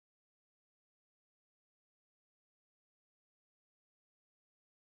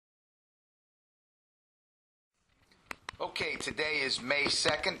Okay, today is May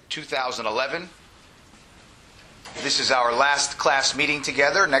 2nd, 2011. This is our last class meeting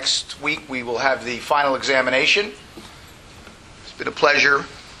together. Next week we will have the final examination. It's been a pleasure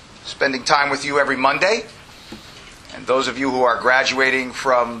spending time with you every Monday. And those of you who are graduating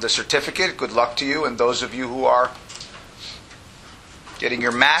from the certificate, good luck to you. And those of you who are getting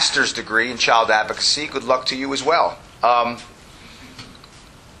your master's degree in child advocacy, good luck to you as well.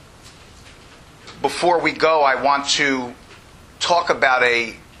 Before we go, I want to talk about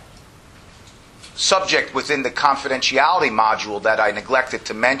a subject within the confidentiality module that I neglected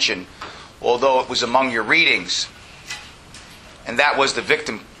to mention, although it was among your readings, and that was the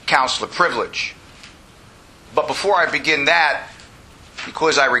victim counselor privilege. But before I begin that,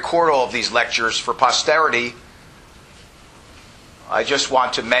 because I record all of these lectures for posterity, I just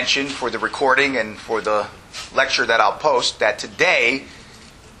want to mention for the recording and for the lecture that I'll post that today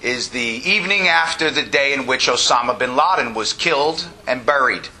is the evening after the day in which Osama bin Laden was killed and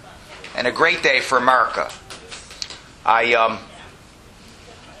buried. And a great day for America. I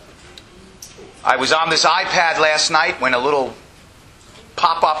was on this iPad last night when a little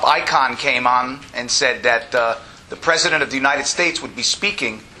pop-up icon came on and said that the President of the United States would be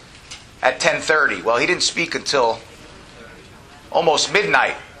speaking at 10:30. Well, he didn't speak until almost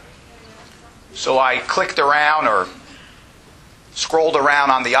midnight. So I clicked around or scrolled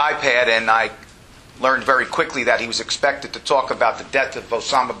around on the iPad, and I learned very quickly that he was expected to talk about the death of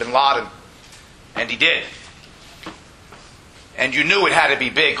Osama bin Laden, and he did. And you knew it had to be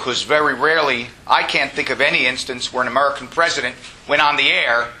big, because very rarely, I can't think of any instance where an American president went on the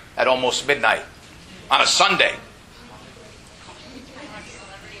air at almost midnight on a Sunday.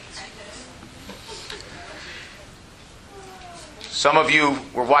 Some of you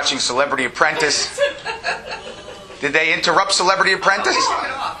were watching Celebrity Apprentice. Did they interrupt Celebrity Apprentice? They took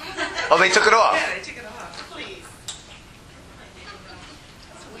it off. Oh, they took it off? Yeah, they took it off. Please.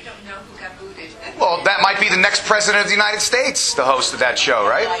 So we don't know who got booted. Well, that might be the next President of the United States, the host of that show,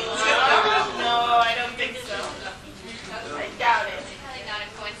 right? No, I don't think so. I doubt it. It's probably not a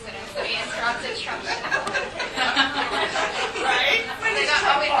coincidence that he interrupted Trump. Right? They're not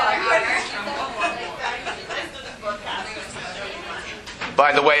always another honor.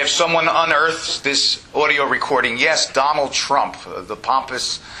 By the way, if someone unearths this audio recording, yes, Donald Trump, the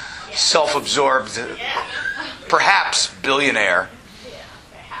pompous, self-absorbed, perhaps billionaire,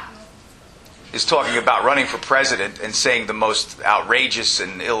 is talking about running for president and saying the most outrageous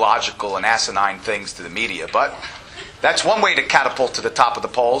and illogical and asinine things to the media. But that's one way to catapult to the top of the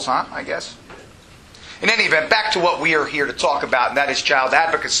polls, huh, I guess. In any event, back to what we are here to talk about, and that is child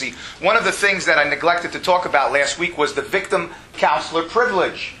advocacy. One of the things that I neglected to talk about last week was the victim counselor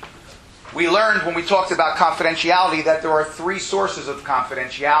privilege. We learned when we talked about confidentiality that there are three sources of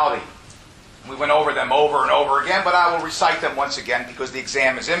confidentiality. We went over them over and over again, but I will recite them once again because the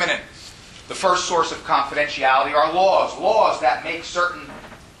exam is imminent. The first source of confidentiality are laws. Laws that make certain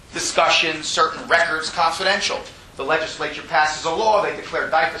discussions, certain records confidential. The legislature passes a law, they declare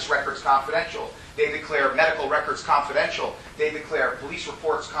DIFUS records confidential. They declare medical records confidential. They declare police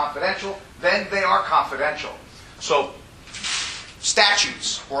reports confidential. Then they are confidential. So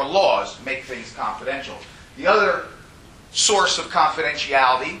statutes or laws make things confidential. The other source of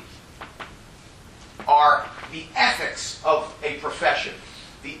confidentiality are the ethics of a profession.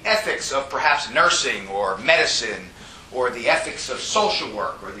 The ethics of perhaps nursing or medicine, or the ethics of social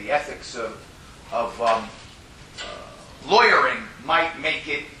work, or the ethics of lawyering might make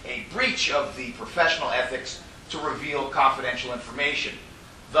it a breach of the professional ethics to reveal confidential information.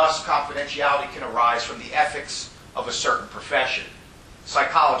 Thus, confidentiality can arise from the ethics of a certain profession.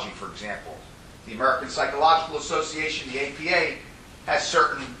 Psychology, for example. The American Psychological Association, the APA, has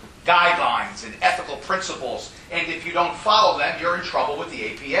certain guidelines and ethical principles, and if you don't follow them, you're in trouble with the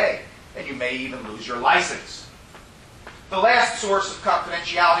APA, and you may even lose your license. The last source of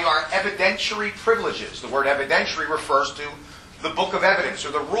confidentiality are evidentiary privileges. The word evidentiary refers to the book of evidence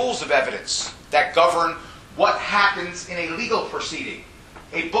or the rules of evidence that govern what happens in a legal proceeding.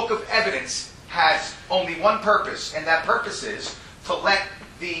 A book of evidence has only one purpose, and that purpose is to let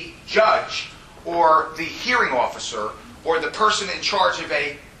the judge or the hearing officer or the person in charge of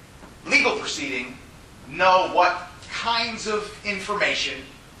a legal proceeding know what kinds of information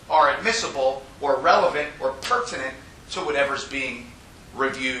are admissible or relevant or pertinent to whatever's being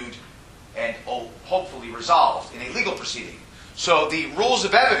reviewed and hopefully resolved in a legal proceeding. So the rules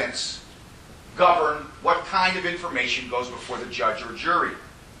of evidence govern what kind of information goes before the judge or jury.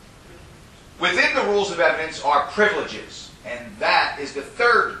 Within the rules of evidence are privileges, and that is the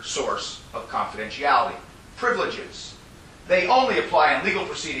third source of confidentiality. Privileges. They only apply in legal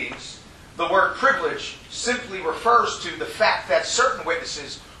proceedings. the word privilege simply refers to the fact that certain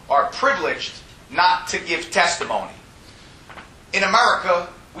witnesses are privileged not to give testimony. In America,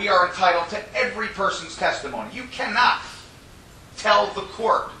 we are entitled to every person's testimony. You cannot tell the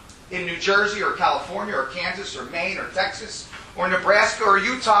court in New Jersey or California or Kansas or Maine or Texas or Nebraska or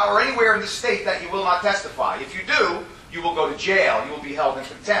Utah or anywhere in the state that you will not testify. If you do, you will go to jail. You will be held in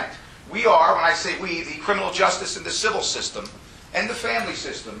contempt. We are, when I say we, the criminal justice and the civil system and the family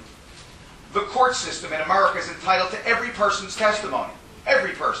system, the court system in America is entitled to every person's testimony.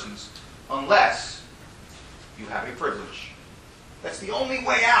 Every person's, unless you have a privilege. That's the only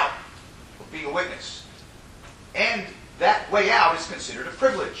way out of being a witness. And that way out is considered a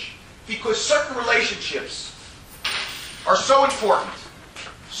privilege. Because certain relationships are so important,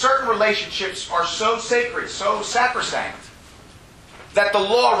 certain relationships are so sacred, so sacrosanct, that the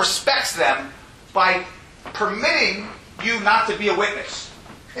law respects them by permitting you not to be a witness.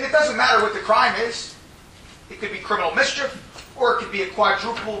 And it doesn't matter what the crime is. It could be criminal mischief, or it could be a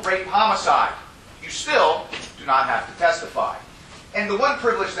quadruple rape homicide. You still do not have to testify. And the one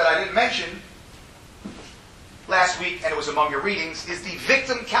privilege that I didn't mention last week, and it was among your readings, is the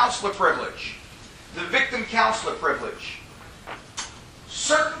victim counselor privilege. The victim counselor privilege.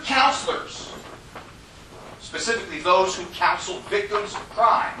 Certain counselors, specifically those who counsel victims of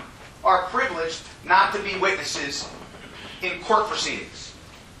crime, are privileged not to be witnesses in court proceedings.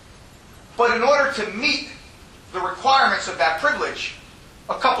 But in order to meet the requirements of that privilege,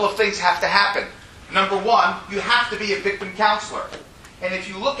 a couple of things have to happen. Number one, you have to be a victim counselor. And if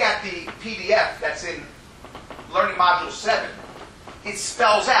you look at the PDF that's in Learning Module 7, it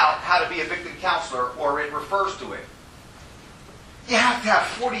spells out how to be a victim counselor, or it refers to it. You have to have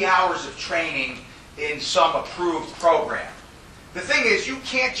 40 hours of training in some approved program. The thing is, you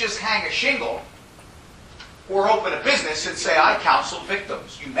can't just hang a shingle or open a business and say, I counsel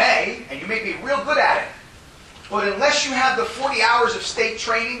victims. You may, and you may be real good at it. But unless you have the 40 hours of state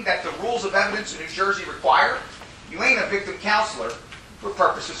training that the rules of evidence in New Jersey require, you ain't a victim counselor for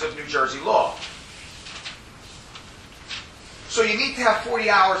purposes of New Jersey law. So you need to have 40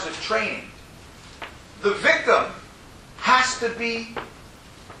 hours of training. The victim has to be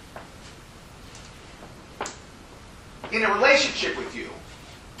in a relationship with you,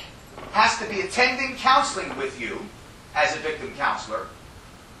 has to be attending counseling with you as a victim counselor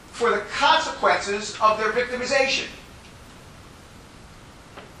for the consequences of their victimization.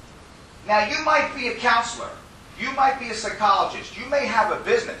 Now, you might be a counselor, you might be a psychologist, you may have a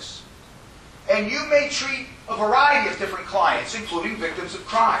business, and you may treat a variety of different clients, including victims of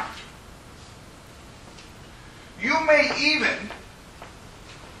crime. You may even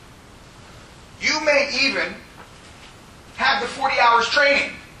have the 40 hours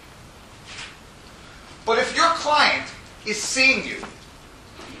training. But if your client is seeing you,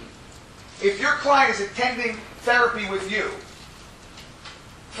 if your client is attending therapy with you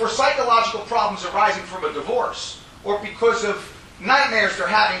for psychological problems arising from a divorce, or because of nightmares they're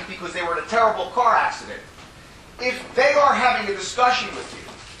having because they were in a terrible car accident, if they are having a discussion with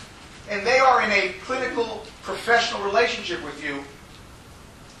you, and they are in a clinical, professional relationship with you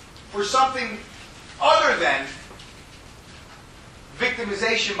for something other than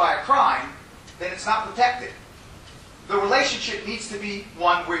victimization by a crime, then it's not protected. The relationship needs to be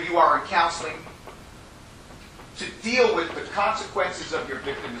one where you are in counseling to deal with the consequences of your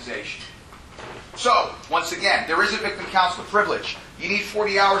victimization. So, once again, there is a victim counselor privilege. You need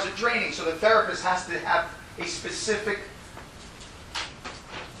 40 hours of training, so the therapist has to have a specific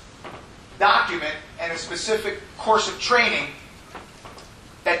document and a specific course of training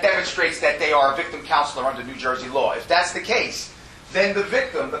that demonstrates that they are a victim counselor under New Jersey law. If that's the case, then the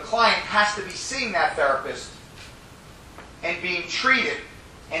victim, the client, has to be seeing that therapist and being treated,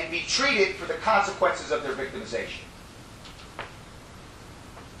 and be treated for the consequences of their victimization.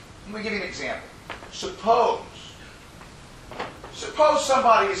 Let me give you an example. Suppose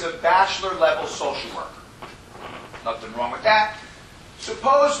somebody is a bachelor-level social worker. Nothing wrong with that.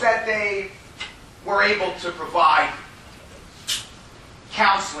 Suppose that they were able to provide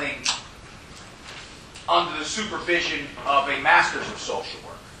counseling under the supervision of a master's of social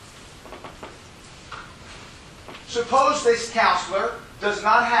work. Suppose this counselor does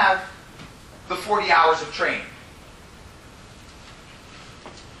not have the 40 hours of training.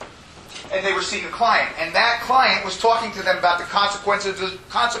 And they were seeing a client, and that client was talking to them about the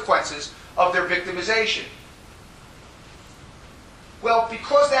consequences of their victimization. Well,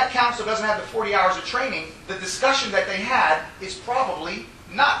 because that counselor doesn't have the 40 hours of training, the discussion that they had is probably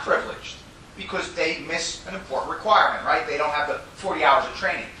not privileged because they miss an important requirement, right? They don't have the 40 hours of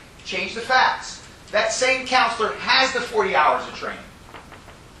training. Change the facts. That same counselor has the 40 hours of training.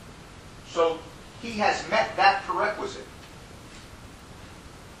 So he has met that prerequisite.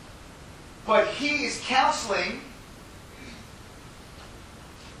 But he is counseling,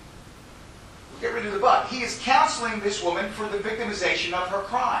 get rid of the but, he is counseling this woman for the victimization of her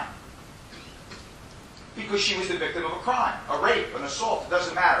crime. Because she was the victim of a crime, a rape, an assault. It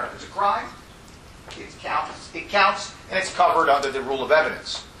doesn't matter. If it's a crime, it counts, and it's covered under the rule of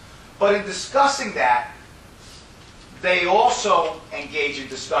evidence. But in discussing that, they also engage in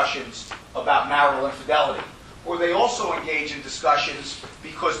discussions about marital infidelity. Or they also engage in discussions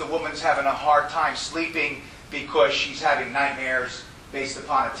because the woman's having a hard time sleeping because she's having nightmares based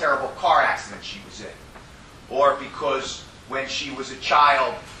upon a terrible car accident she was in. Or because when she was a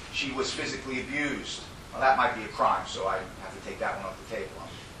child, she was physically abused. Well, that might be a crime, so I have to take that one off the table. I'm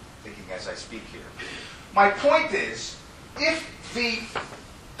thinking as I speak here. My point is, if the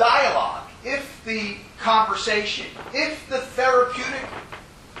dialogue, if the conversation, if the therapeutic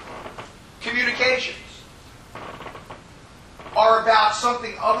communications are about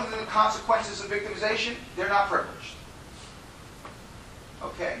something other than the consequences of victimization, they're not privileged.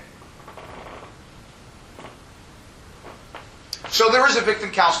 Okay? So there is a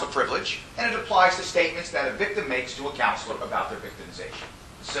victim counselor privilege, and it applies to statements that a victim makes to a counselor about their victimization.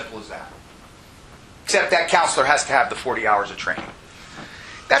 As simple as that. Except that counselor has to have the 40 hours of training.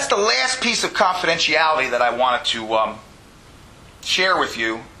 That's the last piece of confidentiality that I wanted to share with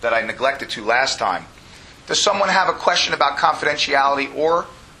you that I neglected to last time. Does someone have a question about confidentiality or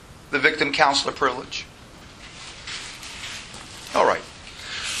the victim counselor privilege? All right.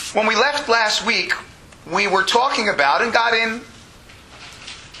 When we left last week, we were talking about and got in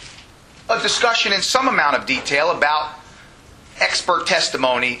a discussion in some amount of detail about expert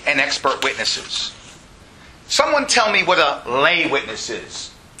testimony and expert witnesses. Someone tell me what a lay witness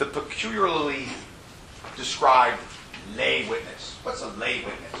is. The peculiarly described lay witness. What's a lay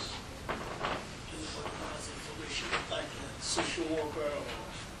witness? Like a social worker or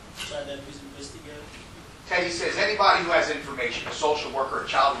child abuse investigator. Teddy says, anybody who has information, a social worker, a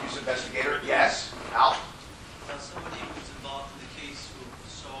child abuse investigator, yes. Al? Somebody who's involved in the case who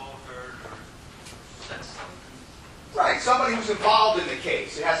saw, heard, or said something. Right, somebody who's involved in the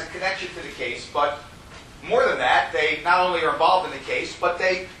case. It has a connection to the case, but more than that, they not only are involved in the case, but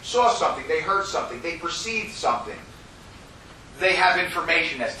they saw something, they heard something, they perceived something. They have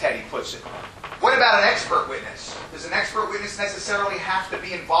information, as Teddy puts it. What about an expert witness? Does an expert witness necessarily have to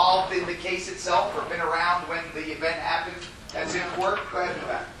be involved in the case itself or been around when the event happened? That's in court? Go ahead and do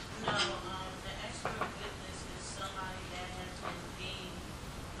that. No, the expert witness is somebody that has been deemed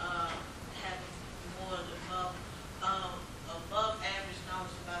having more above average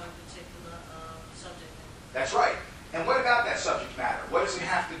knowledge about a particular subject matter. That's right. And what about that subject matter? What does it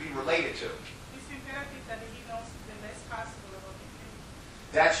have to be related to? It's imperative that he knows the less possible about the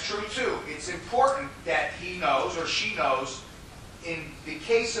case. That's true too. It's important that he knows or she knows, in the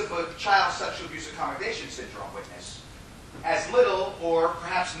case of a child sexual abuse accommodation syndrome witness, as little or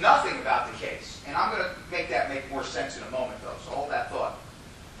perhaps nothing about the case. And I'm going to make that make more sense in a moment though, so hold that thought.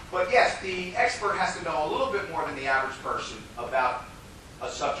 But yes, the expert has to know a little bit more than the average person about a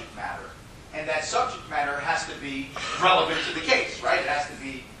subject matter. And that subject matter has to be relevant to the case, right? It has to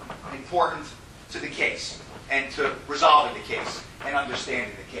be important to the case and to resolving the case and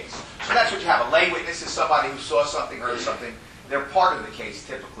understanding the case. So that's what you have. A lay witness is somebody who saw something, heard something. They're part of the case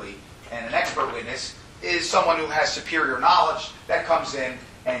typically. And an expert witness is someone who has superior knowledge that comes in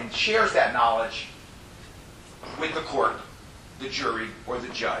and shares that knowledge with the court, the jury, or the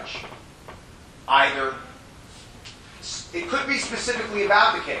judge. Either it could be specifically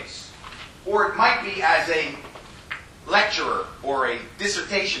about the case, or it might be as a lecturer or a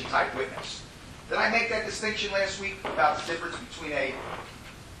dissertation type witness. Did I make that distinction last week about the difference between an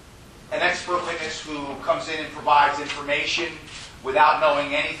expert witness who comes in and provides information without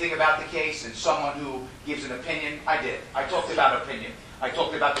knowing anything about the case and someone who gives an opinion? I did. I talked about opinion. I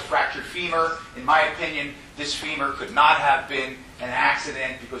talked about the fractured femur. In my opinion, this femur could not have been an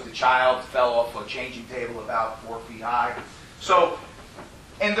accident because the child fell off a changing table about 4 feet high. So,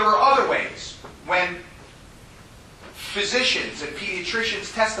 and there are other ways. When physicians and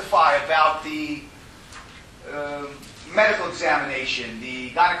pediatricians testify about the medical examination,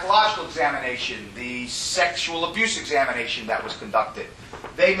 the gynecological examination, the sexual abuse examination that was conducted,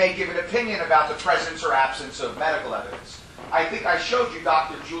 they may give an opinion about the presence or absence of medical evidence. I think I showed you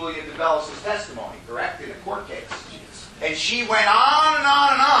Dr. Julia DeBellis' testimony, correct, in a court case. And she went on and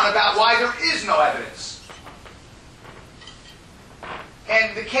on and on about why there is no evidence.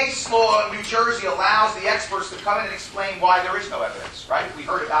 And the case law in New Jersey allows the experts to come in and explain why there is no evidence, right? We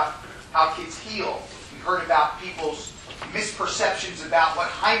heard about how kids heal. We heard about people's misperceptions about what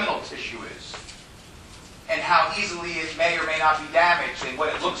hymenal tissue is, and how easily it may or may not be damaged, and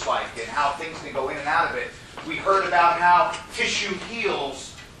what it looks like, and how things can go in and out of it. We heard about how tissue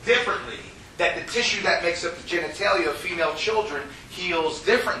heals differently, that the tissue that makes up the genitalia of female children heals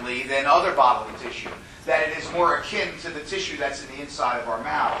differently than other bodily tissue, that it is more akin to the tissue that's in the inside of our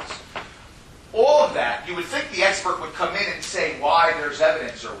mouths. All of that, you would think the expert would come in and say why there's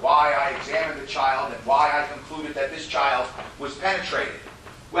evidence, or why I examined the child, and why I concluded that this child was penetrated.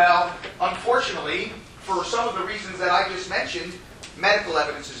 Well, unfortunately, for some of the reasons that I just mentioned, medical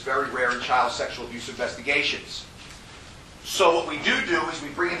evidence is very rare in child sexual abuse investigations. So what we do is we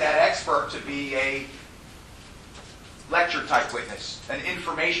bring in that expert to be a lecture-type witness, an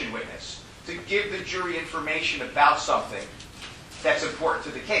information witness, to give the jury information about something that's important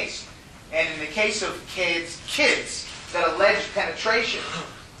to the case. And in the case of kids that allege penetration,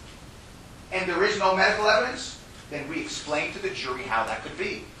 and there is no medical evidence, then we explain to the jury how that could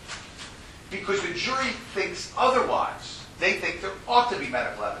be. Because the jury thinks otherwise. They think there ought to be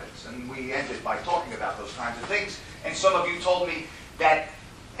medical evidence. And we ended by talking about those kinds of things. And some of you told me that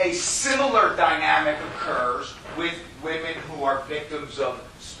a similar dynamic occurs with women who are victims of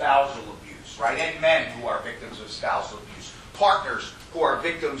spousal abuse, right? And men who are victims of spousal abuse. Partners who are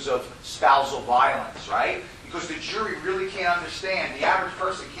victims of spousal violence, right? Because the jury really can't understand, the average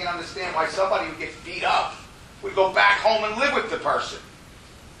person can't understand why somebody who gets beat up would go back home and live with the person.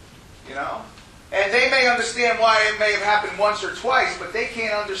 You know? And they may understand why it may have happened once or twice, but they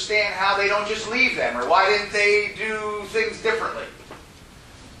can't understand how they don't just leave them, or why didn't they do things differently.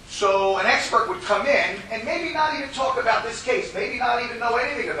 So an expert would come in and maybe not even talk about this case, maybe not even know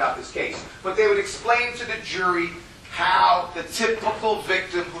anything about this case, but they would explain to the jury how the typical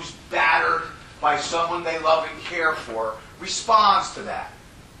victim who's battered by someone they love and care for responds to that.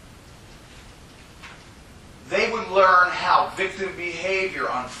 They would learn how victim behavior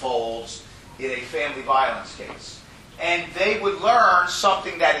unfolds in a family violence case. And they would learn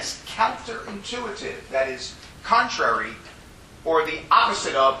something that is counterintuitive, that is contrary or the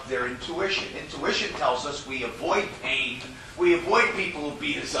opposite of their intuition. Intuition tells us we avoid pain, we avoid people who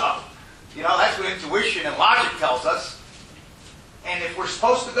beat us up. You know, that's what intuition and logic tells us. And if we're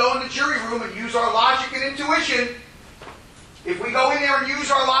supposed to go in the jury room and use our logic and intuition, if we go in there and use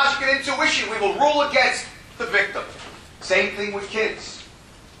our logic and intuition, we will rule against the victim. Same thing with kids.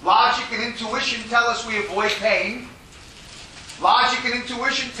 Logic and intuition tell us we avoid pain. Logic and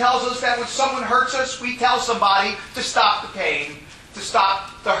intuition tells us that when someone hurts us, we tell somebody to stop the pain, to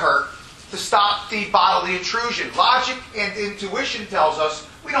stop the hurt, to stop the bodily intrusion. Logic and intuition tells us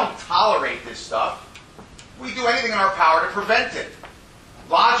we don't tolerate this stuff. We do anything in our power to prevent it.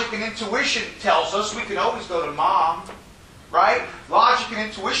 Logic and intuition tells us we can always go to mom, right? Logic and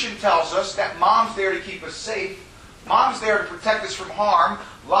intuition tells us that mom's there to keep us safe. Mom's there to protect us from harm.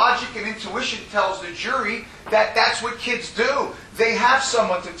 Logic and intuition tells the jury that that's what kids do. They have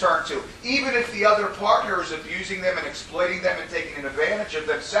someone to turn to. Even if the other partner is abusing them and exploiting them and taking advantage of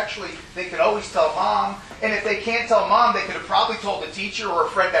them sexually, they can always tell mom. And if they can't tell mom, they could have probably told a teacher or a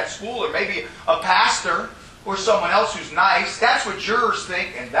friend at school or maybe a pastor or someone else who's nice. That's what jurors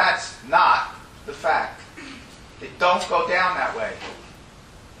think, and that's not the fact. It don't go down that way.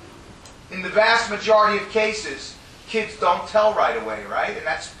 In the vast majority of cases, kids don't tell right away, right? And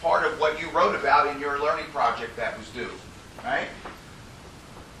that's part of what you wrote about in your learning project that was due, right?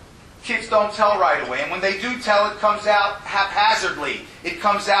 Kids don't tell right away. And when they do tell, it comes out haphazardly. It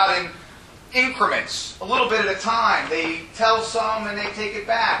comes out in increments, a little bit at a time. They tell some and they take it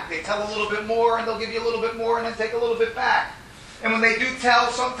back. They tell a little bit more and they'll give you a little bit more and then take a little bit back. And when they do tell,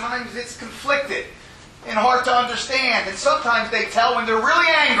 sometimes it's conflicted and hard to understand. And sometimes they tell when they're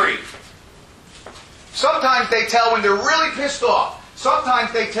really angry. Sometimes they tell when they're really pissed off.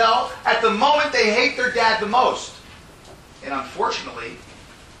 Sometimes they tell at the moment they hate their dad the most. And unfortunately,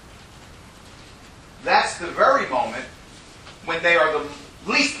 that's the very moment when they are the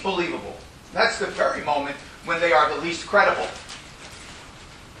least believable. That's the very moment when they are the least credible.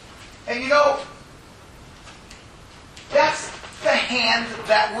 And you know, that's the hand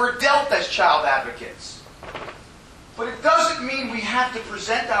that we're dealt as child advocates. But it doesn't mean we have to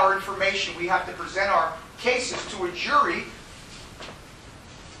present our information, we have to present our cases to a jury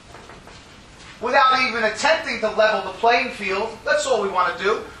without even attempting to level the playing field. That's all we want to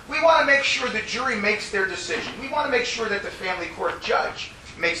do. We want to make sure the jury makes their decision. We want to make sure that the family court judge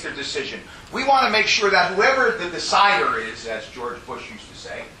makes their decision. We want to make sure that whoever the decider is, as George Bush used to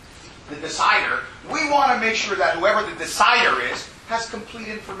say, the decider, we want to make sure that whoever the decider is has complete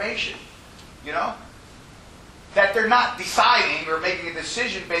information. You know? that they're not deciding or making a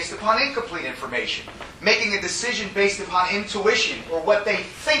decision based upon incomplete information, making a decision based upon intuition or what they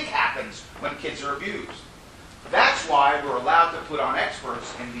think happens when kids are abused. That's why we're allowed to put on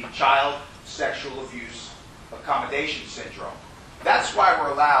experts in the child sexual abuse accommodation syndrome. That's why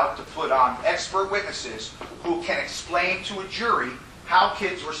we're allowed to put on expert witnesses who can explain to a jury how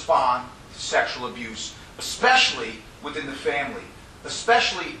kids respond to sexual abuse, especially within the family,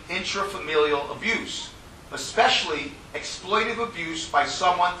 especially intrafamilial abuse, especially exploitive abuse by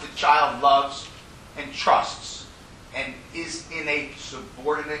someone the child loves and trusts and is in a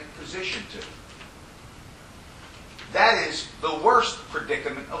subordinate position to. That is the worst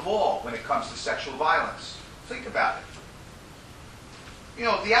predicament of all when it comes to sexual violence. Think about it. You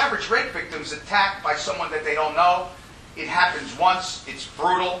know, the average rape victim is attacked by someone that they don't know. It happens once, it's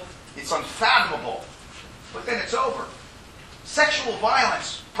brutal, it's unfathomable, but then it's over. Sexual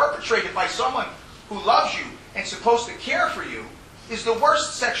violence perpetrated by someone who loves you and supposed to care for you is the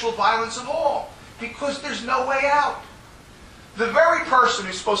worst sexual violence of all, because there's no way out. The very person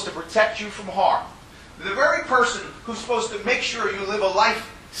who's supposed to protect you from harm, the very person who's supposed to make sure you live a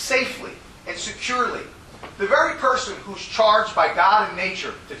life safely and securely, the very person who's charged by God and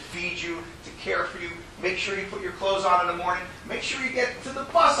nature to feed you, to care for you, make sure you put your clothes on in the morning, make sure you get to the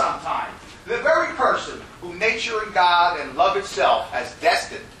bus on time, the very person who nature and God and love itself has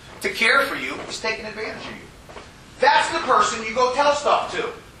destined to care for you is taking advantage of you. That's the person you go tell stuff to.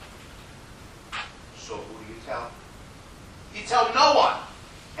 So who do you tell? You tell no one,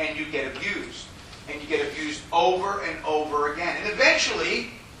 and you get abused. And you get abused over and over again. And eventually,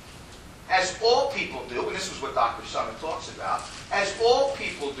 as all people do, and this is what Dr. Summit talks about, as all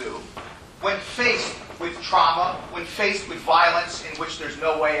people do, when faced with trauma, when faced with violence in which there's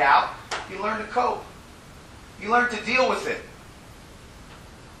no way out, you learn to cope. You learn to deal with it.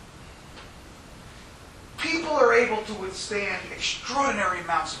 People are able to withstand extraordinary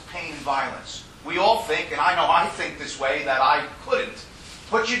amounts of pain and violence. We all think, and I know I think this way, that I couldn't.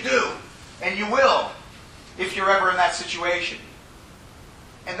 But you do. And you will, if you're ever in that situation.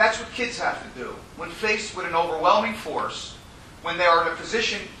 And that's what kids have to do. When faced with an overwhelming force, when they are in a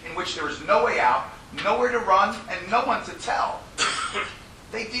position in which there is no way out, nowhere to run, and no one to tell,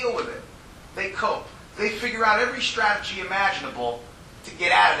 they deal with it. They cope. They figure out every strategy imaginable to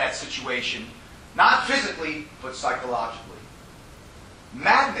get out of that situation, not physically, but psychologically.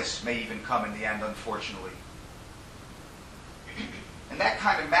 Madness may even come in the end, unfortunately. And that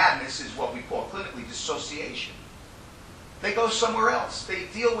kind of madness is what we call clinically dissociation. They go somewhere else. They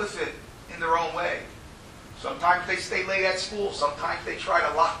deal with it in their own way. Sometimes they stay late at school. Sometimes they try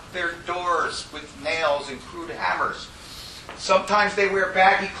to lock their doors with nails and crude hammers. Sometimes they wear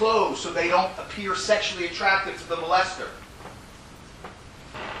baggy clothes so they don't appear sexually attractive to the molester.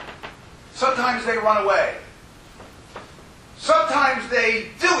 Sometimes they run away. Sometimes they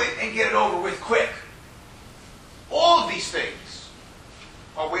do it and get it over with quick. All of these things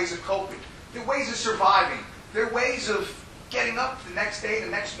are ways of coping. They're ways of surviving. They're ways of getting up the next day, the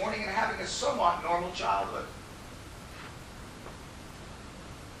next morning, and having a somewhat normal childhood.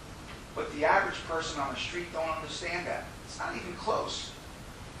 But the average person on the street don't understand that. It's not even close.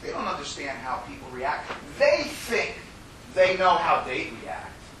 They don't understand how people react. They think they know how they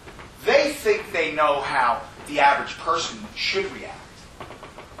react. They think they know how the average person should react.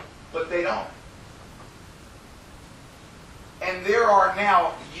 But they don't. And there are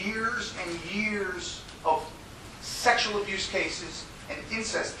now years and years of sexual abuse cases and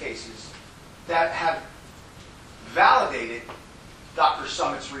incest cases that have validated Dr.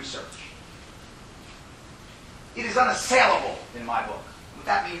 Summit's research. It is unassailable in my book. What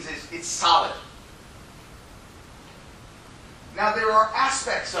that means is it's solid. Now there are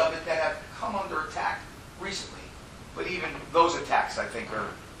aspects of it that have come under attack recently, but even those attacks I think are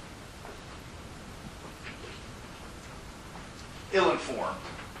ill-informed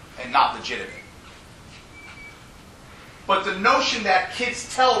and not legitimate. But the notion that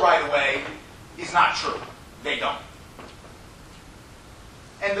kids tell right away is not true. They don't.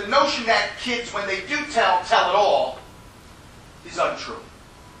 And the notion that kids, when they do tell it all, is untrue.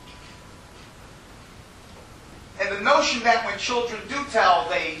 And the notion that when children do tell,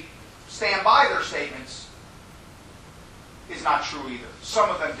 they stand by their statements is not true either. Some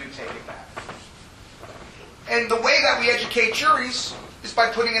of them do take it back. And the way that we educate juries is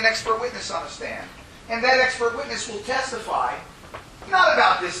by putting an expert witness on the stand. And that expert witness will testify, not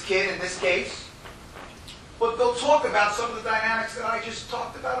about this kid in this case, but they'll talk about some of the dynamics that I just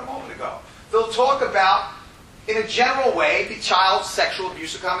talked about a moment ago. They'll talk about, in a general way, the child sexual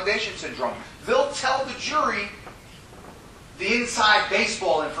abuse accommodation syndrome. They'll tell the jury the inside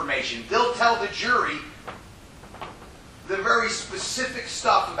baseball information. They'll tell the jury the very specific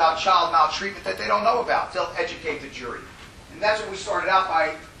stuff about child maltreatment that they don't know about. They'll educate the jury. And that's what we started out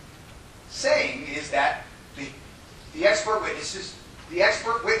by saying, is that the expert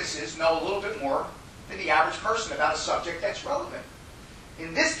witnesses know a little bit more than the average person about a subject that's relevant.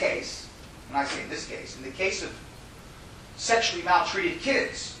 In this case, and I say in this case, in the case of sexually maltreated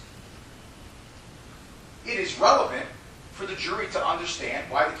kids, it is relevant for the jury to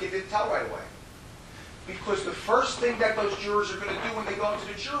understand why the kid didn't tell right away. Because the first thing that those jurors are going to do when they go into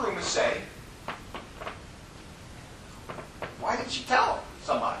the jury room is say, why didn't she tell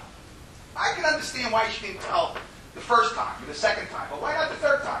somebody? I can understand why she didn't tell the first time or the second time, but why not the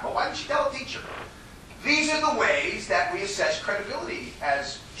third time? Well, why didn't she tell a teacher? These are the ways that we assess credibility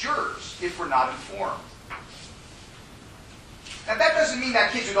as jurors if we're not informed. Now, that doesn't mean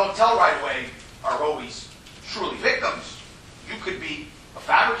that kids who don't tell right away are always truly victims. You could be a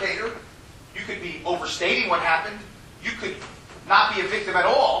fabricator. You could be overstating what happened. You could not be a victim at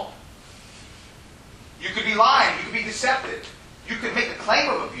all. You could be lying. You could be deceptive. You could make a claim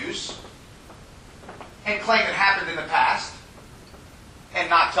of abuse and claim it happened in the past and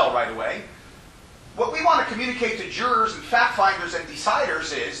not tell right away. What we want to communicate to jurors and fact finders and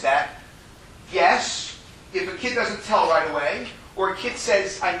deciders is that, yes, if a kid doesn't tell right away, or a kid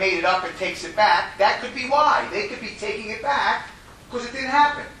says, I made it up and takes it back, that could be why. They could be taking it back because it didn't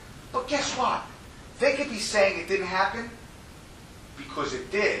happen. But guess what? They could be saying it didn't happen because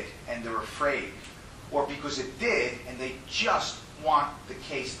it did and they're afraid. Or because it did and they just want the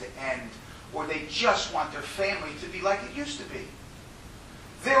case to end. Or they just want their family to be like it used to be.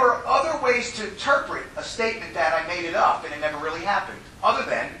 There are other ways to interpret a statement that I made it up and it never really happened, other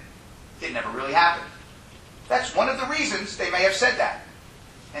than it never really happened. That's one of the reasons they may have said that.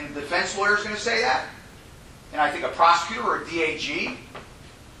 And the defense lawyer is going to say that. And I think a prosecutor or a DAG,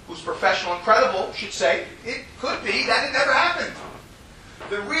 who's professional and credible, should say, it could be that it never happened.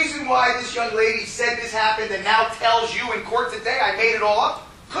 The reason why this young lady said this happened and now tells you in court today I made it all up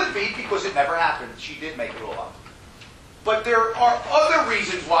could be because it never happened. She did make it all up. But there are other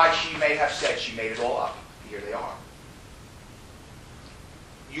reasons why she may have said she made it all up. Here they are.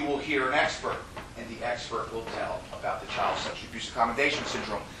 You will hear an expert, and the expert will tell about the child sexual abuse accommodation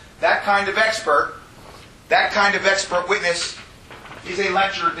syndrome. That kind of expert witness is a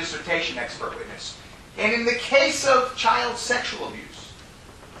lecture or dissertation expert witness. And in the case of child sexual abuse,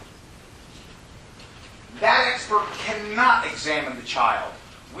 that expert cannot examine the child.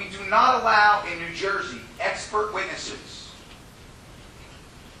 We do not allow in New Jersey expert witnesses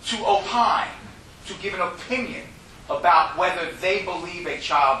to opine, to give an opinion about whether they believe a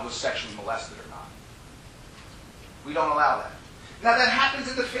child was sexually molested or not. We don't allow that. Now that happens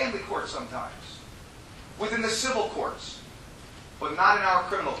in the family court sometimes, within the civil courts, but not in our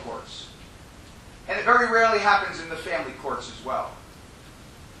criminal courts. And it very rarely happens in the family courts as well.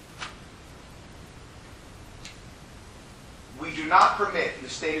 We do not permit in the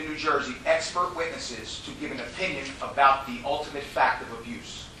state of New Jersey expert witnesses to give an opinion about the ultimate fact of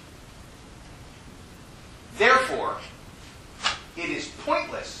abuse. Therefore, it is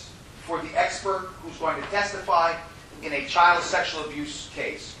pointless for the expert who's going to testify in a child sexual abuse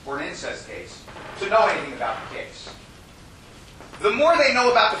case or an incest case to know anything about the case. The more they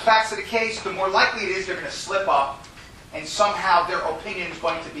know about the facts of the case, the more likely it is they're going to slip up and somehow their opinion is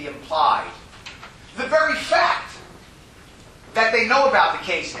going to be implied. The very fact that they know about the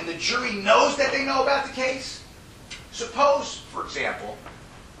case and the jury knows that they know about the case, suppose, for example,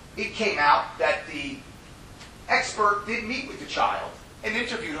 it came out that the expert did meet with the child and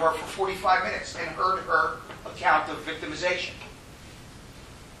interviewed her for 45 minutes and heard her account of victimization.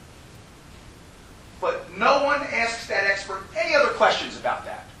 But no one asks that expert any other questions about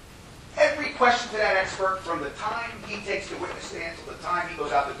that. Every question to that expert from the time he takes the witness stand till the time he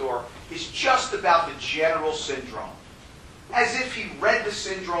goes out the door is just about the general syndrome, as if he read the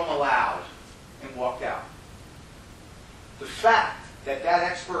syndrome aloud and walked out. The fact that that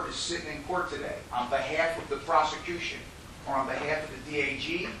expert is sitting in court today on behalf of the prosecution or on behalf of the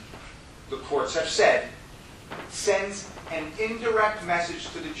DAG, the courts have said, sends an indirect message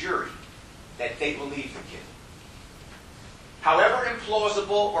to the jury that they believe the kid. However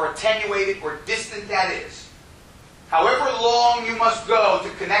implausible or attenuated or distant that is, however long you must go to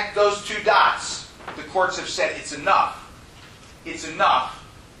connect those two dots, the courts have said it's enough. It's enough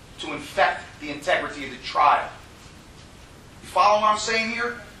to infect the integrity of the trial. You follow what I'm saying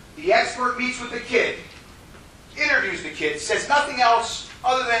here? The expert meets with the kid, interviews the kid, says nothing else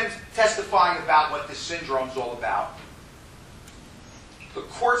other than testifying about what this syndrome is all about. The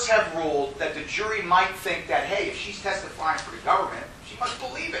courts have ruled that the jury might think that, hey, if she's testifying for the government, she must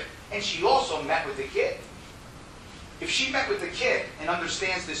believe it. And she also met with the kid. If she met with the kid and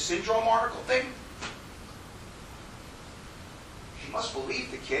understands this syndrome article thing, she must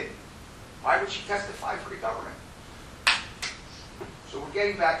believe the kid. Why would she testify for the government? So we're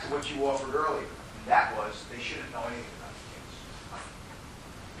getting back to what you offered earlier. And that was they shouldn't know anything about the kids.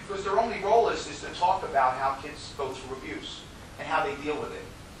 Because their only role is to talk about how kids go through abuse and how they deal with it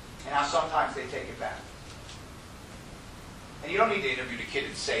and how sometimes they take it back. And you don't need to interview the kid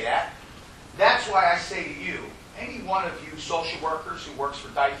and say that. That's why I say to you, any one of you social workers who works for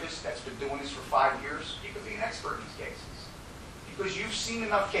DIFUS that's been doing this for 5 years, you could be an expert in these cases. Because you've seen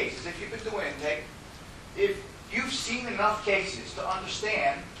enough cases. If you've been doing intake, if you've seen enough cases to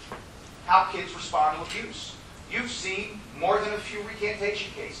understand how kids respond to abuse. You've seen more than a few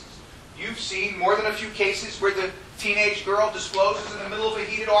recantation cases. You've seen more than a few cases where the teenage girl discloses in the middle of a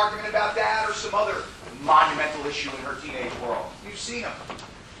heated argument about that or some other monumental issue in her teenage world. You've seen them.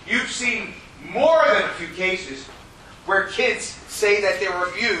 You've seen more than a few cases where kids say that they were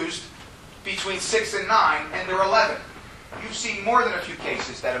abused between 6 and 9 and they're 11. You've seen more than a few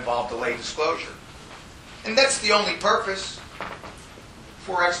cases that involve delayed disclosure. And that's the only purpose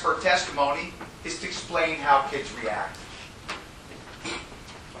for expert testimony, is to explain how kids react. Can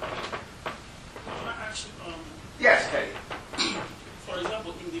I ask you, Yes, Teddy. for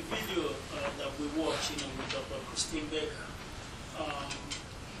example, in the video that we watched, with Dr. Christine Baker,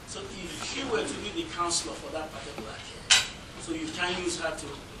 so if she were to be the counselor for that particular case, so you can use her to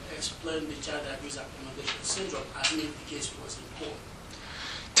explain the child abuse accommodation syndrome, I think the case was in court.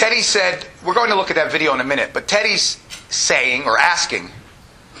 Teddy said, we're going to look at that video in a minute, but Teddy's saying or asking,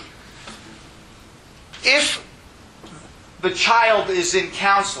 if the child is in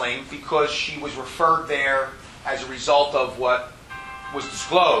counseling because she was referred there as a result of what was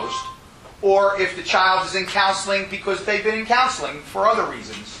disclosed, or if the child is in counseling because they've been in counseling for other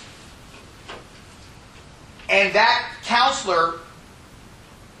reasons, and that counselor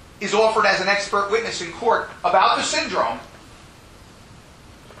is offered as an expert witness in court about the syndrome,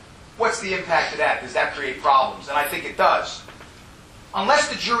 what's the impact of that? Does that create problems? And I think it does. Unless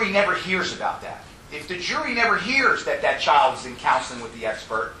the jury never hears about that. If the jury never hears that that child is in counseling with the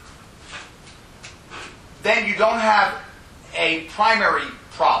expert, then you don't have a primary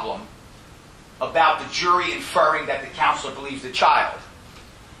problem about the jury inferring that the counselor believes the child.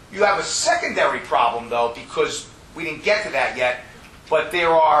 You have a secondary problem, though, because we didn't get to that yet, but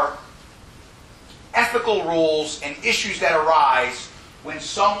there are ethical rules and issues that arise when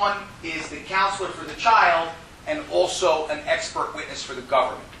someone is the counselor for the child and also an expert witness for the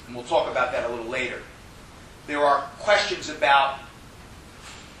government. And we'll talk about that a little later. There are questions about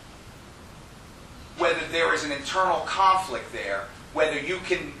whether there is an internal conflict there, whether you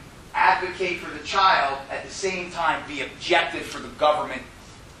can advocate for the child at the same time be objective for the government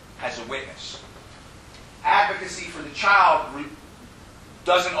as a witness. Advocacy for the child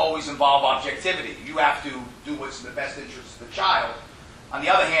doesn't always involve objectivity. You have to do what's in the best interest of the child. On the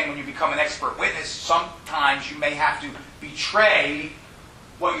other hand, when you become an expert witness, sometimes you may have to betray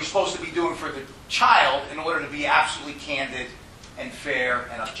what you're supposed to be doing for the child in order to be absolutely candid and fair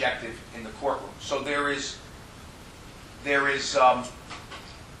and objective in the courtroom. So there is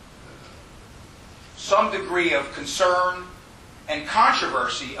some degree of concern and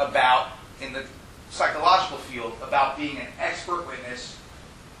controversy about, in the psychological field, about being an expert witness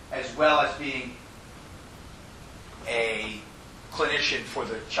as well as being a clinician for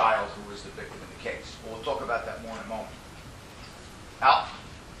the child who is the victim in the case. We'll talk about that more in a moment. Al?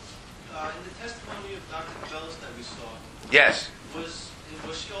 In the testimony of Dr. Bellis that we saw, Yes. was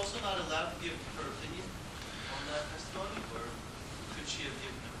she also not allowed to give her opinion on that testimony, or could she have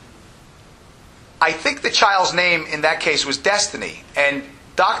given an opinion? I think the child's name in that case was Destiny, and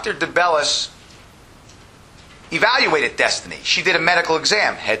Dr. DeBellis evaluated Destiny. She did a medical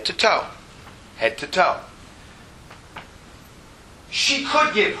exam, head to toe. Head to toe. She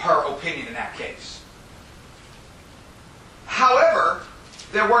could give her opinion in that case. However,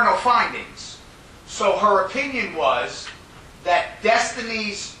 there were no findings. So her opinion was that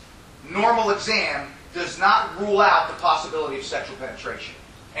Destiny's normal exam does not rule out the possibility of sexual penetration.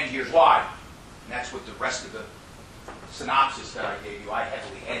 And here's why. And that's what the rest of the synopsis that I gave you, I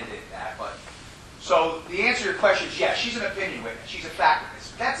heavily edited that. But so the answer to your question is yes, she's an opinion witness. She's a fact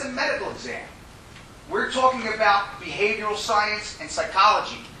witness. That's a medical exam. We're talking about behavioral science and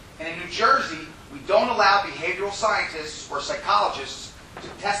psychology. And in New Jersey, we don't allow behavioral scientists or psychologists to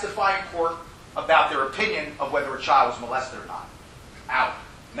testify in court about their opinion of whether a child was molested or not. Out.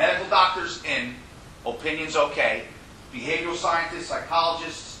 Medical doctors in, opinions okay. Behavioral scientists,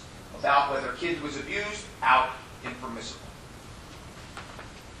 psychologists about whether a kid was abused, out, impermissible.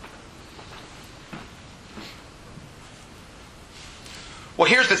 Well,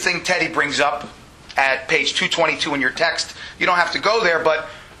 here's the thing Teddy brings up at page 222 in your text. You don't have to go there, but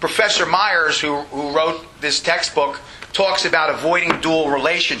Professor Myers, who wrote this textbook, talks about avoiding dual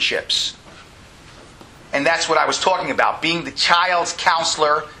relationships. And that's what I was talking about. Being the child's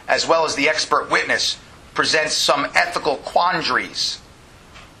counselor as well as the expert witness presents some ethical quandaries.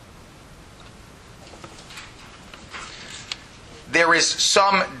 There is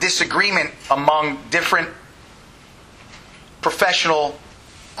some disagreement among different professional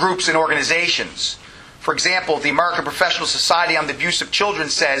groups and organizations. For example, the American Professional Society on the Abuse of Children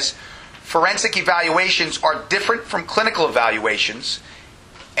says forensic evaluations are different from clinical evaluations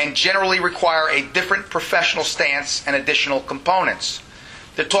and generally require a different professional stance and additional components.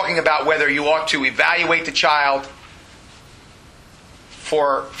 They're talking about whether you ought to evaluate the child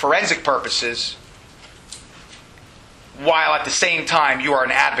for forensic purposes while at the same time you are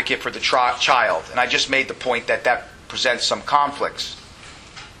an advocate for the child. And I just made the point that that presents some conflicts.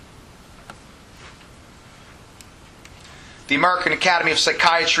 The American Academy of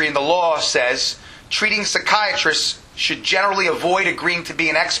Psychiatry and the Law says treating psychiatrists should generally avoid agreeing to be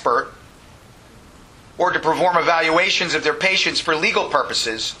an expert or to perform evaluations of their patients for legal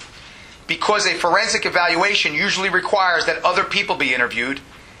purposes because a forensic evaluation usually requires that other people be interviewed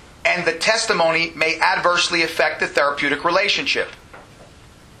and the testimony may adversely affect the therapeutic relationship.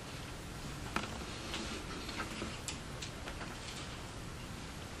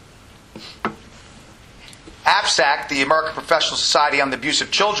 APSAC, the American Professional Society on the Abuse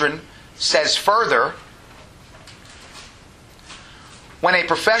of Children, says further, when a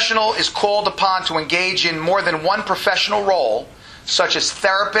professional is called upon to engage in more than one professional role, such as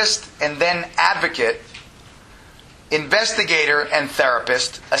therapist and then advocate, investigator and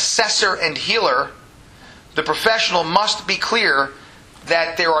therapist, assessor and healer, the professional must be clear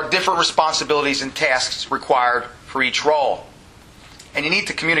that there are different responsibilities and tasks required for each role. And you need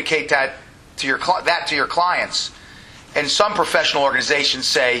to communicate that to your clients. And some professional organizations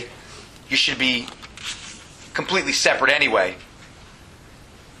say you should be completely separate anyway.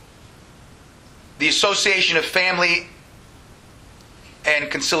 The Association of Family and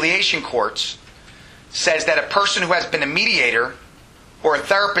Conciliation Courts says that a person who has been a mediator or a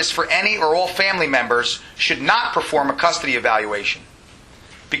therapist for any or all family members should not perform a custody evaluation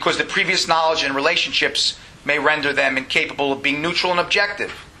because the previous knowledge and relationships may render them incapable of being neutral and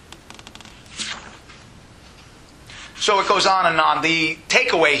objective. So it goes on and on. The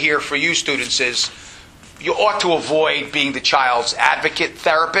takeaway here for you students is you ought to avoid being the child's advocate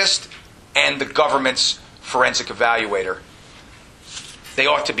therapist and the government's forensic evaluator. They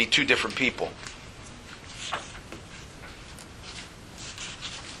ought to be two different people.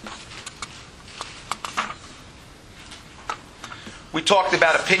 We talked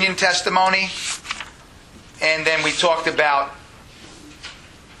about opinion testimony, and then we talked about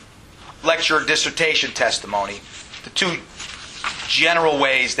lecture or dissertation testimony. The two general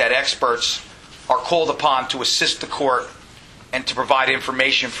ways that experts are called upon to assist the court and to provide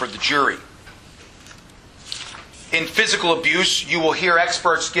information for the jury. In physical abuse, you will hear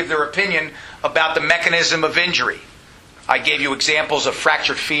experts give their opinion about the mechanism of injury. I gave you examples of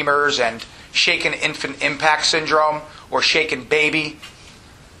fractured femurs and shaken infant impact syndrome or shaken baby.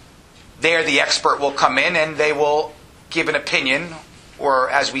 There the expert will come in and they will give an opinion, or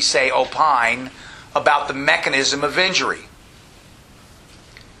as we say, opine, about the mechanism of injury.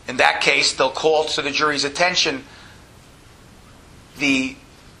 In that case, they'll call to the jury's attention the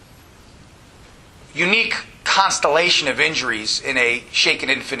unique constellation of injuries in a shaken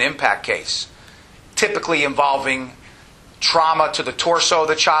infant impact case, typically involving trauma to the torso of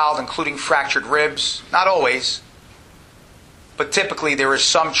the child, including fractured ribs. Not always, but typically there is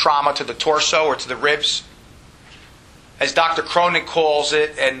some trauma to the torso or to the ribs. As Dr. Cronin calls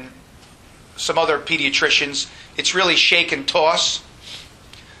it, and some other pediatricians, it's really shake and toss.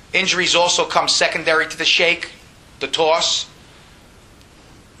 Injuries also come secondary to the shake, the toss,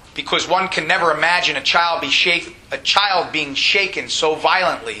 because one can never imagine a child being shaken so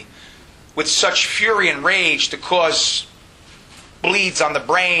violently with such fury and rage to cause bleeds on the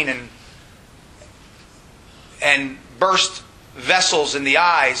brain and burst vessels in the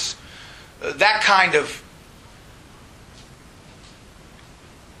eyes. That kind of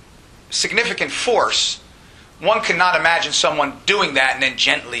significant force, one cannot imagine someone doing that and then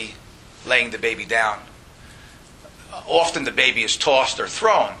gently laying the baby down. Often the baby is tossed or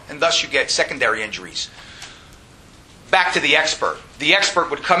thrown, and thus you get secondary injuries. Back to the expert. The expert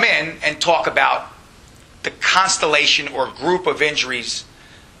would come in and talk about the constellation or group of injuries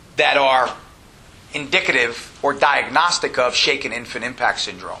that are indicative or diagnostic of shaken infant impact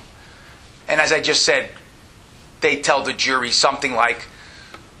syndrome. And as I just said, they tell the jury something like,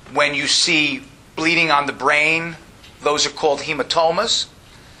 When you see bleeding on the brain, those are called hematomas.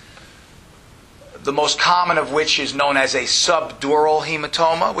 The most common of which is known as a subdural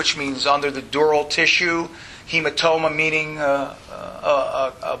hematoma, which means under the dural tissue. Hematoma meaning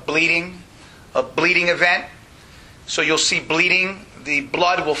a bleeding event. So you'll see bleeding. The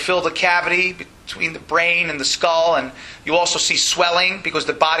blood will fill the cavity between the brain and the skull, and you also see swelling because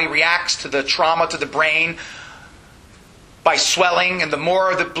the body reacts to the trauma to the brain by swelling, and the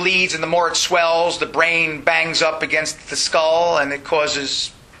more it bleeds and the more it swells, the brain bangs up against the skull and it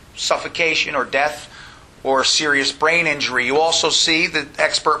causes suffocation or death or serious brain injury. You also see, the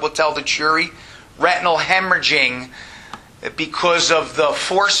expert will tell the jury, retinal hemorrhaging because of the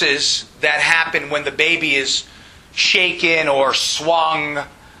forces that happen when the baby is shaken or swung,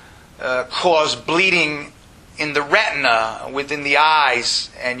 cause bleeding in the retina within the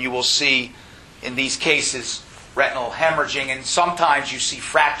eyes, and you will see in these cases retinal hemorrhaging, and sometimes you see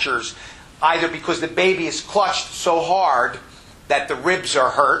fractures either because the baby is clutched so hard that the ribs are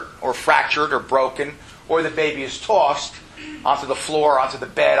hurt or fractured or broken, or the baby is tossed onto the floor, onto the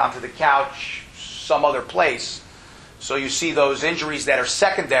bed, onto the couch, some other place. So you see those injuries that are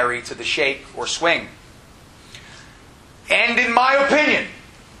secondary to the shake or swing. And in my opinion,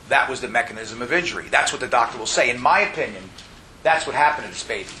 that was the mechanism of injury. That's what the doctor will say. In my opinion, that's what happened to this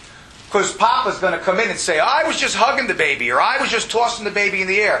baby. Because Papa's going to come in and say, I was just hugging the baby, or I was just tossing the baby in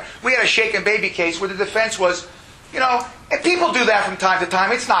the air. We had a shaken baby case where the defense was, and people do that from time to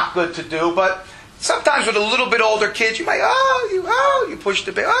time. It's not good to do, but sometimes with a little bit older kids, you might, you push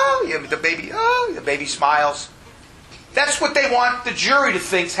the baby, the baby smiles. That's what they want the jury to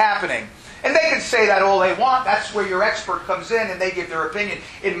think's happening. And they can say that all they want. That's where your expert comes in and they give their opinion.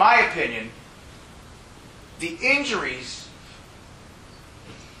 In my opinion, the injuries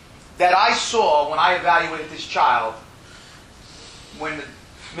that I saw when I evaluated this child, when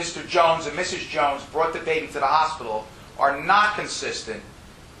Mr. Jones and Mrs. Jones brought the baby to the hospital, are not consistent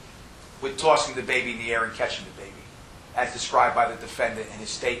with tossing the baby in the air and catching the baby, as described by the defendant in his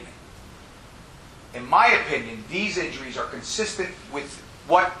statement. In my opinion, these injuries are consistent with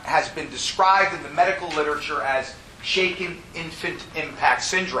what has been described in the medical literature as shaken infant impact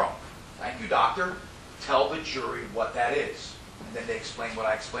syndrome. Thank you, doctor. Tell the jury what that is. And then they explain what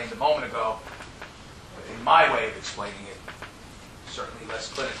I explained a moment ago, in my way of explaining it, certainly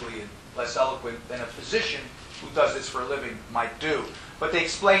less clinically and less eloquent than a physician who does this for a living might do. But they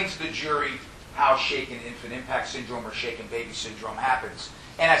explain to the jury how shaken infant impact syndrome or shaken baby syndrome happens.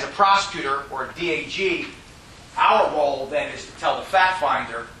 And as a prosecutor or a DAG, our role then is to tell the fact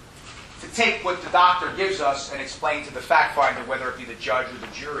finder to take what the doctor gives us and explain to the fact finder, whether it be the judge or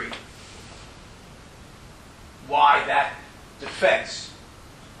the jury, why that defense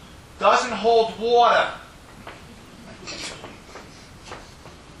doesn't hold water.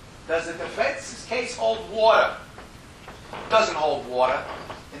 Does the defense's case hold water? It doesn't hold water.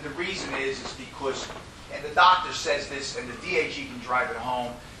 And the reason is because, and the doctor says this, and the DAG can drive it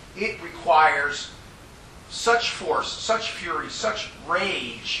home, it requires such force, such fury, such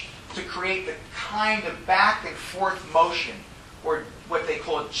rage to create the kind of back and forth motion, or what they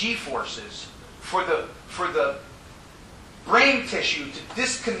call G-forces, for the brain tissue to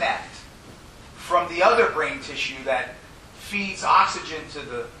disconnect from the other brain tissue that feeds oxygen to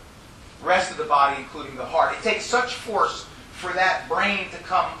the rest of the body, including the heart. It takes such force for that brain to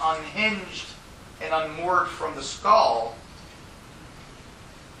come unhinged and unmoored from the skull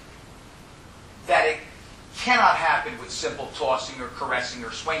that it cannot happen with simple tossing or caressing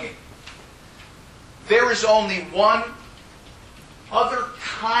or swinging. There is only one other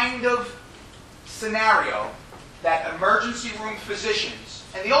kind of scenario that emergency room physicians,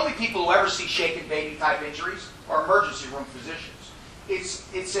 and the only people who ever see shaken baby type injuries are emergency room physicians.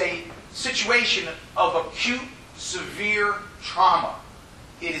 It's a situation of acute, severe trauma.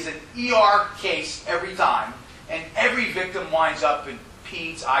 It is an ER case every time, and every victim winds up in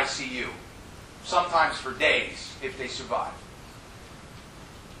PEDS ICU, sometimes for days if they survive.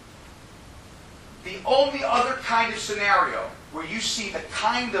 The only other kind of scenario where you see the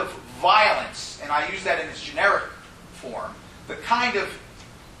kind of violence, and I use that in its generic form, the kind of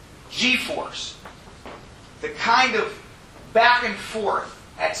G-force, the kind of back and forth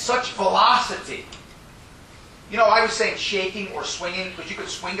at such velocity. You know, I was saying shaking or swinging, because you could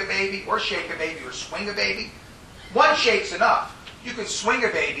swing a baby or shake a baby or swing a baby. One shake's enough. You could swing a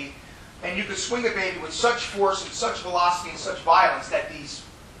baby, and you could swing a baby with such force and such velocity and such violence that these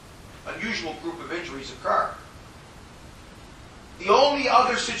unusual group of injuries occur. The only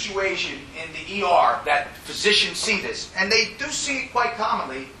other situation in the ER that physicians see this, and they do see it quite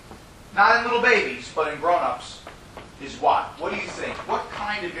commonly, not in little babies, but in grown-ups, is what? What do you think? What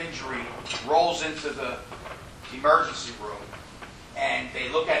kind of injury rolls into the emergency room and they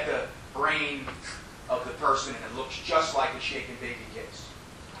look at the brain of the person and it looks just like a shaken baby case?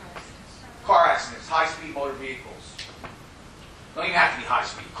 Car accidents, high-speed motor vehicles. Don't even have to be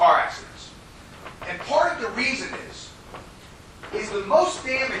high-speed, car accidents. And part of the reason is the most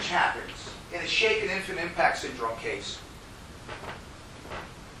damage happens in a shaken infant impact syndrome case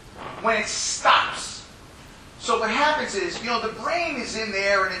when it stops. So what happens is, the brain is in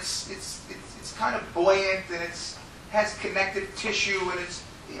there and it's kind of buoyant and has connective tissue and it's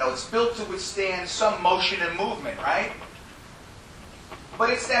built to withstand some motion and movement, right? But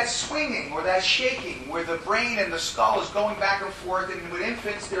it's that swinging or that shaking where the brain and the skull is going back and forth. And with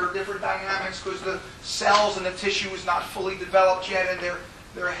infants, there are different dynamics because the cells and the tissue is not fully developed yet, and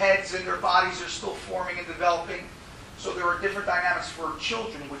their heads and their bodies are still forming and developing. So there are different dynamics for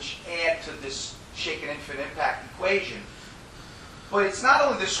children which add to this shaken infant impact equation. But it's not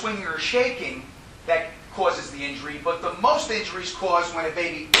only the swinging or shaking that causes the injury, but the most injuries cause when a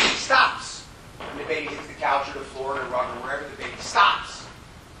baby stops. When the baby hits the couch or the floor or the rug or wherever the baby stops.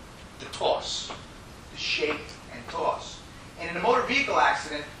 The toss, the shake and toss. And in a motor vehicle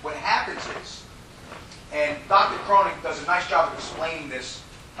accident, what happens is, and Dr. Kronig does a nice job of explaining this.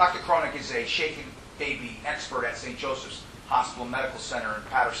 Dr. Kronig is a shaken baby expert at St. Joseph's Hospital Medical Center in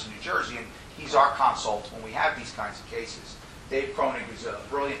Paterson, New Jersey, and he's our consult when we have these kinds of cases. Dave Kronig is a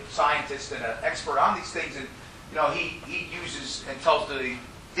brilliant scientist and an expert on these things, and he uses and tells the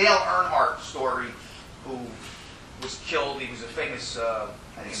Dale Earnhardt story, who was killed. He was a famous,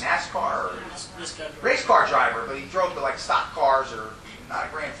 I think, NASCAR or race car driver, but he drove the stock cars or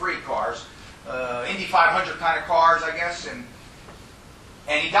not Grand Prix cars, Indy 500 kind of cars, I guess, and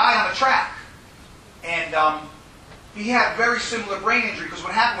he died on the track. And he had very similar brain injury because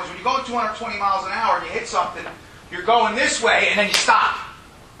what happened was when you go at 220 miles an hour and you hit something, you're going this way and then you stop.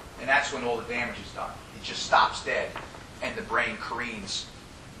 And that's when all the damage is done. It just stops dead and the brain careens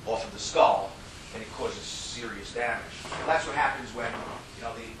off of the skull and it causes serious damage. And that's what happens when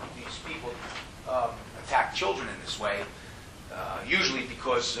these people attack children in this way, usually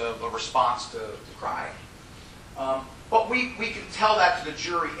because of a response to crying. But we can tell that to the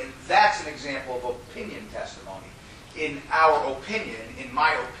jury, and that's an example of opinion testimony. In our opinion, in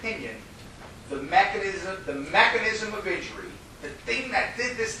my opinion, the mechanism of injury, the thing that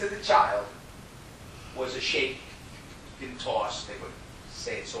did this to the child, was a shaken toss, they would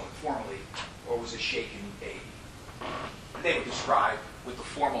say it so informally, or was a shaken baby. And they would describe with the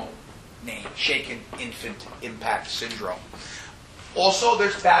formal name, shaken infant impact syndrome. Also,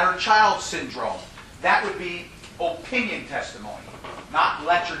 there's battered child syndrome. That would be opinion testimony, not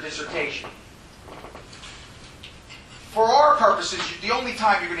lecture dissertation. For our purposes, the only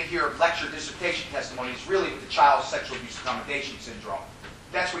time you're going to hear lecture dissertation testimony is really with the child sexual abuse accommodation syndrome.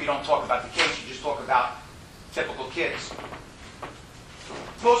 That's where you don't talk about the case, you just talk about typical kids.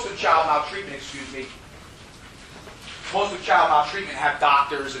 Most of child maltreatment, most of child maltreatment have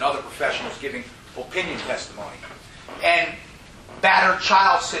doctors and other professionals giving opinion testimony. And battered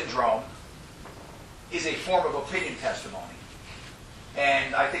child syndrome is a form of opinion testimony.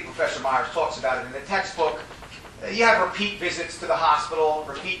 And I think Professor Myers talks about it in the textbook. You have repeat visits to the hospital,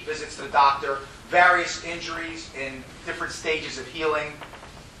 repeat visits to the doctor, various injuries in different stages of healing.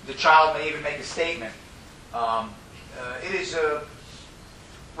 The child may even make a statement. It is a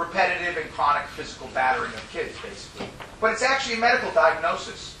repetitive and chronic physical battering of kids, basically. But it's actually a medical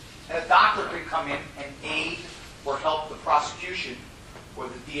diagnosis. And a doctor can come in and aid or help the prosecution or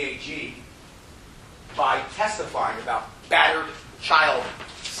the DAG by testifying about battered child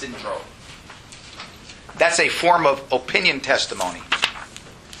syndrome. That's a form of opinion testimony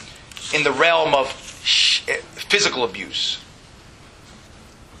in the realm of physical abuse.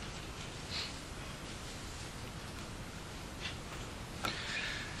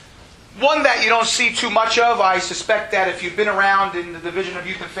 One that you don't see too much of, I suspect that if you've been around in the Division of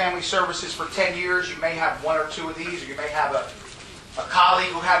Youth and Family Services for 10 years, you may have one or two of these, or you may have a colleague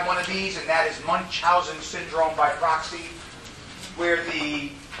who had one of these, and that is Munchausen syndrome by proxy, where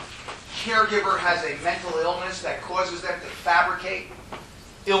the caregiver has a mental illness that causes them to fabricate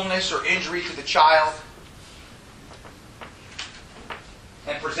illness or injury to the child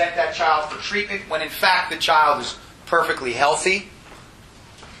and present that child for treatment when in fact the child is perfectly healthy.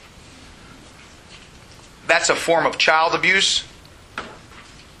 That's a form of child abuse.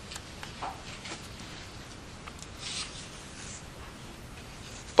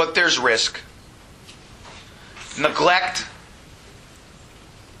 But there's risk. Neglect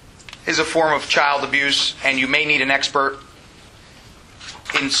is a form of child abuse, and you may need an expert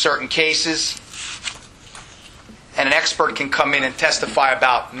in certain cases. and an expert can come in and testify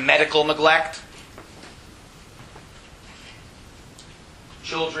about medical neglect,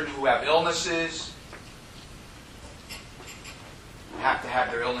 children who have illnesses have to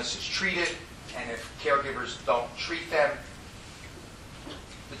have their illnesses treated, and if caregivers don't treat them,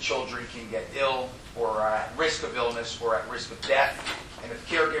 the children can get ill or are at risk of illness or at risk of death. And if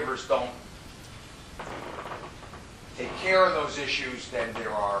caregivers don't take care of those issues, then there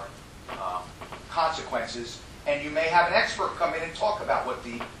are consequences. And you may have an expert come in and talk about what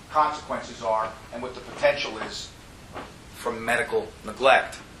the consequences are and what the potential is from medical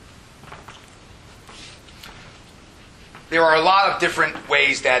neglect. There are a lot of different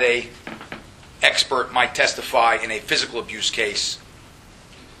ways that an expert might testify in a physical abuse case.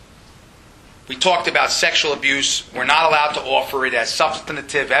 We talked about sexual abuse. We're not allowed to offer it as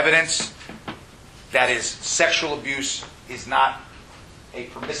substantive evidence. That is, sexual abuse is not a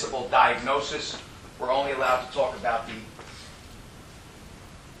permissible diagnosis. We're only allowed to talk about the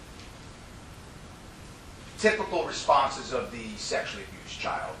typical responses of the sexually abused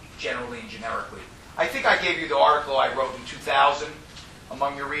child, generally and generically. I think I gave you the article I wrote in 2000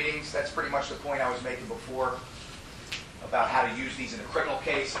 among your readings. That's pretty much the point I was making before about how to use these in a criminal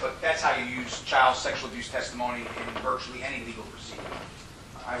case, but that's how you use child sexual abuse testimony in virtually any legal proceeding.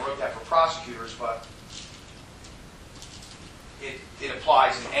 I wrote that for prosecutors, but it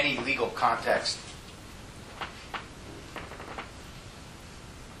applies in any legal context.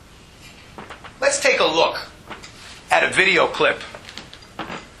 Let's take a look at a video clip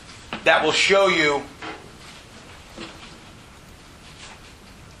that will show you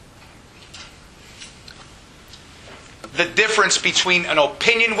the difference between an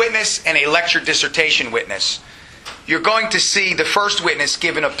opinion witness and a lecture dissertation witness. You're going to see the first witness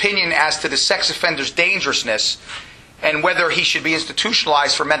give an opinion as to the sex offender's dangerousness and whether he should be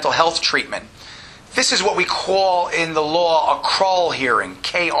institutionalized for mental health treatment. This is what we call in the law a Kroll hearing,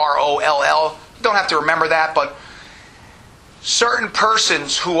 K-R-O-L-L. You don't have to remember that, but certain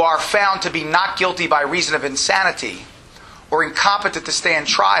persons who are found to be not guilty by reason of insanity or incompetent to stand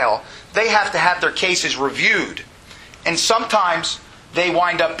trial, they have to have their cases reviewed. And sometimes they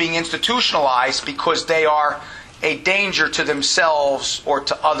wind up being institutionalized because they are a danger to themselves or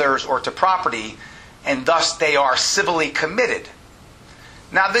to others or to property, and thus they are civilly committed.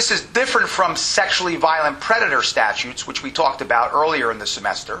 Now, this is different from sexually violent predator statutes, which we talked about earlier in the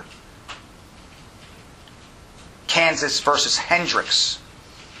semester. Kansas versus Hendricks.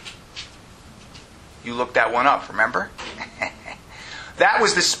 You looked that one up, remember? That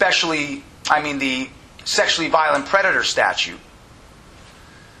was the sexually violent predator statute.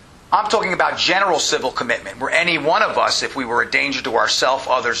 I'm talking about general civil commitment, where any one of us, if we were a danger to ourselves,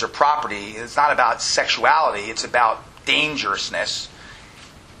 others, or property, it's not about sexuality, it's about dangerousness.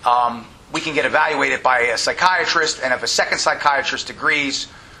 We can get evaluated by a psychiatrist, and if a second psychiatrist agrees,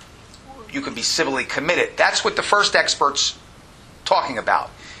 you can be civilly committed. That's what the first expert's talking about.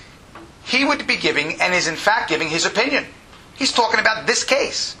 He would be giving, and is in fact giving, his opinion. He's talking about this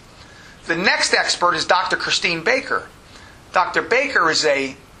case. The next expert is Dr. Christine Baker. Dr. Baker is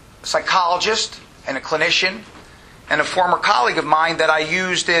a psychologist and a clinician and a former colleague of mine that I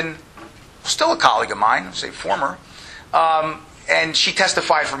used still a colleague of mine, I'll say former, and she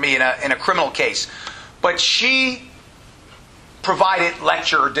testified for me in a criminal case. But she provided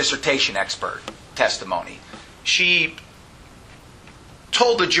lecture or dissertation expert testimony. She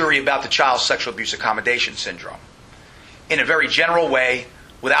told the jury about the child sexual abuse accommodation syndrome in a very general way,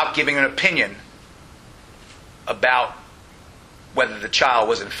 without giving an opinion about whether the child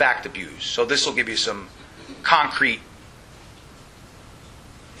was in fact abused. So this will give you some concrete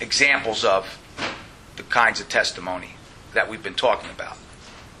examples of the kinds of testimony that we've been talking about.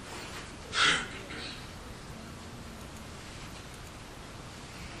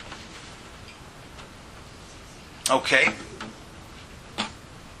 Okay.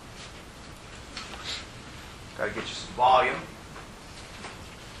 Got to get you some volume.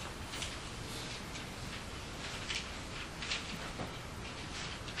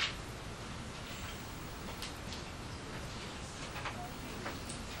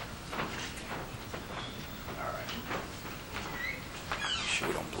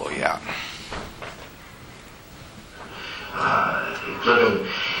 Yeah. Given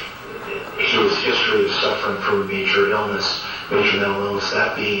his history of suffering from a major mental illness,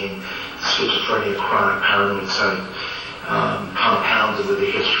 that being schizophrenia, chronic paranoid type, compounded with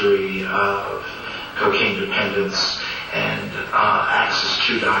a history of cocaine dependence and access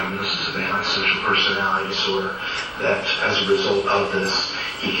to diagnosis of antisocial personality disorder, that as a result of this,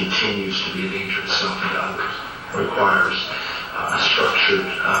 he continues to be a danger to himself and to others. Requires a structured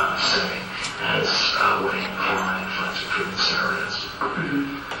setting. as what a fine forensic treatment center is.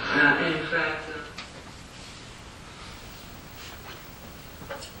 In fact,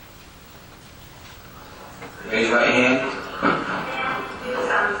 raise your right hand.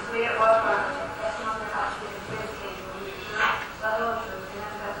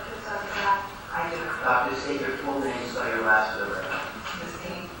 Dr. State your full name, spell your last letter.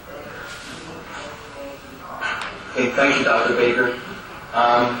 Okay, thank you, Dr. Baker.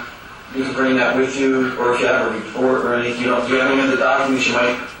 You can bring that with you, or if you have a report or anything. Do you have any of the documents you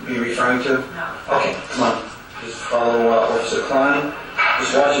might be referring to? No. Okay, come on. Just follow Officer Klein.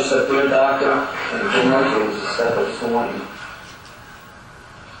 Just watch yourself there, Doctor. And Jim Murphy is a step up for you.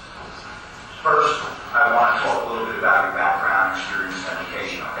 First, I want to talk a little bit about your background, experience, and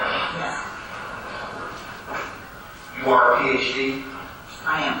education, okay? Yes, You are a PhD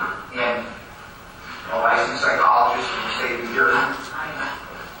I am. and a licensed psychologist in the state of New Jersey. I am.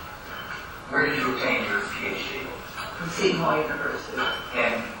 Where did you obtain your PhD? From Seton Hall University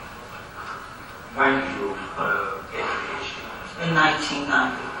And when did you get your PhD? in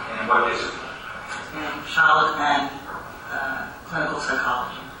 1990 And what discipline? in child and clinical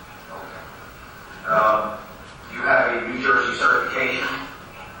psychology. You have a New Jersey certification.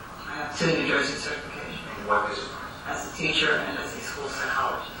 I have 2 New Jersey certifications In what discipline? as a teacher and as a school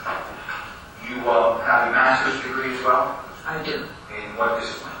psychologist. You have a master's degree as well. I do. In what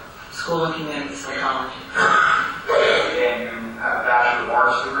discipline? School and community psychology. And you have a Bachelor of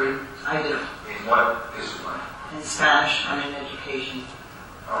Arts degree. I do. In what discipline? In Spanish and in education.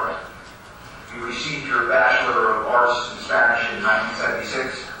 All right. You received your Bachelor of Arts in Spanish in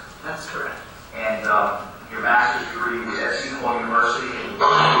 1976, That's correct. and your master's degree was at Seton Hall University in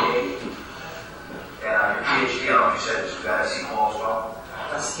 1988. And your PhD, I don't know if you said this was at Seton Hall as well.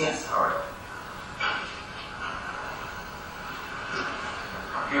 Yes. All right.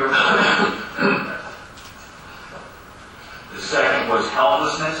 Your the second was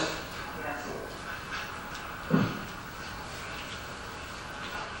helplessness. Yes.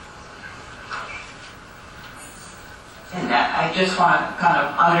 And I just want to kind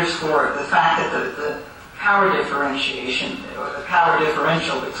of underscore the fact that the power differentiation or the power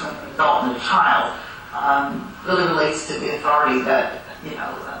differential between an adult and a child really relates to the authority that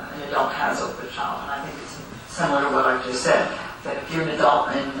an adult has over the child. And I think it's similar to what I just said, that if you're an adult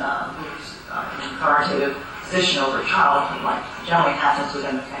and who's in an authoritative position over a child, like generally happens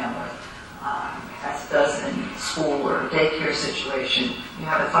within the family, as it does in school or a daycare situation, you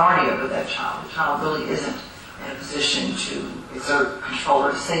have authority over that child. The child really isn't in a position to exert control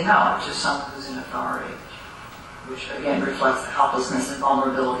or to say no to someone who's in authority, which again reflects the helplessness and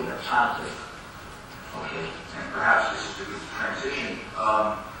vulnerability of childhood. Okay. And perhaps this is a good transition.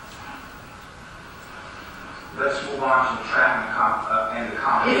 Let's move on to the trafficking and If in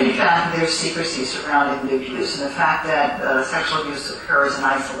accommodation. fact there's secrecy surrounding the abuse and the fact that sexual abuse occurs in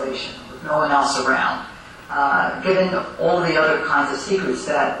isolation with no one else around, given all the other kinds of secrets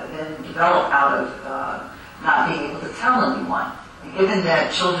that then develop out of not being able to tell anyone, and given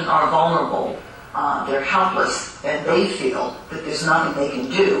that children are vulnerable, they're helpless, and they feel that there's nothing they can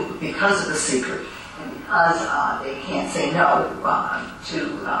do because of the secret, and because they can't say no to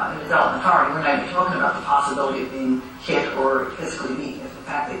an adult in authority. We're not even talking about the possibility of being hit or physically beaten if in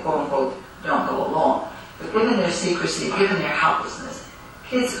fact they quote-unquote don't go along. But given their secrecy, given their helplessness,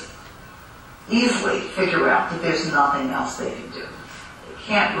 kids easily figure out that there's nothing else they can do. They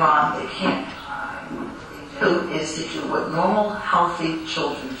can't run, they can't What they do is to do what normal, healthy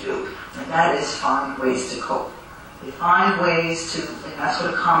children do, and that is find ways to cope. They find ways to, and that's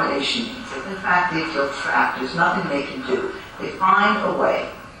what accommodation means. If in fact they feel trapped, there's nothing they can do. They find a way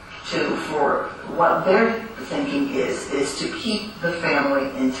to, for what their thinking is to keep the family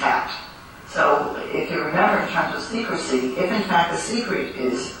intact. So if you remember in terms of secrecy, if in fact the secret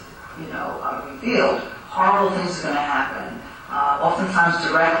is, revealed, horrible things are going to happen, oftentimes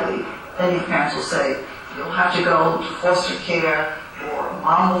directly. Many parents will say, you'll have to go to foster care, or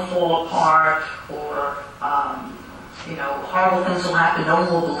mom will fall apart, or, horrible things will happen. No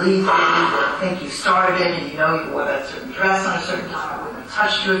one will believe you. They'll think you started it, and you wore that certain dress on a certain time. I wouldn't have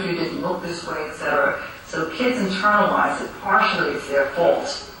touched you if you didn't look this way, etc. So kids internalize that partially it's their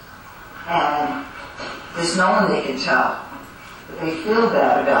fault. And there's no one they can tell. But they feel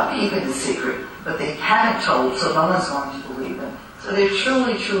bad about keeping the secret, but they haven't told, so no one's going to believe them. So they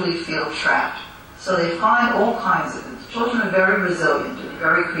truly, truly feel trapped. So they find all kinds of things. Children are very resilient and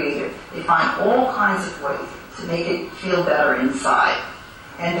very creative. They find all kinds of ways to make it feel better inside.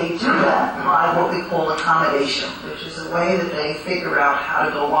 And they do that by what we call accommodation, which is a way that they figure out how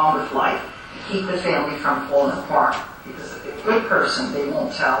to go on with life and keep the family from falling apart. Because if they're a good person, they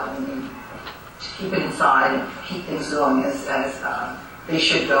won't tell. And keep it inside and keep things going as they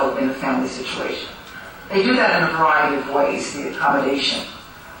should go in a family situation. They do that in a variety of ways, the accommodation.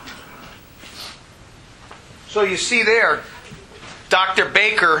 So you see there, Dr.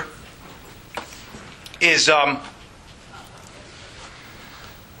 Baker is,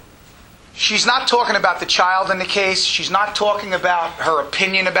 she's not talking about the child in the case. She's not talking about her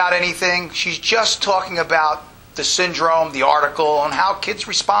opinion about anything. She's just talking about the syndrome, the article, and how kids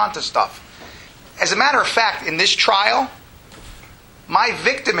respond to stuff. As a matter of fact, in this trial, my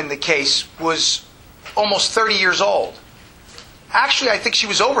victim in the case was almost 30 years old. Actually, I think she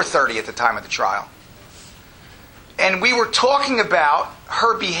was over 30 at the time of the trial. And we were talking about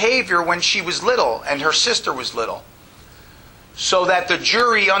her behavior when she was little and her sister was little, so that the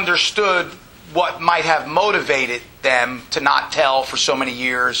jury understood what might have motivated them to not tell for so many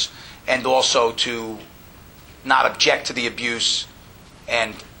years, and also to not object to the abuse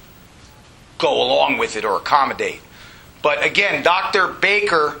and go along with it or accommodate. But again, Dr.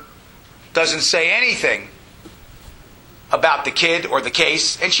 Baker doesn't say anything about the kid or the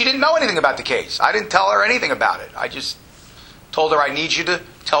case, and she didn't know anything about the case. I didn't tell her anything about it. I just told her, I need you to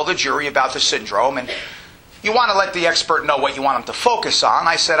tell the jury about the syndrome, and you want to let the expert know what you want him to focus on.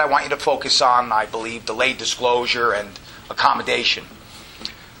 I said, I want you to focus on, I believe, delayed disclosure and accommodation.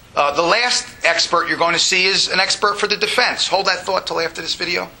 The last expert you're going to see is an expert for the defense. Hold that thought till after this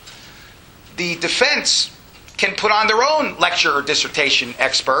video. The defense can put on their own lecture or dissertation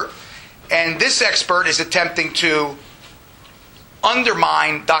expert, and this expert is attempting to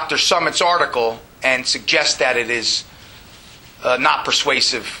undermine Dr. Summit's article and suggest that it is not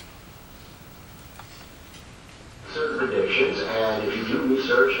persuasive. Certain predictions, and if you do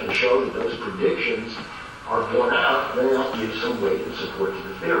research and show that those predictions are borne out, then that gives some weight and support to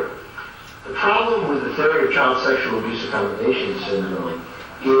the theory. The problem with the theory of child sexual abuse accommodation syndrome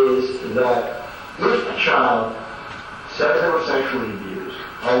is that if a child says they were sexually abused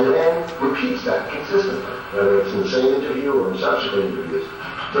and then repeats that consistently, whether it's in the same interview or in subsequent interviews,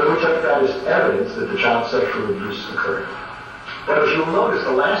 then we take that as evidence that the child's sexual abuse occurred. But if you'll notice,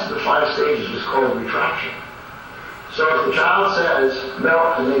 the last of the 5 stages is called retraction. So if the child says, no,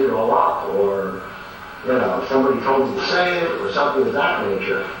 I made it all up, or, somebody told me to say it, or something of that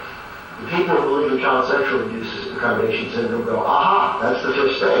nature, the people who believe in child sexual abuse accommodation syndrome go, aha, that's the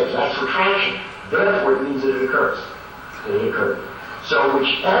first stage, that's retraction. Therefore, it means that it occurs. It occurred. So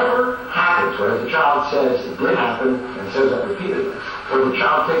whichever happens, whether the child says it did happen and says that repeatedly, or the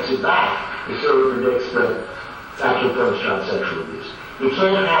child takes it back, the theory predicts that actually occurs child sexual abuse. You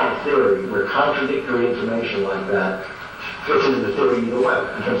can't have a theory where contradictory information like that fits into the theory either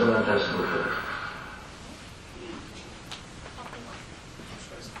way in terms of untestable theory.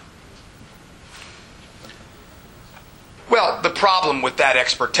 Well, the problem with that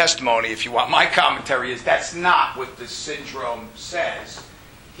expert testimony, if you want my commentary, is that's not what the syndrome says.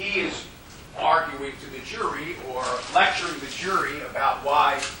 He is arguing to the jury or lecturing the jury about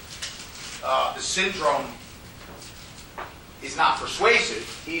why the syndrome is not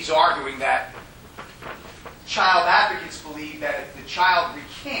persuasive. He's arguing that child advocates believe that if the child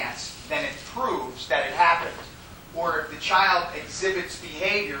recants, then it proves that it happened. Or if the child exhibits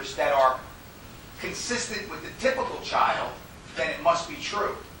behaviors that are consistent with the typical child, then it must be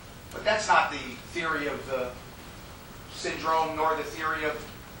true. But that's not the theory of the syndrome nor the theory of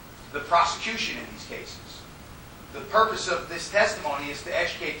the prosecution in these cases. The purpose of this testimony is to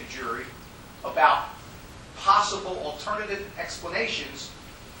educate the jury about possible alternative explanations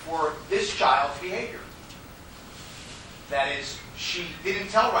for this child's behavior. That is, she didn't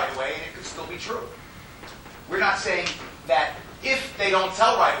tell right away and it could still be true. We're not saying that if they don't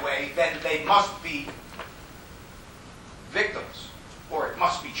tell right away, then they must be victims, or it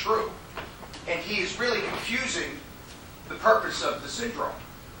must be true. And he is really confusing the purpose of the syndrome.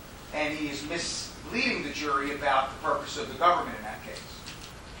 And he is misleading the jury about the purpose of the government in that case,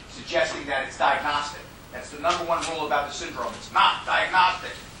 suggesting that it's diagnostic. That's the number one rule about the syndrome. It's not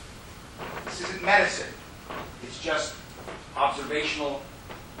diagnostic. This isn't medicine. It's just observational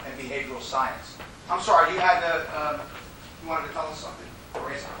and behavioral science. I'm sorry, you had you wanted to tell us something or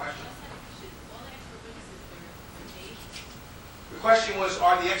raise a question? The question was,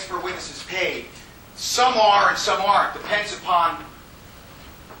 are the expert witnesses paid? Some are and some aren't. Depends upon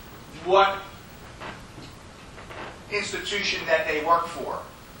what institution that they work for.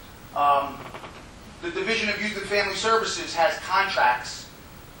 The Division of Youth and Family Services has contracts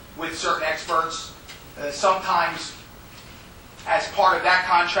with certain experts. Sometimes, as part of that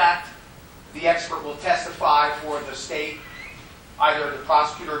contract, the expert will testify for the state, either the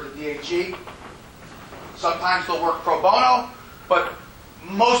prosecutor or the DAG. Sometimes they'll work pro bono, but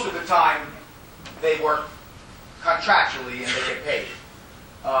most of the time they work contractually and they get paid.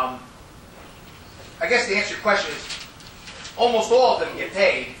 I guess the answer to your question is almost all of them get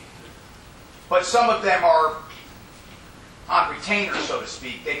paid, but some of them are on retainer, so to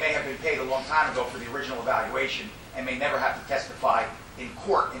speak. They may have been paid a long time ago for the original evaluation and may never have to testify in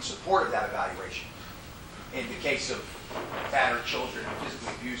court in support of that evaluation in the case of battered children and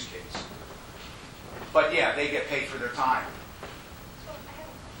physically abused kids. But yeah, they get paid for their time. So I have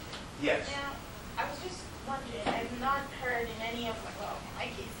a question. Yes. Now, I was just wondering, I've not heard in any of my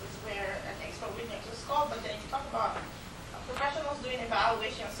cases where an expert witness was called, but then you talk about professionals doing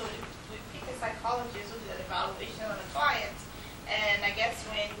evaluation. So we pick a psychologist who did an evaluation on a client, and I guess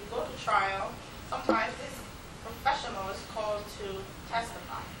when we go to trial, sometimes this professional is called to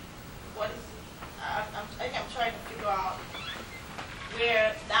testify. What is? I think I'm trying to figure out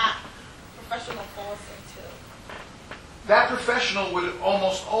where that professional falls into. That professional would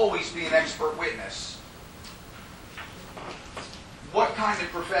almost always be an expert witness. What kind of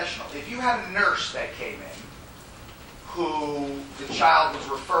professional? If you had a nurse that came in who the child was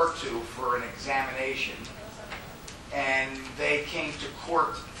referred to for an examination and they came to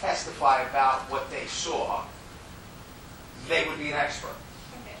court to testify about what they saw, they would be an expert.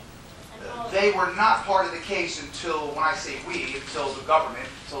 They were not part of the case until, when I say we, until the government,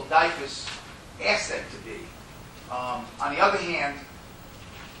 until DIFAS asked them to be. On the other hand,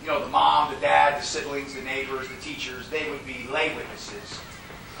 you know, the mom, the dad, the siblings, the neighbors, the teachers, they would be lay witnesses.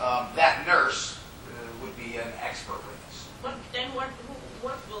 That nurse would be an expert witness.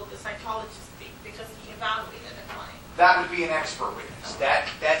 What will the psychologist be? Because he evaluated the client. That would be an expert witness.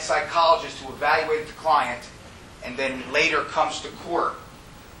 That psychologist who evaluated the client and then later comes to court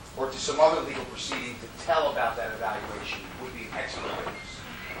or to some other legal proceeding to tell about that evaluation would be an expert witness.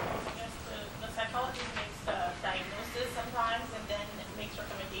 Yes, the psychologist makes the diagnosis sometimes and then makes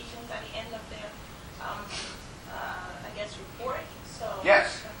recommendations at the end of their, report. So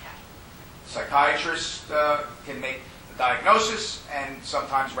Yes. Okay. Psychiatrists can make the diagnosis and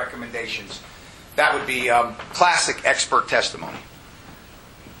sometimes recommendations. That would be classic expert testimony.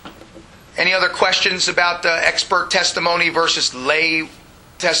 Any other questions about expert testimony versus lay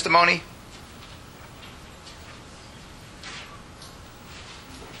testimony?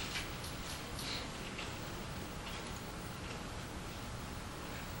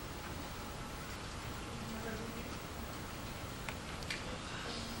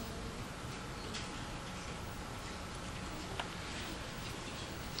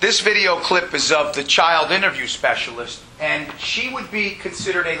 This video clip is of the child interview specialist, and she would be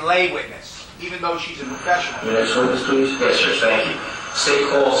considered a lay witness, even though she's a professional. Your next witness, please. Yes, sir. Thank you. State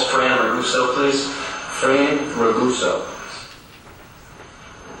calls Fran Russo, please. Fran Russo.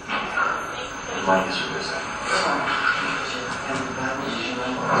 Mike is Russo.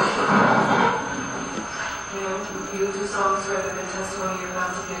 You do solemnly swear that the testimony you're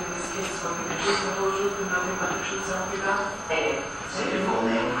about to give in this case will be the truth, the whole truth, and nothing but the truth, so help you God? Say your full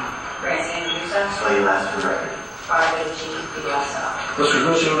name. Francine Russo. Spell your last for the record. R-A-G-U-S-O. Mr.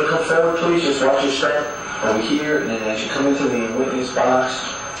 Russo, you want to come forward, please? Just watch your step over here, and then as you come into the witness box,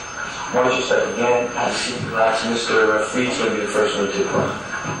 watch your step again. Have a seat, relax. Mr. Fried's going to be the first one to take part.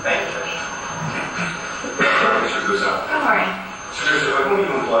 Thank you, Judge. Mr. Russo. Good morning. Mr. Russo, whom are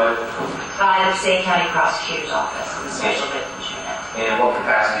you employed? The State County Prosecutor's Office in the Special Victims Unit. And what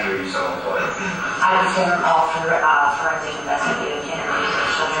capacity are you so employed? I perform all forensic investigative interviews of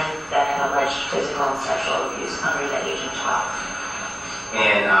children that have alleged physical and sexual abuse under the age of 12.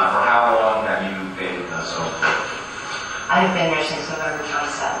 And for how long have you been so employed? I have been there since November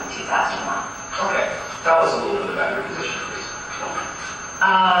 27, 2001. Okay. Tell us a little bit about your position, please.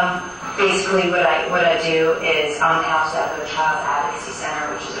 Basically, what I do is I'm housed at the Child Advocacy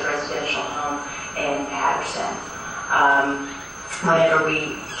Center, which is a residential home in Patterson. Whenever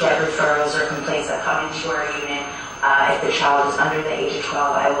we get referrals or complaints that come into our unit, if the child is under the age of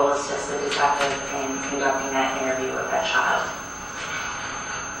 12, I will assist the detective in conducting that interview with that child.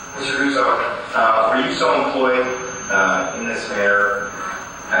 Mr. Russo, were you so employed in this manner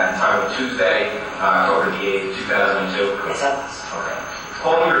at the time of Tuesday, October the 8th, 2002? Yes, I was. Okay.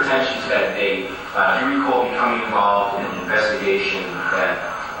 Calling your attention to that date, do you recall becoming involved in an investigation that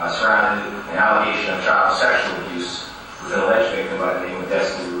surrounded an allegation of child sexual abuse with an alleged victim by the name of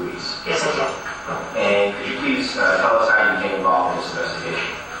Destiny Ruiz? Yes, I did. And could you please tell us how you became involved in this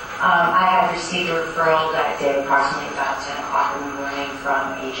investigation? I had received a referral that day approximately about 10 o'clock in the morning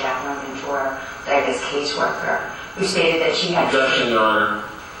from a Jacqueline Ventura, DIFAS caseworker, who stated that she had... Objection, Your Honor.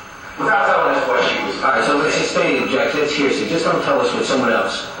 Without telling us what she was... All right, so let's just stay in, Jack. Let's hear it. Just don't tell us with someone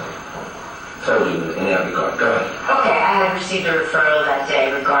else. told you in that regard. Go ahead. Okay, I had received a referral that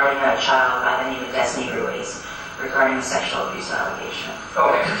day regarding a child by the name of Destiny Ruiz regarding a sexual abuse allegation.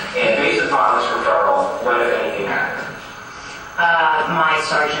 Okay. And based upon this referral, what if anything happened? My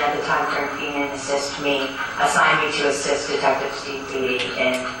sergeant at the time, Frank Beeman, assigned me to assist Detective Steve Beatty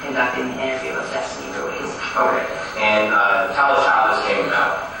in conducting the interview of Destiny Ruiz. Okay. And tell us how this came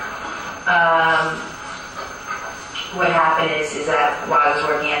about. What happened is that while I was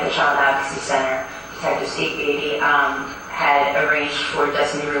working at the Child Advocacy Center, Detective Steve Beatty had arranged for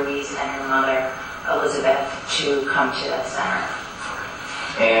Destiny Ruiz and her mother, Elizabeth, to come to the center.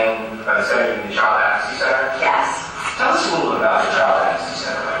 And Center in the Child Advocacy Center? Yes. Tell us a little bit about the Child Advocacy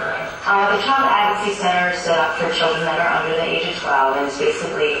Center. The Child Advocacy Center is set up for children that are under the age of 12, and it's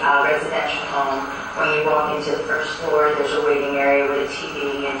basically a residential home. When you walk into the first floor, there's a waiting area with a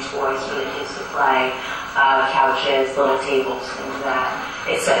TV and toys for the kids to play, couches, little tables, things like that.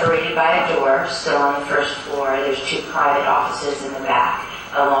 It's separated by a door, still on the first floor. There's 2 private offices in the back,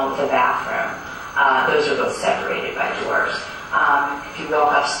 along with a bathroom. Those are both separated by doors. If you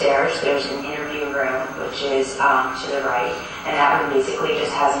walk upstairs, there's an interview room, which is to the right, and that room basically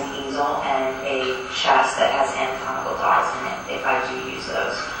just has an easel and a chest that has anatomical dolls in it, if I do use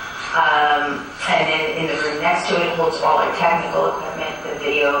those. And then in the room next to it holds all our technical equipment, the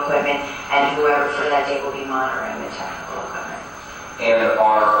video equipment, and whoever for that day will be monitoring the technical equipment. And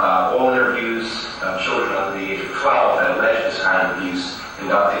are all interviews of children under the age of 12 that allege this kind of abuse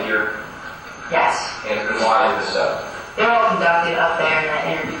conducted here? Yes. And why is this so? They're all conducted up there in that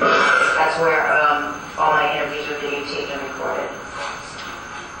interview. That's where all my interviews are videotaped and recorded.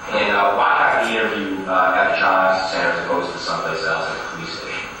 And why have the interview at the Child Advocacy Center as opposed to someplace else at the police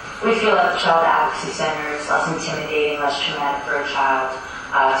station? We feel at the Child Advocacy Center it's less intimidating, less traumatic for a child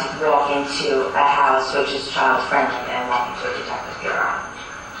to walk into a house which is child-friendly than walk into a detective bureau.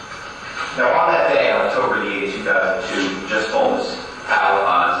 Now, on that day, on October the 8th, 2002, you just told us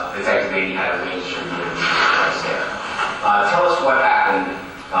how Detective Beatty had arranged for you to be right there. Tell us what happened.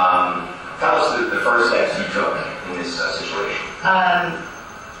 Tell us the first steps you took in this situation.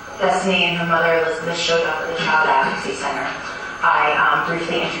 Destiny and her mother, Elizabeth, showed up at the Child Advocacy Center. I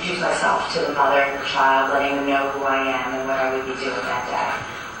briefly introduced myself to the mother and the child, letting them know who I am and what I would be doing that day.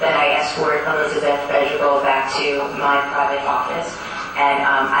 Then I escort Elizabeth Bedrego back to my private office, and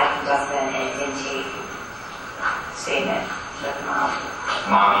I conduct an intake statement with the mom.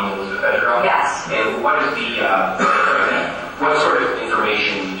 Mommy Elizabeth Bedrego? Yes. And what is what sort of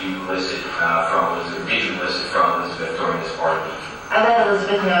information did you elicit from Elizabeth during this part of the meeting? I let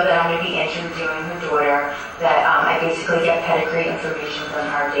Elizabeth know that I'm going to be interviewing her daughter, that I basically get pedigree information from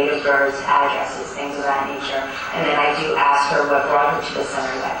her, date of birth, addresses, things of that nature, and then I do ask her what brought her to the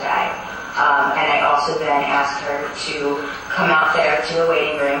center that day. And I also then ask her to come out there to the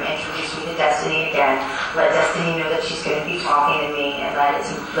waiting room, introduce me to Destiny again, let Destiny know that she's going to be talking to me, and let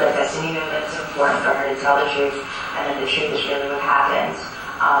Destiny know that it's important for her to tell the truth, and that the truth is really what happened.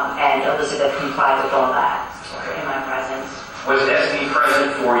 And Elizabeth complied with all that in my presence. Was Destiny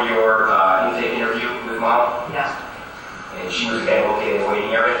present for your intake interview with Mom? No. And she was again located in the waiting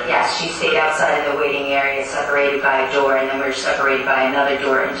area? Yes, she stayed outside of the waiting area, separated by a door, and then we were separated by another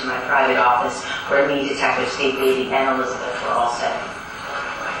door into my private office, where me, Detective Steve Beatty, and Elizabeth were all sitting.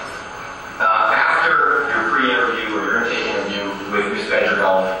 After your pre-interview or your intake interview with Ms.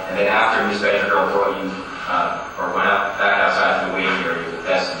 Bedrego, and then after Ms. Bedrego brought you or went out back outside the waiting area with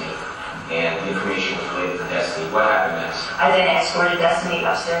Destiny, and the information was related to Destiny, what happened next? I then escorted Destiny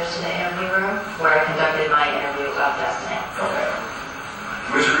upstairs to the interview room, where I conducted my interview of Destiny. Okay.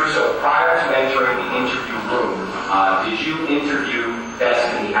 Mr. Russo, prior to entering the interview room, did you interview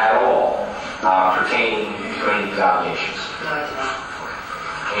Destiny at all pertaining to any of these allegations? No, I did not.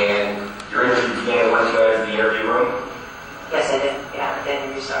 And your interview began once you entered the interview room? Yes, I did. Yeah, the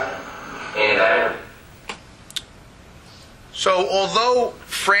interview started. And that So although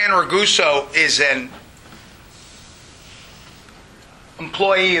Fran Raguso is an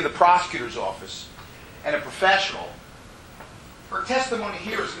employee of the prosecutor's office and a professional, her testimony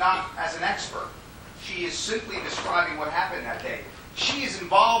here is not as an expert. She is simply describing what happened that day. She is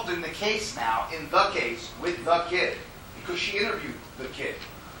involved in the case now, in the case, with the kid, because she interviewed the kid.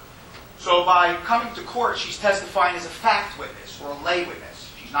 So by coming to court, she's testifying as a fact witness or a lay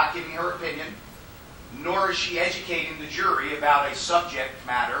witness. She's not giving her opinion, nor is she educating the jury about a subject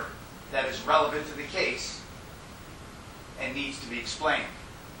matter that is relevant to the case and needs to be explained.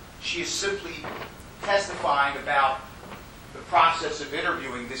 She is simply testifying about the process of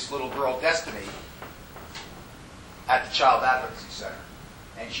interviewing this little girl, Destiny, at the Child Advocacy Center.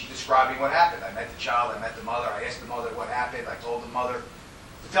 And she's describing what happened. I met the child, I met the mother, I asked the mother what happened, I told the mother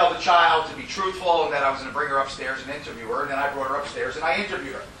to tell the child to be truthful and that I was going to bring her upstairs and interview her, and then I brought her upstairs and I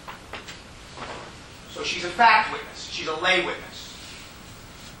interviewed her. So she's a fact witness. She's a lay witness.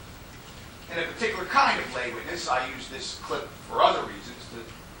 And a particular kind of lay witness, I use this clip for other reasons,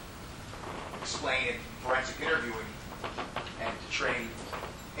 to explain in forensic interviewing and to train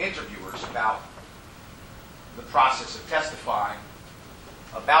interviewers about the process of testifying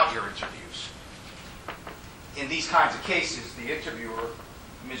about your interviews. In these kinds of cases, the interviewer,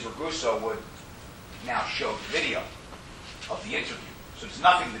 Ms. Russo, would now show the video of the interview. So there's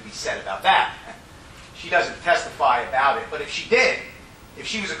nothing to be said about that. She doesn't testify about it, but if she did, if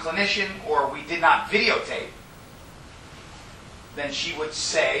she was a clinician or we did not videotape, then she would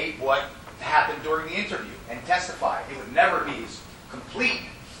say what happened during the interview and testify. It would never be as complete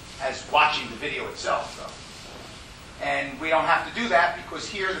as watching the video itself, though. And we don't have to do that because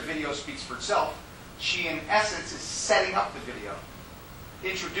here the video speaks for itself. She, in essence, is setting up the video,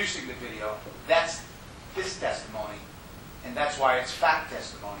 introducing the video. That's this testimony, and that's why it's fact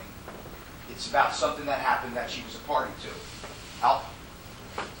testimony. It's about something that happened that she was a party to. Al?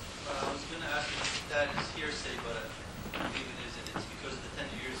 I was going to ask if that is hearsay, but I believe it isn't. It's because of the 10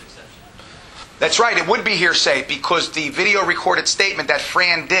 years exception. That's right. It would be hearsay because the video recorded statement that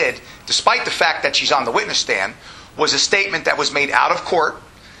Fran did, despite the fact that she's on the witness stand, was a statement that was made out of court,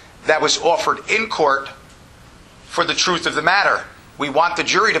 that was offered in court for the truth of the matter. We want the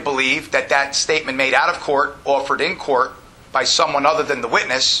jury to believe that that statement made out of court, offered in court by someone other than the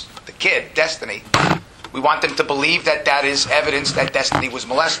witness, the kid, Destiny, we want them to believe that that is evidence that Destiny was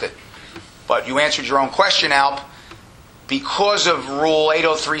molested. But you answered your own question, Alp. Because of Rule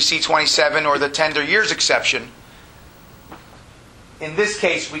 803C27 or the tender years exception, in this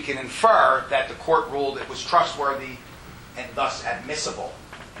case we can infer that the court ruled it was trustworthy and thus admissible.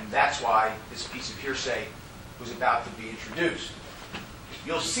 And that's why this piece of hearsay was about to be introduced.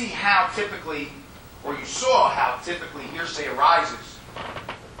 You'll see how typically, or you saw how typically hearsay arises.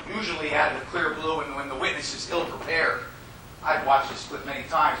 Usually out of the clear blue and when the witness is ill-prepared. I've watched this clip many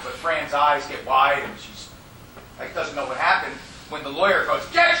times, but Fran's eyes get wide and she's like doesn't know what happened when the lawyer goes,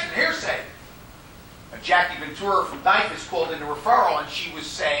 objection, hearsay. And Jackie Ventura from DIFAS called in a referral and she was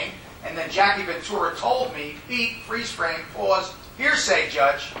saying, and then Jackie Ventura told me, beat, freeze frame, pause, hearsay,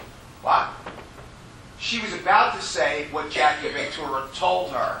 Judge. What? She was about to say what Jackie Ventura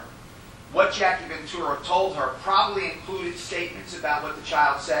told her. What Jackie Ventura told her probably included statements about what the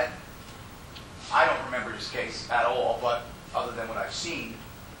child said. I don't remember this case at all, but other than what I've seen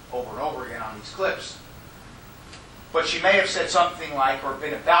over and over again on these clips. But she may have said something like, or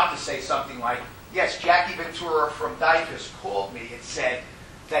been about to say something like, yes, Jackie Ventura from DIFAS called me and said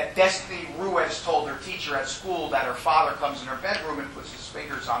that Destiny Ruiz told her teacher at school that her father comes in her bedroom and puts his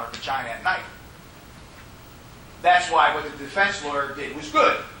fingers on her vagina at night. That's why what the defense lawyer did was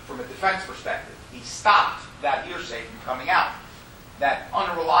good from a defense perspective. He stopped that hearsay from coming out. That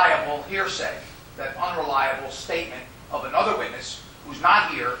unreliable hearsay, that unreliable statement of another witness who's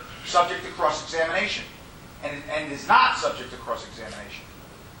not here, subject to cross-examination, and is not subject to cross-examination.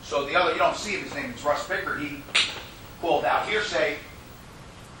 So the other, you don't see him, his name is Russ Bickert, he called out hearsay.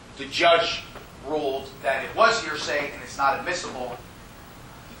 The judge ruled that it was hearsay and it's not admissible.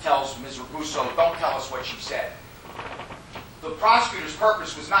 He tells Ms. Russo, don't tell us what she said. The prosecutor's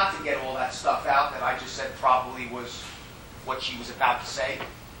purpose was not to get all that stuff out that I just said probably was what she was about to say.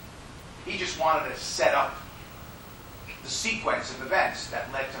 He just wanted to set up the sequence of events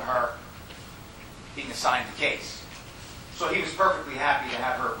that led to her being assigned the case. So he was perfectly happy to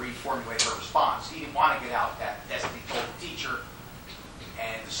have her reformulate her response. He didn't want to get out that Destiny told the teacher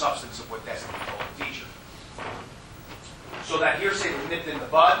and the substance of what Destiny told the teacher. So that hearsay was nipped in the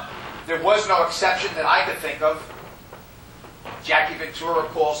bud. There was no exception that I could think of. Jackie Ventura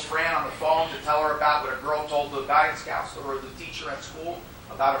calls Fran on the phone to tell her about what a girl told the guidance counselor or the teacher at school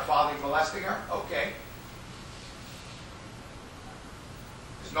about her father molesting her. Okay.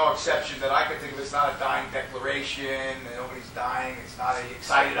 There's no exception that I could think of. It's not a dying declaration. Nobody's dying. It's not an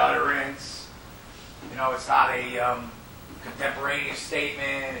excited utterance. You know, it's not a contemporaneous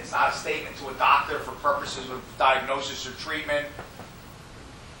statement. It's not a statement to a doctor for purposes of diagnosis or treatment.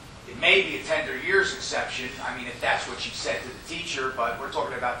 It may be a tender years exception, I mean, if that's what she said to the teacher, but we're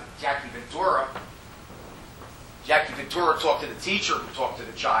talking about Jackie Ventura. Jackie Ventura talked to the teacher who talked to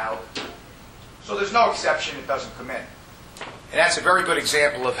the child. So there's no exception, it doesn't come in. And that's a very good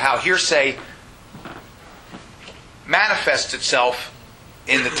example of how hearsay manifests itself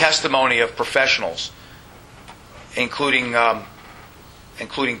in the testimony of professionals, including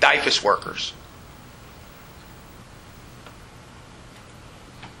DIFAS workers.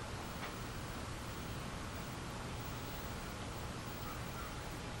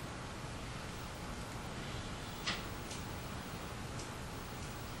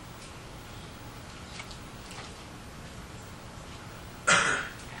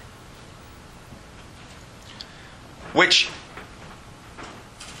 which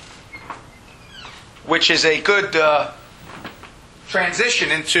is a good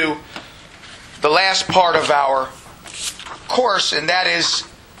transition into the last part of our course, and that is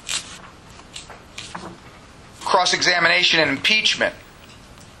cross-examination and impeachment.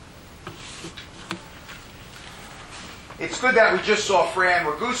 It's good that we just saw Fran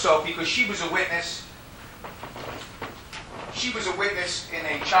Russo because she was a witness. She was a witness in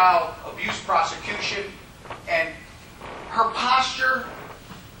a child abuse prosecution, and her posture,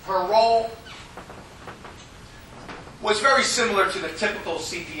 her role, was very similar to the typical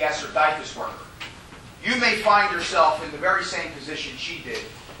CPS or DIFUS worker. You may find yourself in the very same position she did,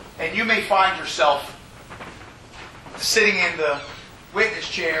 and you may find yourself sitting in the witness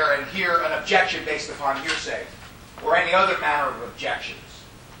chair and hear an objection based upon hearsay or any other manner of objections.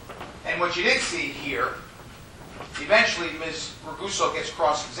 And what you did see here, eventually Ms. Russo gets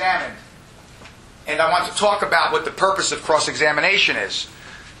cross-examined. And I want to talk about what the purpose of cross-examination is.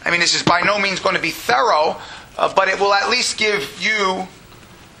 I mean, this is by no means going to be thorough, but it will at least give you,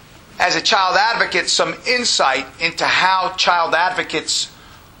 as a child advocate, some insight into how child advocates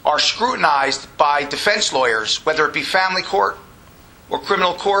are scrutinized by defense lawyers, whether it be family court or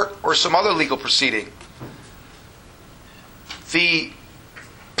criminal court or some other legal proceeding. The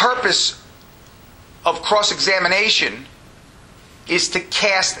purpose of cross-examination is to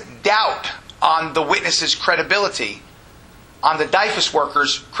cast doubt on the witness's credibility, on the DIFUS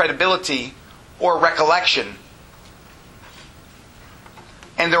worker's credibility or recollection.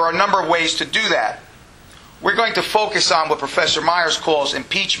 And there are a number of ways to do that. We're going to focus on what Professor Myers calls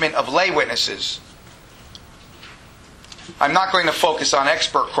impeachment of lay witnesses. I'm not going to focus on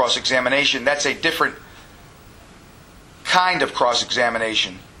expert cross-examination. That's a different kind of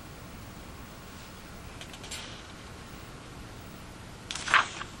cross-examination.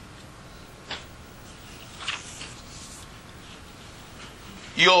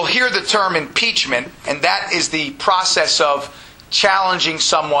 You'll hear the term impeachment, and that is the process of challenging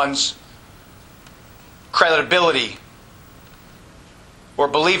someone's credibility or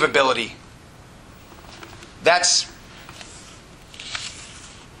believability. That's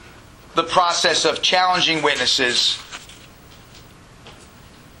the process of challenging witnesses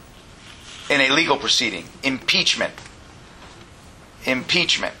in a legal proceeding. Impeachment.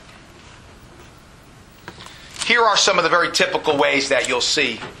 Impeachment. Here are some of the very typical ways that you'll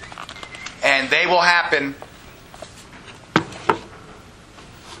see, and they will happen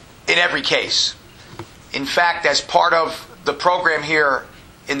in every case. In fact, as part of the program here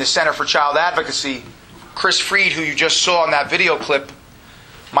in the Center for Child Advocacy, Chris Freed, who you just saw in that video clip,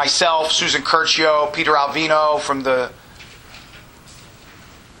 myself, Susan Curcio, Peter Alvino from the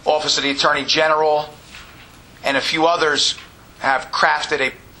Office of the Attorney General, and a few others have crafted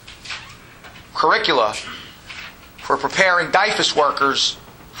a curricula for preparing DIFUS workers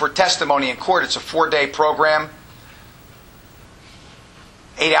for testimony in court. It's a 4-day program,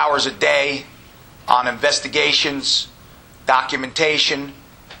 8 hours a day on investigations, documentation,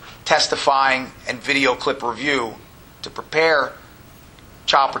 testifying, and video clip review to prepare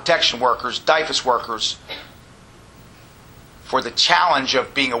child protection workers, DIFUS workers, for the challenge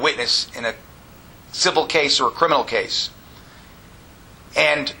of being a witness in a civil case or a criminal case.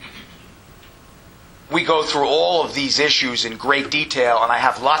 And we go through all of these issues in great detail, and I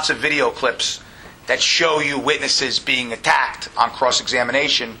have lots of video clips that show you witnesses being attacked on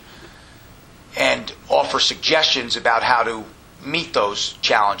cross-examination and offer suggestions about how to meet those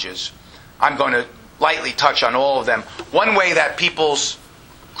challenges. I'm going to lightly touch on all of them. One way that people's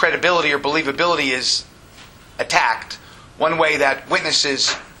credibility or believability is attacked, one way that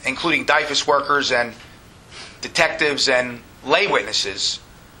witnesses, including DIFUS workers and detectives and lay witnesses,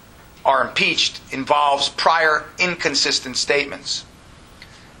 are impeached, involves prior inconsistent statements.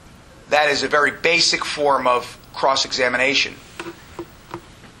 That is a very basic form of cross-examination.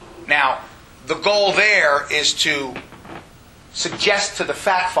 Now, the goal there is to suggest to the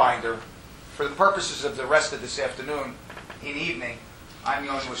fact finder, for the purposes of the rest of this afternoon and evening, I'm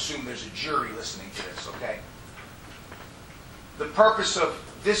going to assume there's a jury listening to this, okay? The purpose of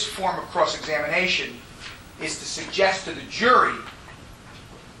this form of cross-examination is to suggest to the jury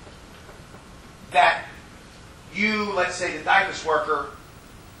that you, let's say the DIFUS worker,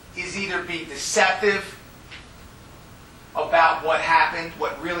 is either being deceptive about what happened,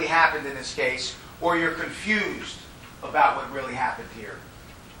 what really happened in this case, or you're confused about what really happened here.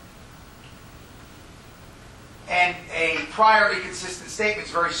 And a prior inconsistent statement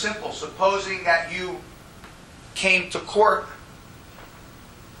is very simple. Supposing that you came to court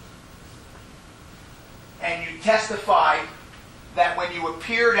and you testified that when you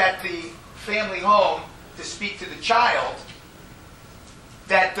appeared at the family home to speak to the child,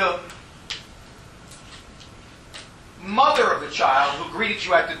 that the mother of the child who greeted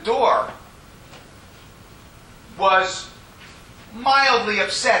you at the door was mildly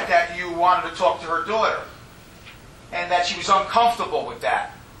upset that you wanted to talk to her daughter and that she was uncomfortable with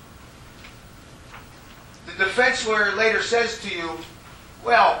that. The defense lawyer later says to you,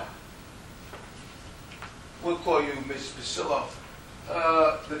 well, we'll call you Ms. Basillo.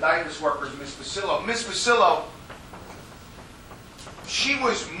 The diapers worker is Ms. Basillo. Ms. Basillo, she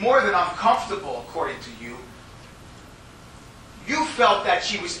was more than uncomfortable, according to you. You felt that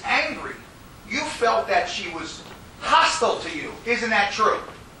she was angry. You felt that she was hostile to you. Isn't that true?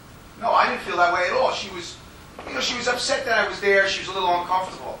 No, I didn't feel that way at all. She was, she was upset that I was there. She was a little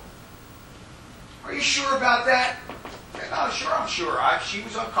uncomfortable. Are you sure about that? No, sure, I'm sure. She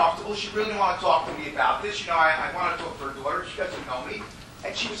was uncomfortable. She really didn't want to talk to me about this. I wanted to talk to her daughter. She doesn't know me.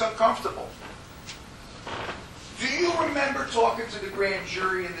 And she was uncomfortable. Do you remember talking to the grand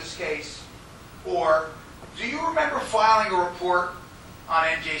jury in this case? Or do you remember filing a report on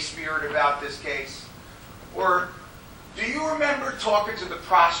NJ Spirit about this case? Or do you remember talking to the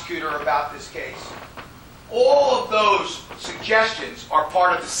prosecutor about this case? All of those suggestions are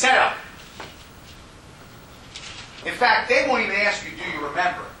part of the setup. In fact, they won't even ask you, do you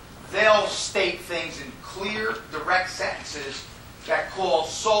remember? They'll state things in clear, direct sentences that call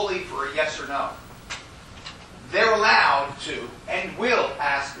solely for a yes or no. They're allowed to and will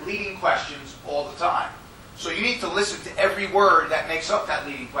ask leading questions all the time. So you need to listen to every word that makes up that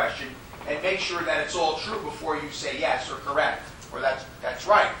leading question and make sure that it's all true before you say yes or correct, or that's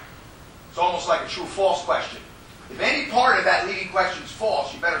right. It's almost like a true-false question. If any part of that leading question is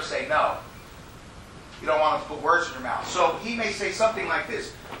false, you better say no. You don't want to put words in your mouth. So he may say something like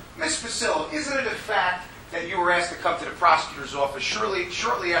this: Ms. Basillo, isn't it a fact that you were asked to come to the prosecutor's office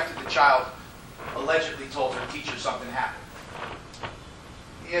shortly after the child allegedly told her teacher something happened?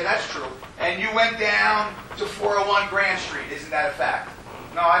 Yeah, that's true. And you went down to 401 Grand Street. Isn't that a fact?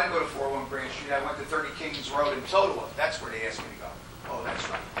 No, I didn't go to 401 Grand Street. I went to 30 Kings Road in Totowa. That's where they asked me to go. Oh, that's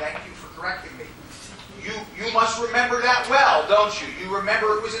right. Thank you for correcting me. You must remember that well, don't you? You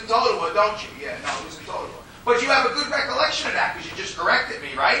remember it was in Totowa, don't you? Yeah, no, it was in Totowa. But you have a good recollection of that because you just corrected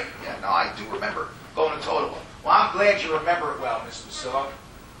me, right? Yeah, no, I do remember going to Totowa. Well, I'm glad you remember it well, Miss Basillo.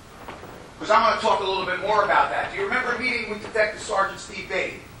 Because I'm going to talk a little bit more about that. Do you remember meeting with Detective Sergeant Steve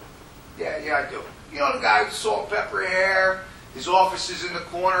Beatty? Yeah, I do. You know the guy with salt and pepper hair? His office is in the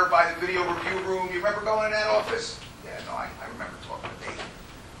corner by the video review room. You remember going in that office? Yeah, no, I remember talking to Beatty.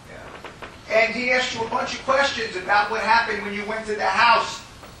 And he asked you a bunch of questions about what happened when you went to the house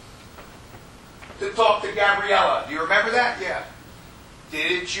to talk to Gabriella. Do you remember that? Yeah.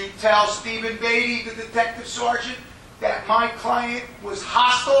 Didn't you tell Stephen Beatty, the detective sergeant, that my client was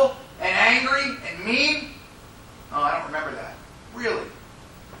hostile and angry and mean? No, I don't remember that. Really?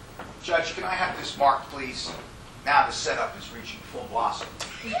 Judge, can I have this marked, please? Now the setup is reaching full blossom.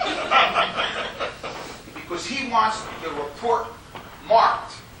 Because he wants the report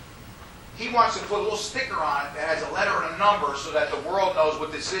marked. He wants to put a little sticker on it that has a letter and a number so that the world knows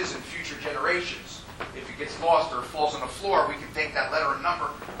what this is in future generations. If it gets lost or it falls on the floor, we can take that letter and number,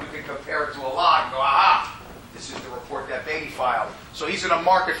 we can compare it to a log and go, aha, this is the report that Beatty filed. So he's going to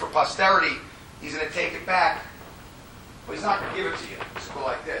mark it for posterity. He's going to take it back. But he's not going to give it to you. It's going to go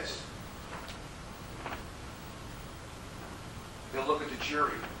like this. He'll look at the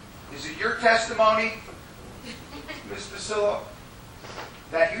jury. Is it your testimony, Ms. Basillo,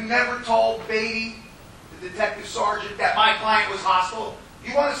 that you never told Beatty, the detective sergeant, that my client was hostile?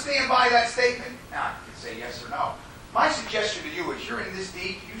 You want to stand by that statement? Now, you can say yes or no. My suggestion to you is, you're in this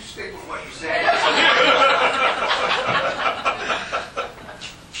deep, you stick with what you say.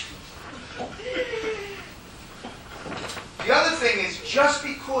 The other thing is, just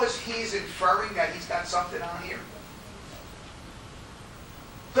because he's inferring that he's got something on here,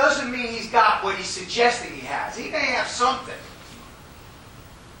 doesn't mean he's got what he's suggesting he has. He may have something.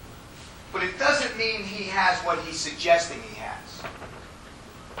 But it doesn't mean he has what he's suggesting he has.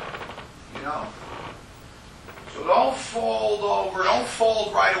 You know? So don't fold over, don't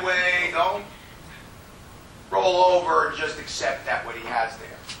fold right away, don't roll over and just accept that what he has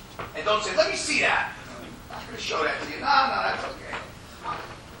there. And don't say, let me see that. I'm not going to show that to you. No, that's okay.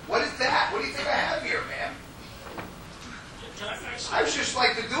 What is that? What do you think I have here, man? I was just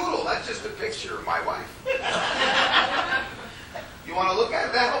like the doodle. That's just a picture of my wife. You want to look at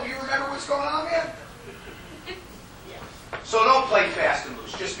it? That help you remember what's going on, man? So don't play fast and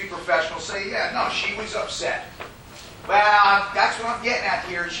loose. Just be professional. Say, yeah, no, she was upset. Well, that's what I'm getting at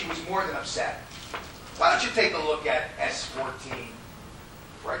here. She was more than upset. Why don't you take a look at S14?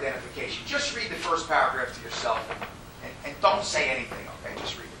 for identification. Just read the first paragraph to yourself and don't say anything, okay?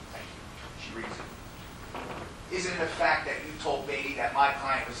 Just read it. Thank you. She reads it. Isn't it a fact that you told Beatty that my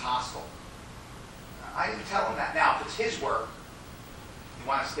client was hostile? I didn't tell him that. Now, if it's his work, you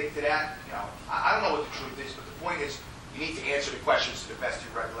want to stick to that? You know, I don't know what the truth is, but the point is, you need to answer the questions to the best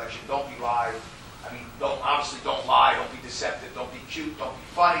of your recollection. Don't be lie. I mean, obviously don't lie. Don't be deceptive. Don't be cute. Don't be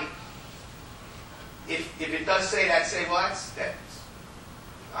funny. If it does say that, say, well, that's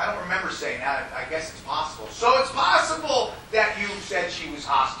I don't remember saying that. I guess it's possible. So it's possible that you said she was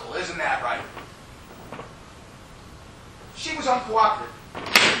hostile. Isn't that right? She was uncooperative.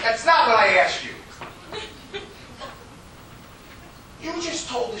 That's not what I asked you. You just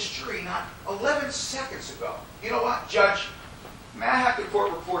told this jury not 11 seconds ago. You know what, Judge? May I have the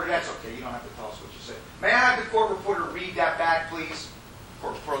court reporter? That's okay. You don't have to tell us what you said. May I have the court reporter read that back, please?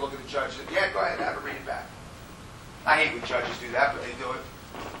 For a look at the judge. Yeah, go ahead. Have her read it back. I hate when judges do that, but they do it.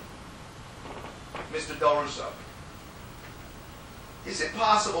 Mr. Del Russo, is it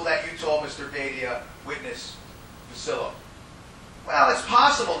possible that you told Mr. Badia, witness Vasillo? Well, it's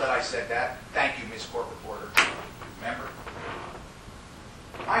possible that I said that. Thank you, Ms. Court Reporter. Remember?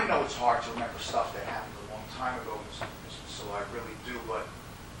 I know it's hard to remember stuff that happened a long time ago, Mr. Vasillo, I really do, but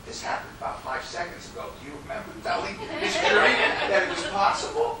this happened about 5 seconds ago. Do you remember telling this jury that it was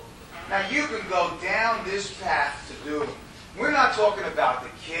possible? Now, you can go down this path to doom. We're not talking about the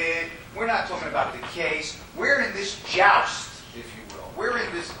kid. We're not talking about the case. We're in this joust, if you will. We're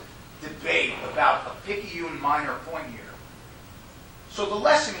in this debate about a picayune minor point here. So the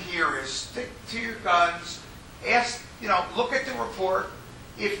lesson here is stick to your guns. Ask, look at the report.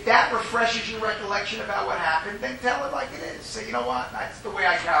 If that refreshes your recollection about what happened, then tell it like it is. Say, you know what? That's the way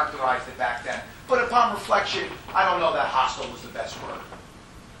I characterized it back then. But upon reflection, I don't know that hostile was the best word.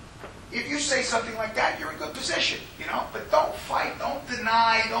 If you say something like that, you're in good position, But don't fight, don't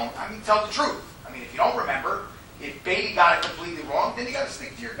deny, tell the truth. If you don't remember, if Beatty got it completely wrong, then you got to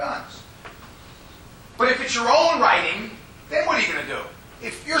stick to your guns. But if it's your own writing, then what are you going to do?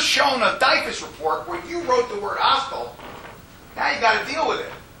 If you're shown a DIFUS report where you wrote the word hostile, now you got to deal with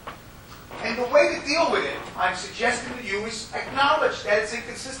it. And the way to deal with it, I'm suggesting to you, is acknowledge that it's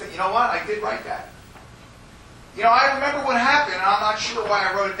inconsistent. You know what? I did write that. I remember what happened, and I'm not sure why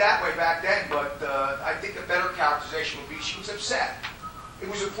I wrote it that way back then, but I think a better characterization would be she was upset. It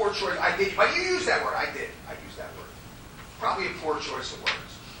was a poor choice. I did, but you used that word. I did. I used that word. Probably a poor choice of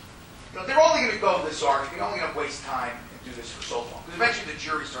words. They're only going to go this argument. They're only going to waste time and do this for so long. Because eventually the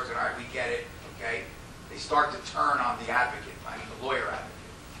jury starts going, all right, we get it, okay? They start to turn on the advocate, the lawyer advocate.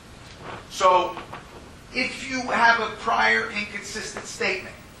 So, if you have a prior inconsistent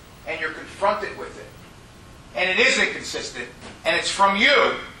statement, and you're confronted with it, and it is inconsistent, and it's from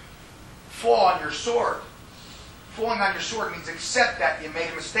you, fall on your sword. Falling on your sword means accept that you made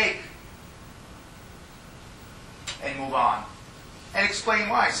a mistake, and move on. And explain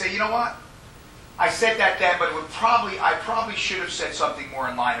why. Say, you know what? I said that then, but I probably should have said something more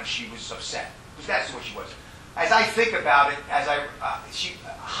in line if she was upset. Because that's what she was. As I think about it,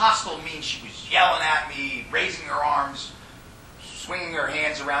 hostile means she was yelling at me, raising her arms, swinging her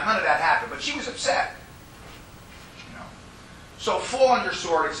hands around. None of that happened, but she was upset. So fall on your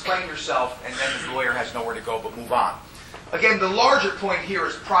sword, explain yourself, and then the lawyer has nowhere to go but move on. Again, the larger point here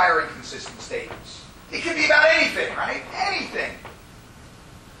is prior inconsistent statements. It could be about anything, right? Anything.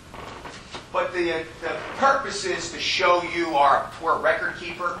 But the purpose is to show you are a poor record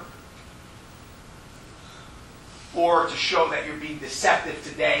keeper, or to show that you're being deceptive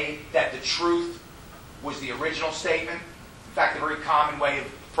today, that the truth was the original statement. In fact, a very common way of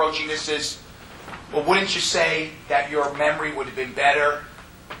approaching this is, well, wouldn't you say that your memory would have been better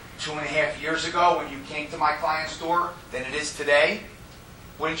 2.5 years ago when you came to my client's door than it is today?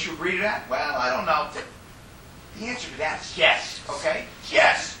 Wouldn't you agree to that? Well, I don't know. The answer to that is yes, okay?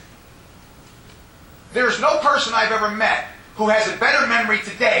 Yes. There's no person I've ever met who has a better memory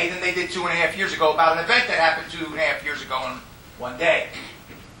today than they did 2.5 years ago about an event that happened 2.5 years ago in one day.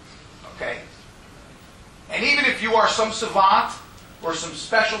 Okay? And even if you are some savant or some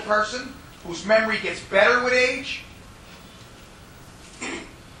special person whose memory gets better with age,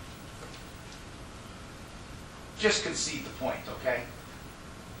 just concede the point, okay?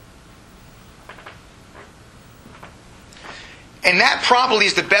 And that probably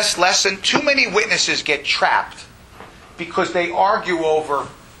is the best lesson. Too many witnesses get trapped because they argue over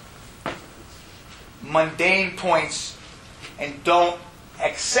mundane points and don't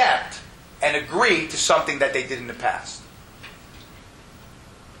accept and agree to something that they did in the past.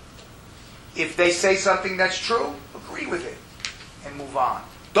 If they say something that's true, agree with it and move on.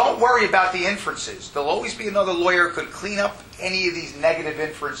 Don't worry about the inferences. There'll always be another lawyer who could clean up any of these negative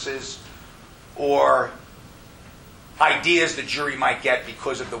inferences or ideas the jury might get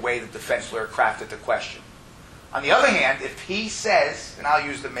because of the way the defense lawyer crafted the question. On the other hand, if he says, and I'll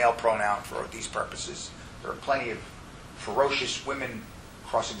use the male pronoun for these purposes, there are plenty of ferocious women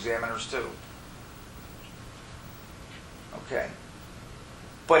cross-examiners too. Okay.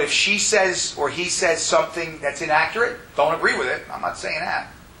 But if she says or he says something that's inaccurate, don't agree with it. I'm not saying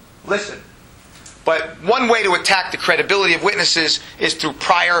that. Listen. But one way to attack the credibility of witnesses is through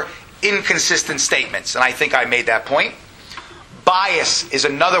prior inconsistent statements. And I think I made that point. Bias is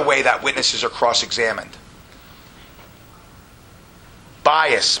another way that witnesses are cross-examined.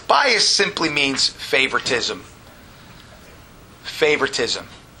 Bias. Bias simply means favoritism. Favoritism.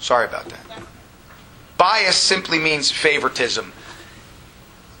 Sorry about that. Bias simply means favoritism.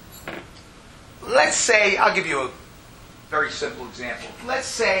 Let's say, I'll give you a very simple example. Let's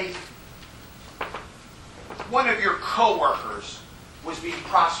say one of your coworkers was being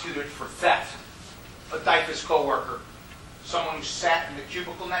prosecuted for theft. A DIFUS coworker, someone who sat in the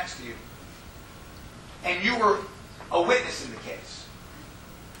cubicle next to you. And you were a witness in the case.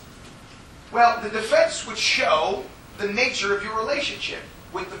 Well, the defense would show the nature of your relationship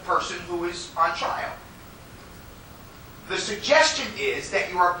with the person who is on trial. The suggestion is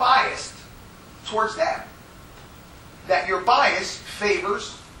that you are biased towards them. That your bias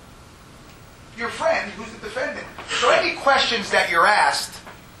favors your friend who's the defendant. So any questions that you're asked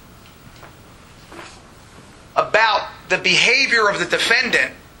about the behavior of the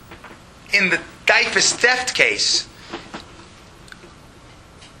defendant in the DIFUS theft case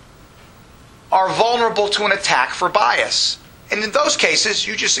are vulnerable to an attack for bias. And in those cases,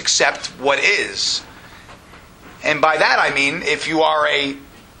 you just accept what is. And by that I mean, if you are a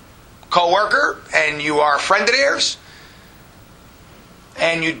coworker and you are a friend of theirs,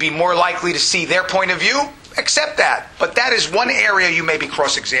 and you'd be more likely to see their point of view, accept that. But that is one area you may be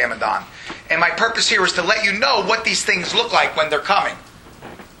cross-examined on. And my purpose here is to let you know what these things look like when they're coming.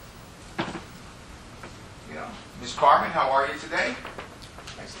 You know, Ms. Carmen, how are you today?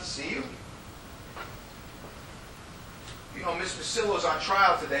 Nice to see you. You know, Ms. Basillo is on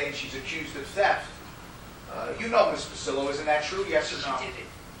trial today and she's accused of theft. You know Ms. Basillo, isn't that true? Yes or no? She did it.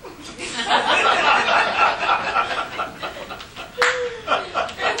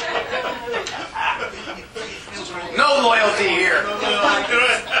 No loyalty here.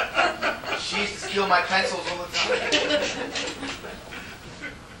 She used to steal my pencils all the time.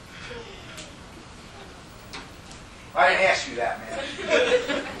 I didn't ask you that,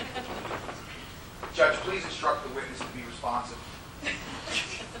 man. Judge, please instruct the witness to be responsive.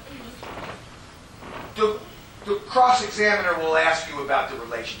 The cross-examiner will ask you about the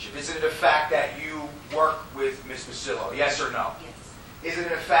relationship. Is it a fact that you work with Ms. Basillo? Yes or no? Yes. Is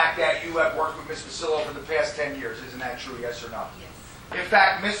it a fact that you have worked with Ms. Basillo for the past 10 years? Isn't that true? Yes or no? Yes. In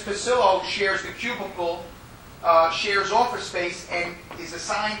fact, Ms. Basillo shares the cubicle, shares office space, and is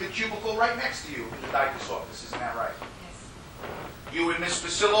assigned the cubicle right next to you in the DIFUS office. Isn't that right? Yes. You and Ms.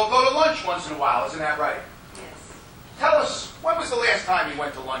 Basillo go to lunch once in a while. Isn't that right? Yes. Tell us, when was the last time you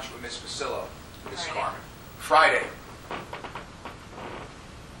went to lunch with Ms. Basillo, Ms. Friday. Carmen? Friday.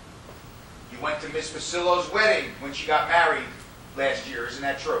 You went to Ms. Basillo's wedding when she got married last year. Isn't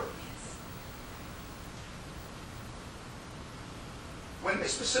that true? Yes. When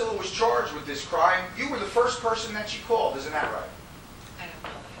Ms. Basillo was charged with this crime, you were the first person that she called. Isn't that right? I don't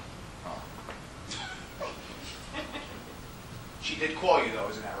know that. Oh. She did call you, though.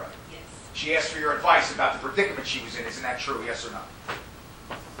 Isn't that right? Yes. She asked for your advice about the predicament she was in. Isn't that true? Yes or no?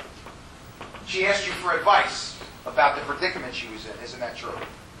 She asked you for advice about the predicament she was in. Isn't that true? No,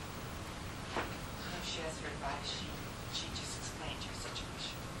 she asked for advice. She just explained her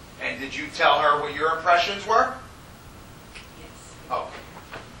situation. And did you tell her what your impressions were? Yes. Okay.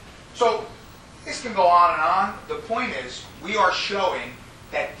 So, this can go on and on. The point is, we are showing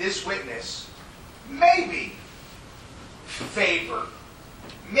that this witness maybe favor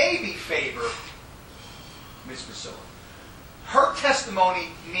Ms. Basillo. Her testimony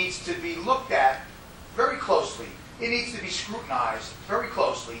needs to be looked at very closely. It needs to be scrutinized very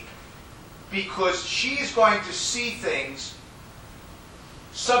closely because she is going to see things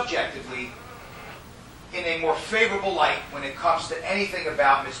subjectively in a more favorable light when it comes to anything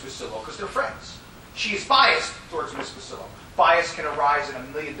about Ms. Basillo because they're friends. She is biased towards Ms. Basillo. Bias can arise in a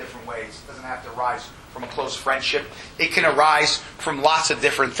million different ways. It doesn't have to arise from a close friendship. It can arise from lots of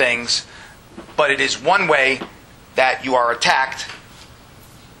different things, but it is one way that you are attacked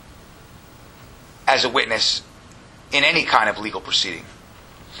as a witness in any kind of legal proceeding.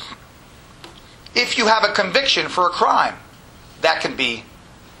 If you have a conviction for a crime, that can be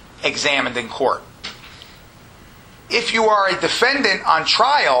examined in court. If you are a defendant on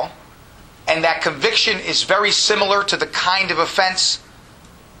trial and that conviction is very similar to the kind of offense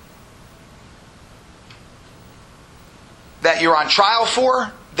that you're on trial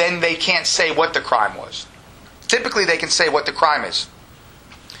for, then they can't say what the crime was. Typically, they can say what the crime is.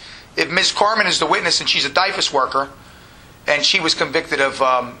 If Ms. Carmen is the witness and she's a DYFS worker and she was convicted of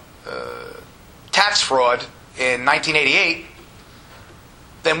tax fraud in 1988,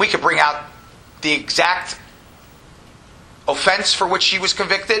 then we could bring out the exact offense for which she was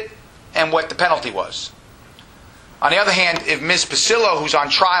convicted and what the penalty was. On the other hand, if Ms. Basillo, who's on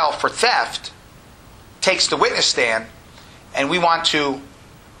trial for theft, takes the witness stand and we want to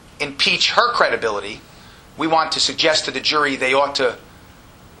impeach her credibility, we want to suggest to the jury they ought to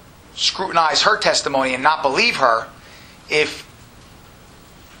scrutinize her testimony and not believe her. If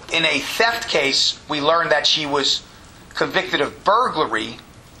in a theft case we learn that she was convicted of burglary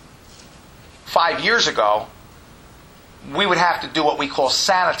 5 years ago, we would have to do what we call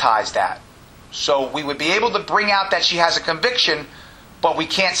sanitize that. So we would be able to bring out that she has a conviction, but we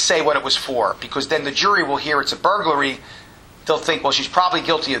can't say what it was for, because then the jury will hear it's a burglary. They'll think, well, she's probably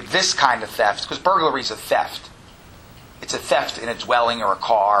guilty of this kind of theft, because burglary is a theft. It's a theft in a dwelling or a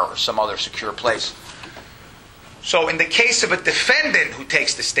car or some other secure place. So in the case of a defendant who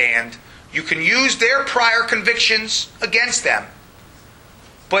takes the stand, you can use their prior convictions against them.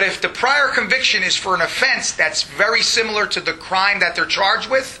 But if the prior conviction is for an offense that's very similar to the crime that they're charged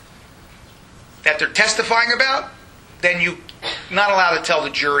with, that they're testifying about, then you're not allowed to tell the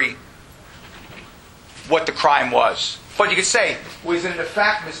jury what the crime was. But you could say, was it in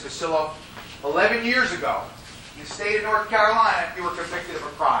fact, Ms. Basillo, 11 years ago, in the state of North Carolina, you were convicted of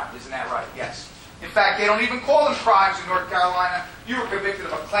a crime. Isn't that right? Yes. In fact, they don't even call them crimes in North Carolina. You were convicted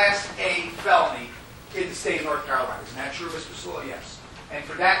of a Class A felony in the state of North Carolina. Isn't that true, Ms. Basillo? Yes. And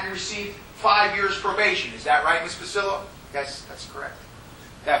for that, you received 5 years probation. Is that right, Ms. Basillo? Yes, that's correct.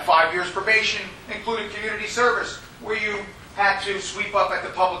 That 5 years probation included community service, where you had to sweep up at the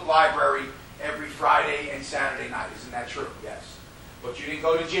public library every Friday and Saturday night. Isn't that true? Yes. But you didn't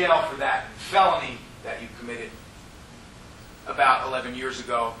go to jail for that felony that you committed about 11 years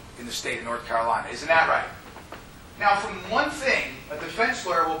ago in the state of North Carolina. Isn't that right? Now, from one thing, a defense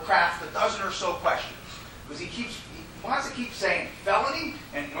lawyer will craft a dozen or so questions, because he wants to keep saying felony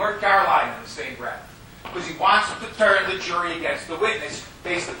and North Carolina in the same breath, because he wants to turn the jury against the witness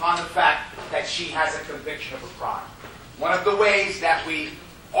based upon the fact that she has a conviction of a crime. One of the ways that we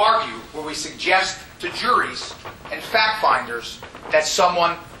argue, where we suggest to juries and fact finders that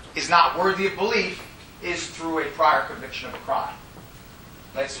someone is not worthy of belief, is through a prior conviction of a crime.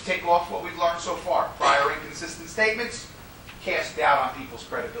 Let's take off what we've learned so far. Prior inconsistent statements cast doubt on people's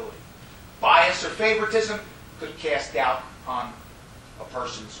credibility. Bias or favoritism could cast doubt on a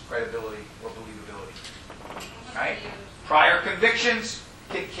person's credibility or believability. Right? Prior convictions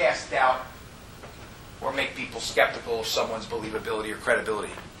can cast doubt or make people skeptical of someone's believability or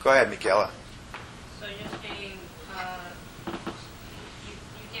credibility. Go ahead, Michaela. So you're saying you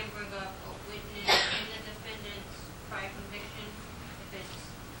can bring up a witness in the defendant's prior conviction if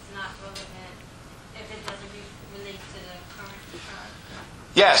it's not relevant, if it doesn't relate to the current charge?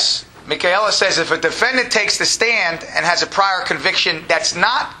 Yes. Michaela says if a defendant takes the stand and has a prior conviction that's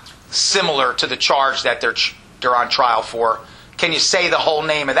not similar to the charge that they're on trial for, can you say the whole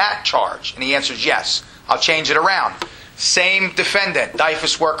name of that charge? And the answer is yes. I'll change it around. Same defendant,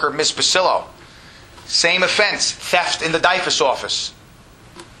 DYFS worker Ms. Basillo. Same offense, theft in the DYFS office.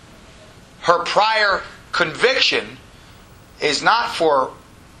 Her prior conviction is not for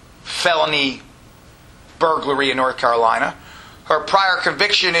felony burglary in North Carolina. Her prior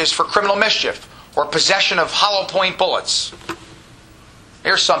conviction is for criminal mischief or possession of hollow point bullets.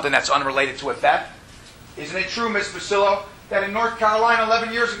 Here's something that's unrelated to a theft. Isn't it true, Ms. Basillo, that in North Carolina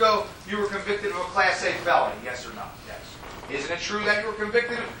 11 years ago you were convicted of a Class A felony? Yes or no? Yes. Isn't it true that you were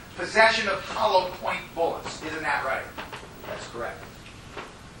convicted of possession of hollow point bullets? Isn't that right? That's correct.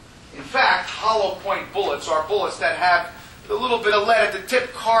 In fact, hollow point bullets are bullets that have a little bit of lead at the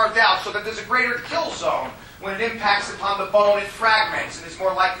tip carved out so that there's a greater kill zone. When it impacts upon the bone, it fragments and is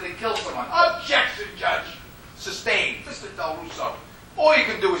more likely to kill someone. Objection, Judge. Sustained. Mr. Del Russo. All you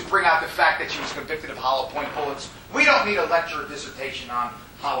can do is bring out the fact that she was convicted of hollow point bullets. We don't need a lecture or dissertation on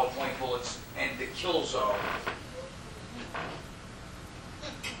hollow point bullets and the kill zone.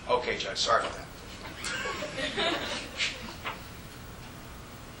 Okay, Judge. Sorry about that.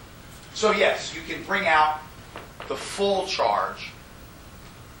 So yes, you can bring out the full charge,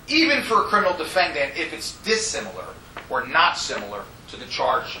 even for a criminal defendant, if it's dissimilar or not similar to the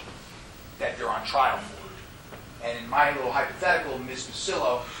charge that they're on trial for. And in my little hypothetical, Ms.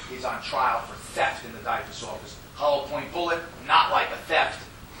 Basillo is on trial for theft in the DIFAS office. Hollow point bullet, not like a theft.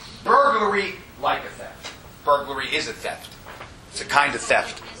 Burglary, like a theft. Burglary is a theft. It's a kind of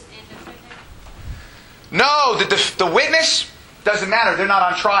theft. No, the witness doesn't matter. They're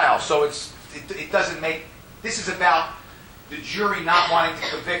not on trial, so it doesn't make. This is about the jury not wanting to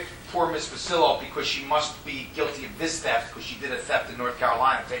convict poor Miss Basillo because she must be guilty of this theft because she did a theft in North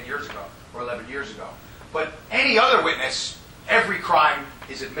Carolina 10 years ago or 11 years ago. But any other witness, every crime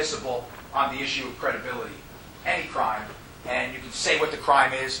is admissible on the issue of credibility. Any crime, and you can say what the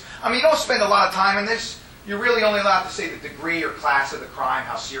crime is. I mean, you don't spend a lot of time in this. You're really only allowed to say the degree or class of the crime,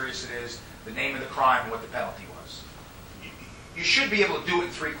 how serious it is, the name of the crime, and what the penalty was. You should be able to do it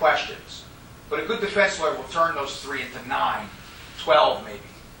in 3 questions. But a good defense lawyer will turn those 3 into 9, 12 maybe.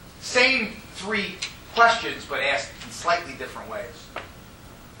 Same 3 questions, but asked in slightly different ways.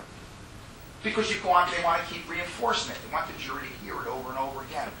 Because they want to keep reinforcing it. They want the jury to hear it over and over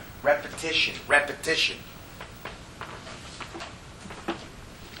again. Repetition, repetition.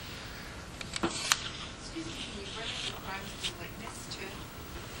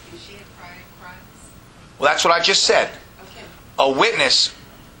 Well, that's what I just said. Okay. A witness,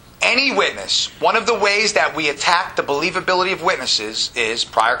 any witness, one of the ways that we attack the believability of witnesses is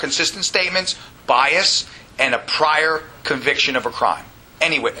prior consistent statements, bias, and a prior conviction of a crime.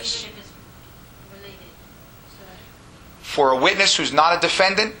 Any witness. For a witness who's not a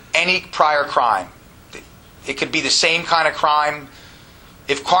defendant, any prior crime. It could be the same kind of crime.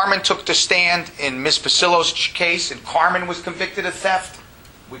 If Carmen took the stand in Miss Basillo's case and Carmen was convicted of theft,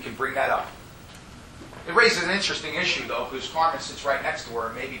 we can bring that up. It raises an interesting issue, though, because Carmen sits right next to her,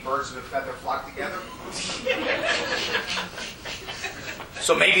 and maybe birds of a feather flock together.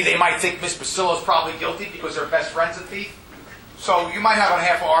 So maybe they might think Miss Basillo's probably guilty because they're best friends a thief. So you might have a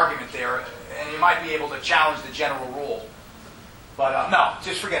half argument there, and you might be able to challenge the general rule. But no,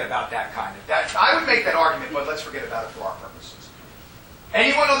 just forget about that kind of. I would make that argument, but let's forget about it for our purposes.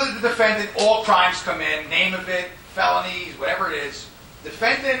 Anyone other than the defendant, all crimes come in, name of it, felonies, whatever it is.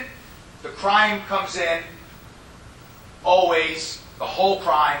 Defendant, the crime comes in, always, the whole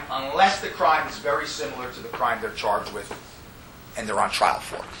crime, unless the crime is very similar to the crime they're charged with and they're on trial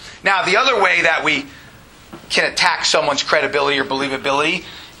for. Now, the other way that we can attack someone's credibility or believability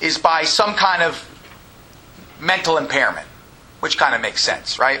is by some kind of mental impairment, which kind of makes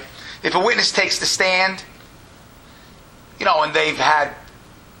sense, right? If a witness takes the stand, and they've had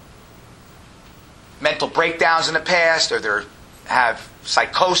mental breakdowns in the past, or they have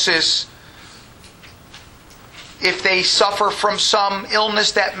psychosis, if they suffer from some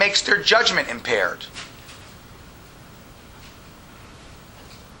illness that makes their judgment impaired.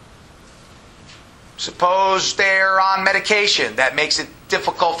 Suppose they're on medication that makes it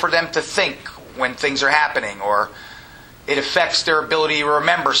difficult for them to think when things are happening, or it affects their ability to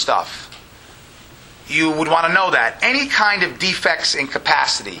remember stuff. You would want to know that. Any kind of defects in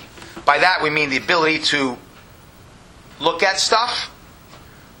capacity, by that we mean the ability to look at stuff,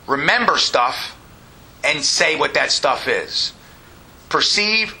 remember stuff, and say what that stuff is.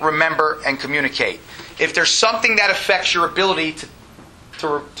 Perceive, remember, and communicate. If there's something that affects your ability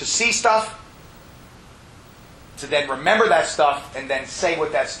to see stuff, to then remember that stuff, and then say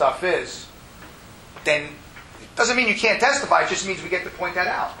what that stuff is, then it doesn't mean you can't testify, it just means we get to point that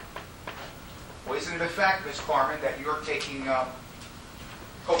out. Well, isn't it a fact, Ms. Carmen, that you're taking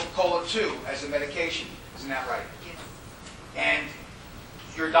Coca-Cola 2 as a medication? Isn't that right? Yes. And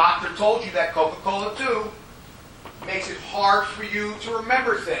your doctor told you that Coca-Cola 2 makes it hard for you to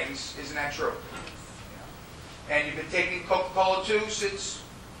remember things. Isn't that true? Yeah. And you've been taking Coca-Cola 2 since...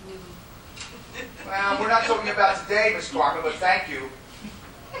 Well, we're not talking about today, Ms. Carmen, but thank you.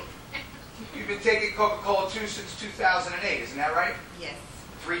 You've been taking Coca-Cola 2 since 2008, isn't that right? Yes.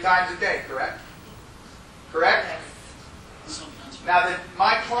 3 times a day, correct? Correct? Yes. Now,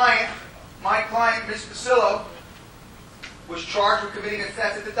 my client, Ms. Basillo, was charged with committing a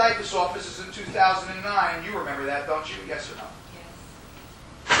theft at the DIFAS offices in 2009. You remember that, don't you? Yes or no?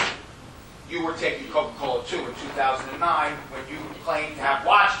 Yes. You were taking Coca-Cola 2 in 2009 when you claimed to have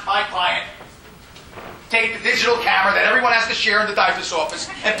watched my client take the digital camera that everyone has to share in the DIFAS office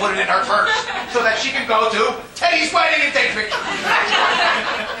and put it in her purse so that she can go to Teddy's wedding and take pictures.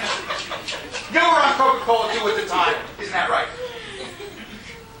 You were on Coca-Cola 2 at the time. Isn't that right?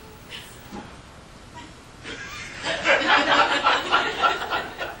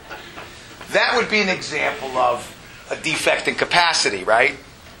 That would be an example of a defect in capacity, right?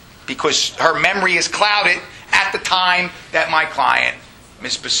 Because her memory is clouded at the time that my client,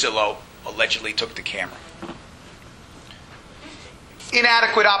 Ms. Basillo, allegedly took the camera.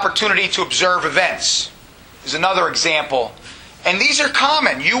 Inadequate opportunity to observe events. is another example. And these are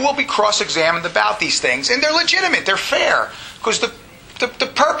common. You will be cross-examined about these things. And they're legitimate. They're fair. Because the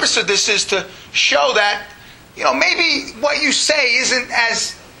purpose of this is to show that, maybe what you say isn't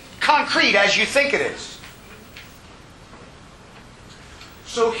as concrete as you think it is.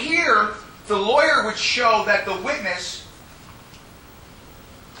 So here, the lawyer would show that the witness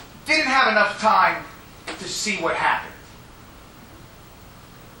didn't have enough time to see what happened.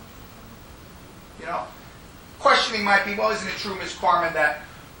 Questioning might be, well, isn't it true, Ms. Carmen, that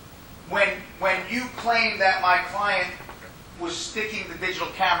when you claimed that my client was sticking the digital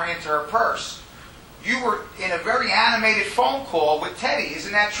camera into her purse, you were in a very animated phone call with Teddy.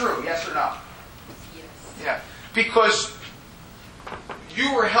 Isn't that true? Yes or no? Yes. Yeah. Because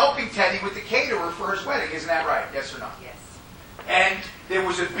you were helping Teddy with the caterer for his wedding. Isn't that right? Yes or no? Yes. And there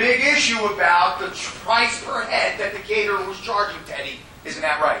was a big issue about the price per head that the caterer was charging Teddy. Isn't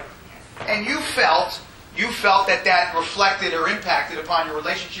that right? Yes. And you felt that reflected or impacted upon your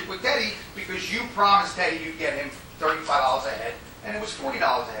relationship with Teddy because you promised Teddy you'd get him $35 a head, and it was $40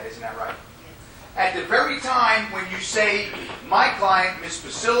 a head. Isn't that right? Yes. At the very time when you say, my client, Ms.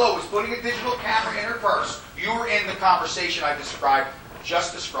 Basillo, was putting a digital camera in her purse, you were in the conversation I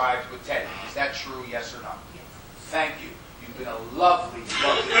just described with Teddy. Is that true, yes or no? Yes. Thank you. You've been a lovely,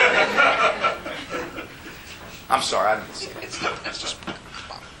 lovely friend. I'm sorry, I didn't say that. It's just the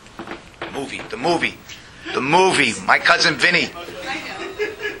movie. My cousin Vinny.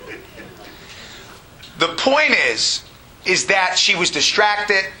 The point is that she was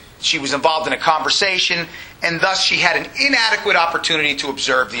distracted, she was involved in a conversation, and thus she had an inadequate opportunity to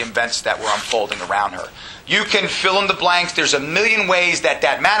observe the events that were unfolding around her. You can fill in the blanks. There's a million ways that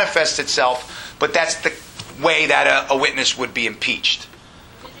manifests itself, but that's the way that a witness would be impeached.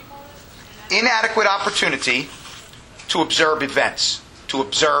 Inadequate opportunity to observe events, to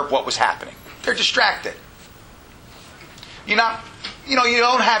observe what was happening. They're distracted. You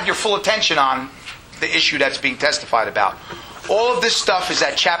don't have your full attention on the issue that's being testified about. All of this stuff is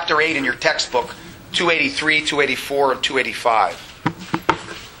at Chapter 8 in your textbook, 283, 284, and 285.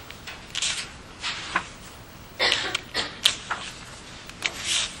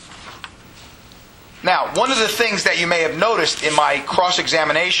 Now, one of the things that you may have noticed in my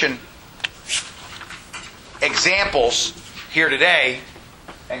cross-examination examples here today,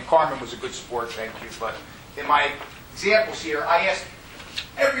 and Carmen was a good sport, thank you, but in my examples here, I asked,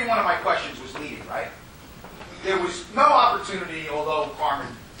 every one of my questions was leading, right? There was no opportunity, although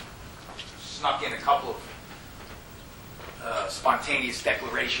Carmen snuck in a couple of spontaneous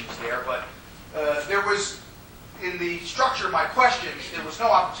declarations there, but there was, in the structure of my questions, there was no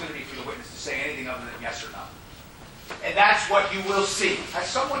opportunity for the witness to say anything other than yes or no. And that's what you will see. Has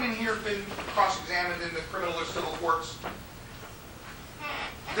someone in here been cross-examined in the criminal or civil courts?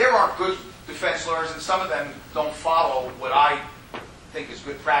 There are good defense lawyers, and some of them don't follow what I think is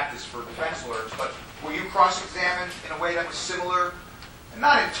good practice for defense lawyers, but were you cross-examined in a way that was similar? And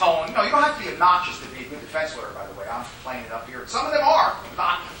not in tone. No, you don't have to be obnoxious to be a good defense lawyer, by the way. I'm playing it up here. Some of them are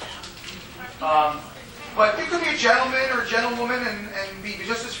obnoxious. But you could be a gentleman or a gentlewoman and be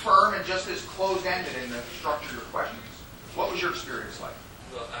just as firm and just as closed-ended in the structure of your questions. What was your experience like?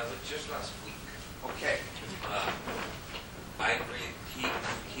 Well, just last week. Okay. I agree. He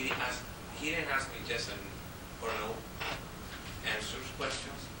didn't ask me just an or no answers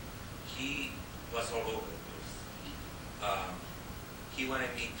questions. He was all over the place. He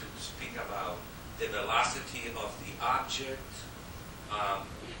wanted me to speak about the velocity of the object.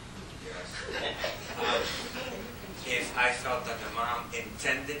 If I felt that the mom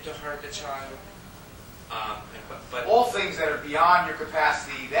intended to hurt the child. But all things that are beyond your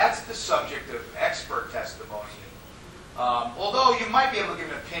capacity, that's the subject of expert testimony. Although you might be able to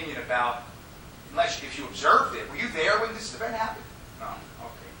give an opinion about, unless if you observed it. Were you there when this event happened? No.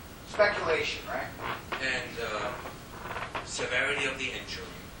 Okay. Speculation, right? And severity of the injury,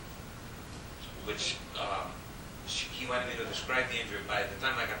 which he wanted me to describe the injury. By the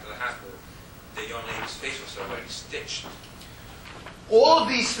time I got to the hospital, the young lady's face was already stitched. All of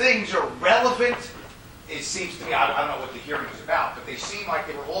these things are relevant. It seems to me, I don't know what the hearing was about, but they seem like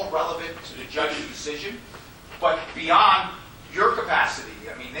they were all relevant to the judge's decision, but beyond your capacity.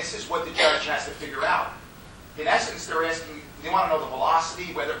 I mean, this is what the judge has to figure out. In essence, they're asking, they want to know the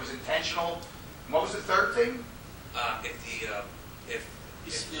velocity, whether it was intentional. And what was the third thing? If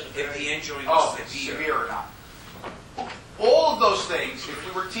the injury was severe or not. All of those things, if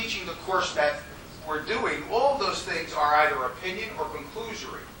we were teaching the course that we're doing, all of those things are either opinion or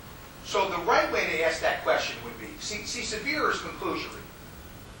conclusory. So the right way to ask that question would be, see severe is conclusory.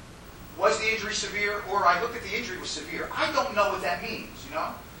 Was the injury severe? Or I looked at the injury was severe. I don't know what that means, you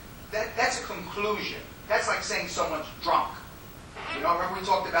know? That's a conclusion. That's like saying someone's drunk. You know, remember we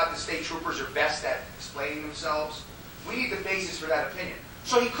talked about the state troopers are best at explaining themselves? We need the basis for that opinion.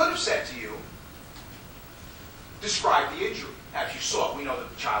 So he could have said to you, describe the injury. Now, if you saw it, we know that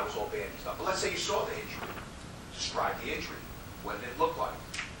the child was all bandaged up. But let's say you saw the injury. Describe the injury. What did it look like?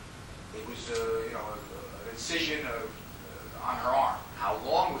 It was, an incision on her arm. How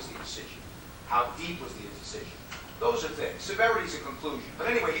long was the incision? How deep was the incision? Those are things. Severity is a conclusion. But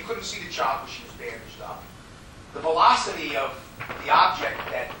anyway, you couldn't see the child because she was bandaged up. The velocity of the object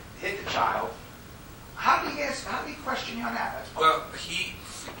that hit the child. How did he question you on that? Well, he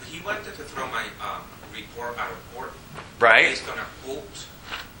wanted to throw my report out of court. Right. Based on a quote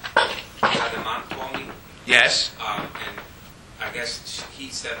that the mom told me. Yes. And I guess he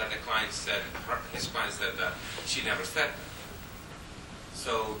said that his client said that she never said that.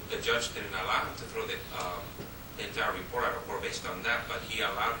 So the judge didn't allow him to throw the entire report out of court based on that, but he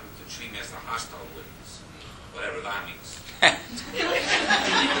allowed him to treat me as a hostile witness, whatever that means.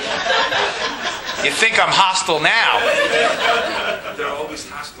 You think I'm hostile now? They're always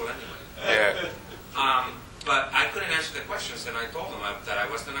hostile anyway. Yeah. But I couldn't answer the questions, and I told him that I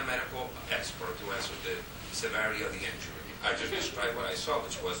wasn't a medical expert to answer the severity of the injury. I just described what I saw,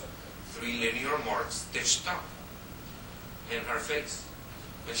 which was 3 linear marks stitched up in her face.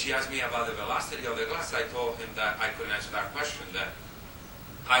 When she asked me about the velocity of the glass, I told him that I couldn't answer that question, that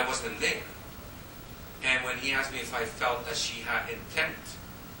I wasn't there. And when he asked me if I felt that she had intent,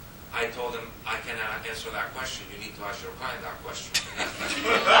 I told him, I cannot answer that question. You need to ask your client that question.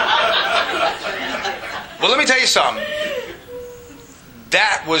 Well, let me tell you something.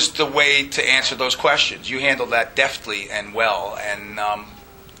 That was the way to answer those questions. You handled that deftly and well. And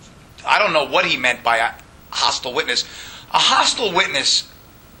I don't know what he meant by a hostile witness. A hostile witness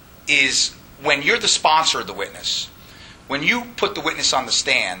is when you're the sponsor of the witness. When you put the witness on the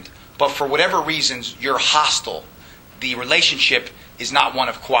stand, but for whatever reasons you're hostile, the relationship is not one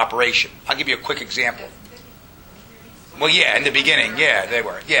of cooperation. I'll give you a quick example. Well, yeah, in the beginning, yeah, they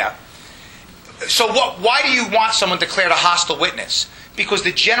were, yeah. So why do you want someone declared a hostile witness? Because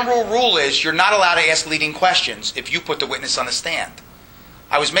the general rule is you're not allowed to ask leading questions if you put the witness on the stand.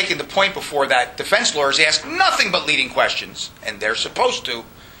 I was making the point before that defense lawyers ask nothing but leading questions, and they're supposed to,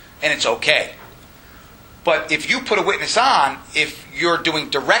 and it's okay. But if you put a witness on, if you're doing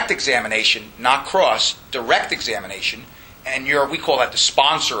direct examination, not cross, direct examination, and we call that the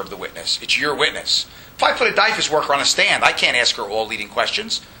sponsor of the witness, it's your witness. If I put a DIFAS worker on a stand, I can't ask her all leading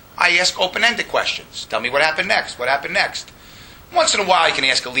questions. I ask open-ended questions. Tell me what happened next, what happened next. Once in a while I can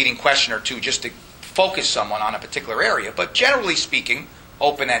ask a leading question or two just to focus someone on a particular area, but generally speaking,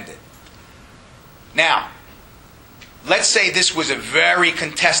 open-ended. Now, let's say this was a very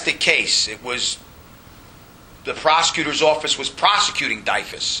contested case. It was the prosecutor's office was prosecuting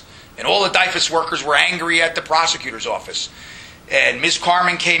DIFAS, and all the DIFAS workers were angry at the prosecutor's office. And Ms.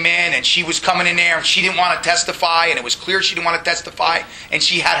 Carmen came in, and she was coming in there, and she didn't want to testify, and it was clear she didn't want to testify, and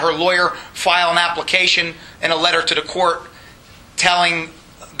she had her lawyer file an application and a letter to the court telling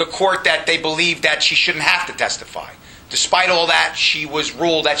the court that they believed that she shouldn't have to testify. Despite all that, she was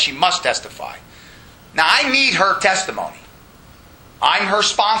ruled that she must testify. Now, I need her testimony. I'm her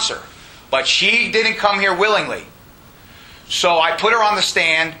sponsor. But she didn't come here willingly. So I put her on the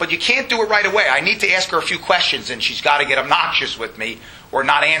stand, but you can't do it right away. I need to ask her a few questions, and she's got to get obnoxious with me or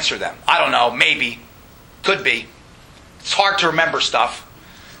not answer them. I don't know, maybe. Could be. It's hard to remember stuff.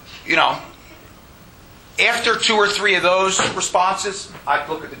 You know, after 2 or 3 of those responses, I'd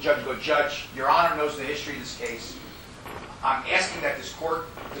look at the judge and go, Judge, Your Honor knows the history of this case. I'm asking that this court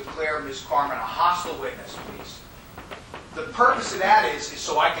declare Ms. Carmen a hostile witness, please. The purpose of that is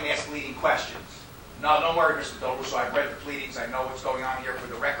so I can ask leading questions. No, don't worry, Mr. Dover. So I've read the pleadings. I know what's going on here for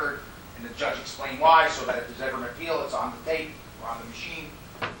the record. And the judge explained why, so that if there's ever an appeal, it's on the tape or on the machine.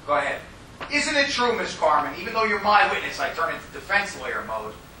 Go ahead. Isn't it true, Ms. Carmen, even though you're my witness, I turn into defense lawyer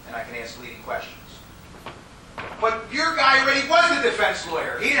mode and I can ask leading questions? But your guy already was a defense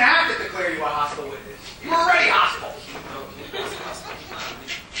lawyer. He didn't have to declare you a hostile witness. You were already hostile.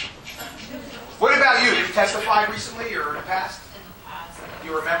 What about you? Did you testify recently or in the past? In the past. Do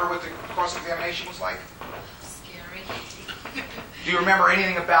you remember what the cross-examination was like? Scary. Do you remember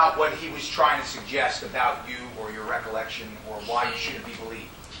anything about what he was trying to suggest about you or your recollection or why you shouldn't be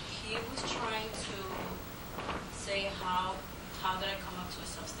believed? He was trying to say how did I come up to a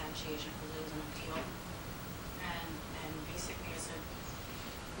substantiation because it was an appeal. And basically I said,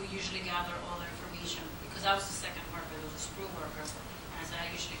 we usually gather all the information because I was the second worker, there was a screw worker. And I said, I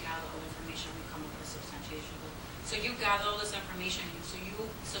usually gather all the information we come up with a substantiation. So you gather all this information, so you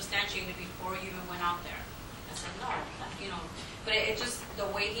substantiated before you even went out there. I said, no, you know, but it just, the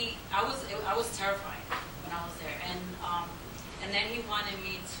way I was terrified when I was there. And then he wanted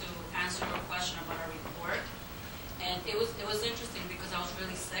me to answer a question about a report. And it was interesting because I was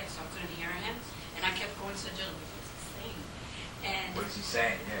really sick, so I couldn't hear him. And I kept going to the judge, what is he saying? And What is he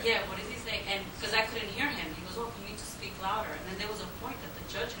saying? yeah, what is he saying? And because I couldn't hear him, he goes, oh, you need to speak louder. And then there was a point that the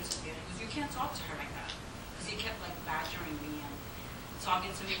judge interfered. He goes, you can't talk to her like that. Because he kept like badgering me and talking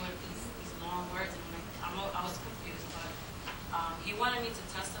to me with these long words. And I was confused. But he wanted me to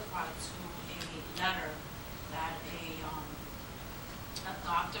testify to a letter that a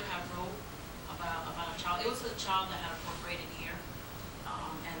doctor had wrote about a child. It was a child that had a perforated ear,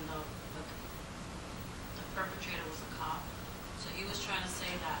 and the perpetrator was a cop. So he was trying to say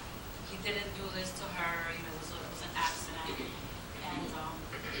that he didn't do this to her. You know, it was an accident. And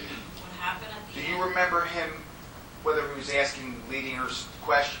what happened at the Do end? you remember him, whether he was asking leading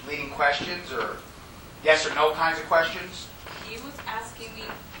questions or yes or no kinds of questions? He was asking me.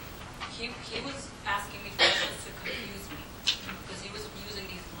 He was asking me questions to confuse me because he was using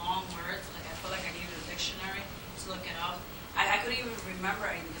these long words. Like I felt like I needed a dictionary to look it up. I couldn't even remember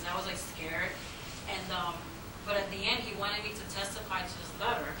anything because I was like scared. And but at the end, he wanted me to testify to this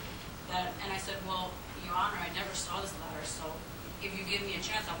letter. And I said, well, Your Honor, I never saw this letter. So if you give me a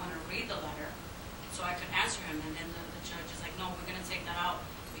chance, I want to read the letter so I could answer him. And then the judge is like, no, we're going to take that out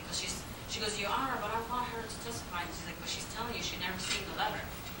because she goes, Your Honor, but I want her to testify. And she's like, but she's telling you she never seen the letter.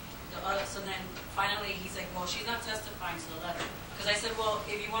 So then finally he's like, well, she's not testifying to the letter. Because I said, well,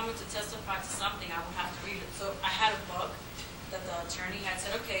 if you want me to testify to something, I would have to read it. So I had a book that the attorney had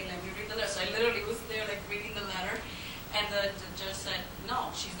said, okay, let me read the letter. So I literally was there like reading the letter. And the judge said,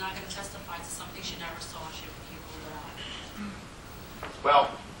 no, she's not going to testify to something she never saw. He ruled it out. Well,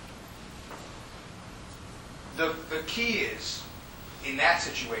 the key is, in that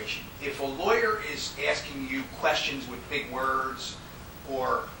situation, if a lawyer is asking you questions with big words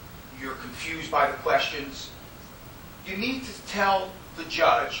or you're confused by the questions, you need to tell the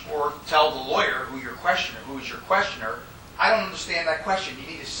judge or tell the lawyer who is your questioner, I don't understand that question. You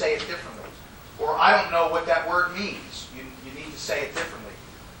need to say it differently. Or I don't know what that word means. You need to say it differently.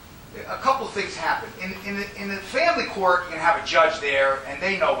 A couple of things happen. In the family court, you can have a judge there, and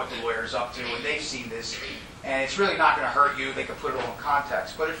they know what the lawyer's up to, and they've seen this, and it's really not going to hurt you. They can put it all in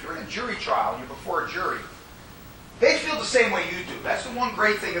context. But if you're in a jury trial and you're before a jury, they feel the same way you do. That's the one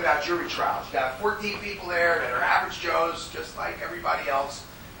great thing about jury trials. You got 14 people there that are average Joes, just like everybody else.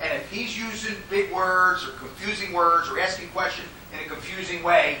 And if he's using big words or confusing words or asking questions in a confusing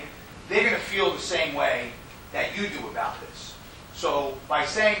way, they're going to feel the same way that you do about this. So by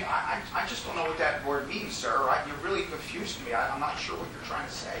saying, I just don't know what that word means, sir. You're really confusing me. I'm not sure what you're trying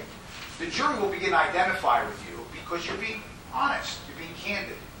to say. The jury will begin to identify with you because you're being honest. You're being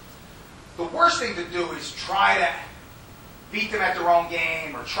candid. The worst thing to do is try to beat them at their own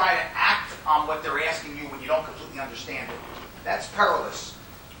game or try to act on what they're asking you when you don't completely understand it. That's perilous.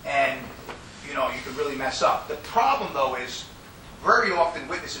 And, you can really mess up. The problem, though, is very often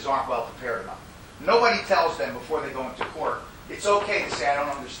witnesses aren't well prepared enough. Nobody tells them before they go into court, it's okay to say, I don't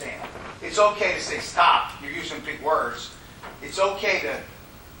understand. It's okay to say, stop, you're using big words. It's okay to,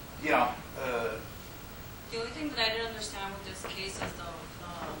 The only thing that I didn't understand with this case is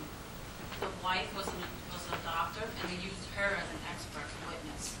the wife was a doctor, and they used her as an expert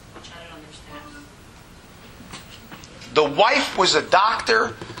witness, which I didn't understand. The wife was a doctor,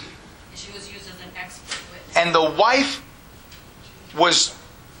 And she was used as an expert witness. and the wife was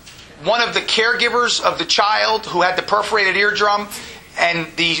one of the caregivers of the child who had the perforated eardrum, and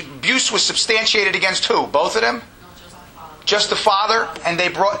the abuse was substantiated against who? Both of them? No, just the father. Just the father? And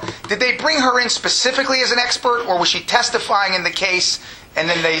did they bring her in specifically as an expert, or was she testifying in the case and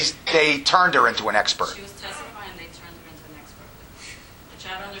then they turned her into an expert? She was testifying, they turned her into an expert witness, which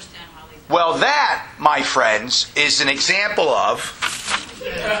I don't understand how they did. Well, that, my friends, is an example of,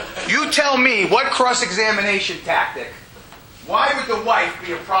 you tell me what cross-examination tactic, why would the wife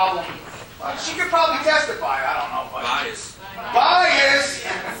be a problem? She could probably testify, I don't know. But bias!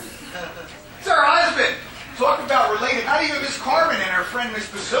 It's her husband. Talk about related. Not even Miss Carmen and her friend Miss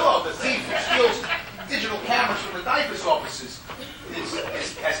Basillo, the thief who steals digital cameras from the DIFUS offices,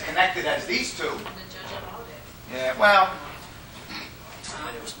 is as connected as these two. And the judge allowed it. Yeah, well,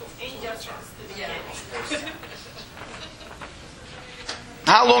 Yeah.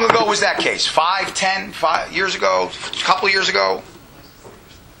 how long ago was that case? 5, 10, 5 years ago? A couple years ago?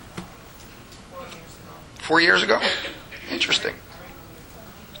 4 years ago? Interesting.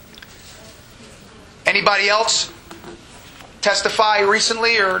 Anybody else testify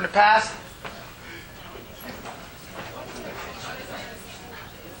recently or in the past?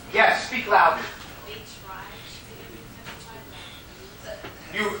 Yes, speak loudly. They tried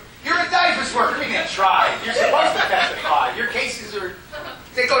You're a DIFAS worker. You didn't try. You're supposed to testify. Your cases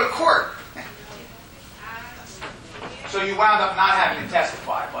they go to court. So you wound up not having to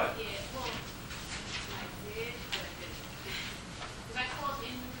testify, but.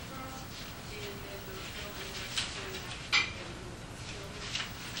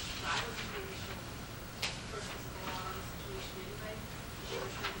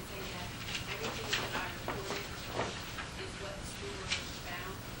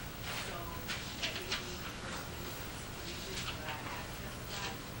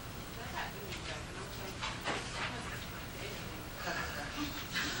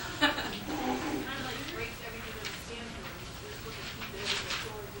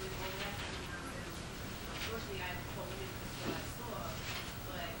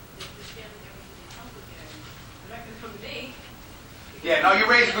 Yeah, no, you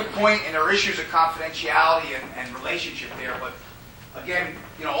raise a good point, and there are issues of confidentiality and relationship there. But again,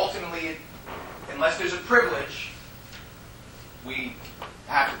 ultimately, unless there's a privilege, we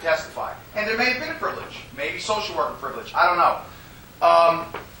have to testify. And there may have been a privilege, maybe social worker privilege. I don't know.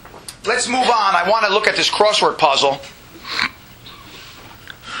 Let's move on. I want to look at this crossword puzzle.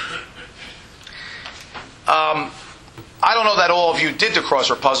 I don't know that all of you did the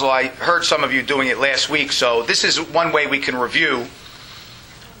crossword puzzle. I heard some of you doing it last week, so this is one way we can review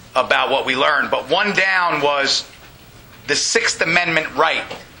about what we learned. But one down was the Sixth Amendment right.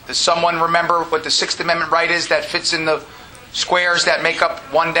 Does someone remember what the Sixth Amendment right is that fits in the squares that make up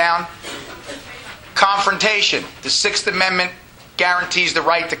one down? Confrontation. The Sixth Amendment guarantees the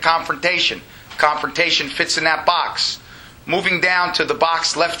right to confrontation. Confrontation fits in that box. Moving down to the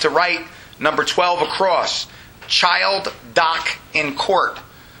box left to right, number 12 across. Child doc in court.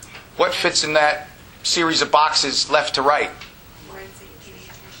 What fits in that series of boxes left to right?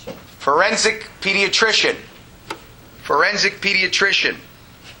 Forensic pediatrician. Forensic pediatrician.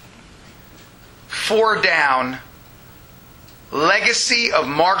 4 down. Legacy of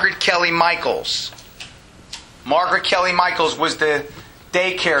Margaret Kelly Michaels. Margaret Kelly Michaels was the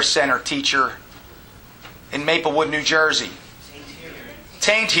daycare center teacher in Maplewood, New Jersey.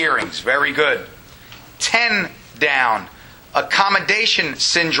 Taint hearings. Very good. 10 down. Accommodation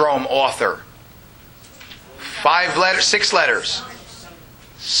syndrome author. 6 letters.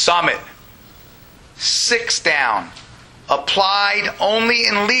 Summit. 6 down. Applied only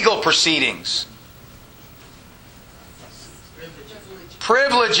in legal proceedings.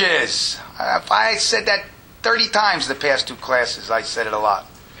 Privileges. I said that 30 times the past 2 classes. I said it a lot.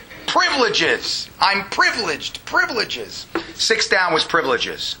 Privileges. I'm privileged. Privileges. 6 down was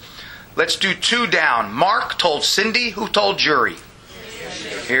privileges. Let's do 2 down. Mark told Cindy. Who told jury?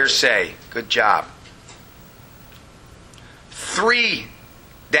 Hearsay. Good job. 3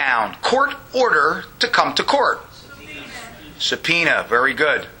 down. Court order to come to court. Subpoena. Very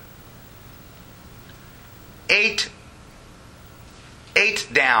good. 8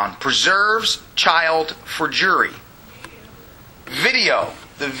 down. Preserves child for jury. Video.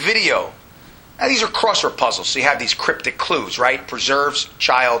 The video. Now these are crossword puzzles, so you have these cryptic clues, right? Preserves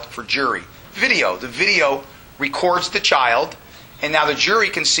child for jury. Video. The video records the child, and now the jury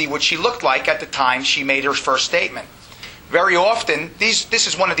can see what she looked like at the time she made her first statement. Very often, this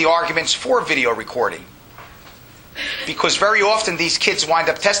is one of the arguments for video recording. Because very often these kids wind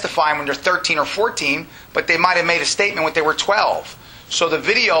up testifying when they're 13 or 14, but they might have made a statement when they were 12. So the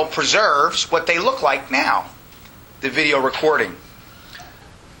video preserves what they look like now. The video recording.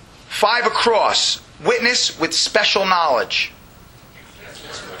 5 across. Witness with special knowledge.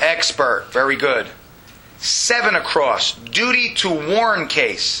 Expert. Very good. 7 across. Duty to warn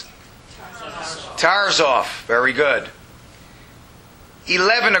case. Tarzoff. Very good.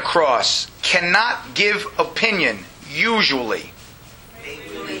 11 across. Cannot give opinion. Usually.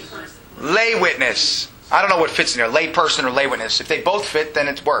 Lay witness. I don't know what fits in there. Lay person or lay witness. If they both fit, then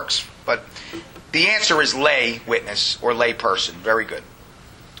it works. But the answer is lay witness or lay person. Very good.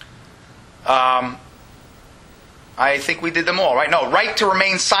 I think we did them all, right? No, right to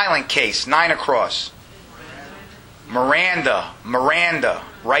remain silent case. 9 across. Miranda.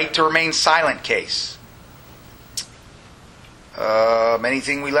 Right to remain silent case.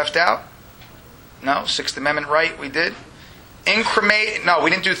 Anything we left out? No. 6th Amendment right, we did. No, we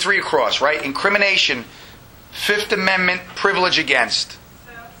didn't do 3 across, right? Incrimination. 5th Amendment privilege against.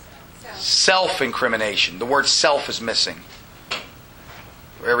 Self-incrimination. The word self is missing.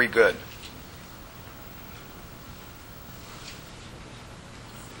 Very good.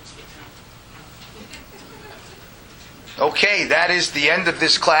 Okay, that is the end of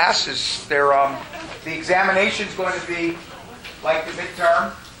this class. The examination is going to be like the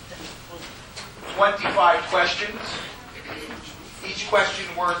midterm. 25 questions. Each question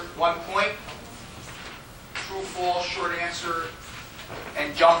worth 1 point. True, false, short answer,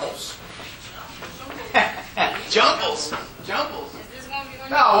 and jumbles. Jumbles. Jumbles. Is this going to be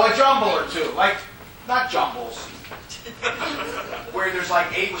one? No, a jumble or two. Like, not jumbles. Where there's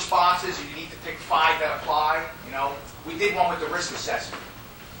like 8 responses and you need to pick 5 that apply. You know, we did one with the risk assessment.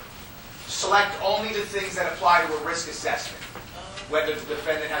 Select only the things that apply to a risk assessment. Whether the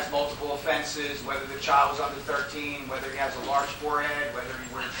defendant has multiple offenses, whether the child was under 13, whether he has a large forehead, whether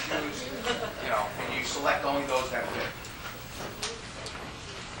he wears shoes, you know, and you select only those that fit.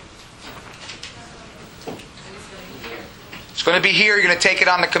 It's going to be here. You're going to take it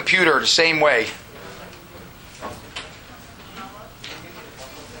on the computer the same way.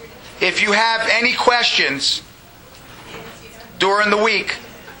 If you have any questions during the week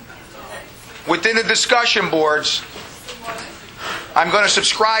within the discussion boards, I'm going to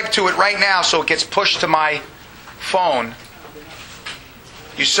subscribe to it right now so it gets pushed to my phone.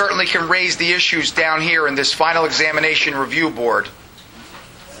 You certainly can raise the issues down here in this final examination review board.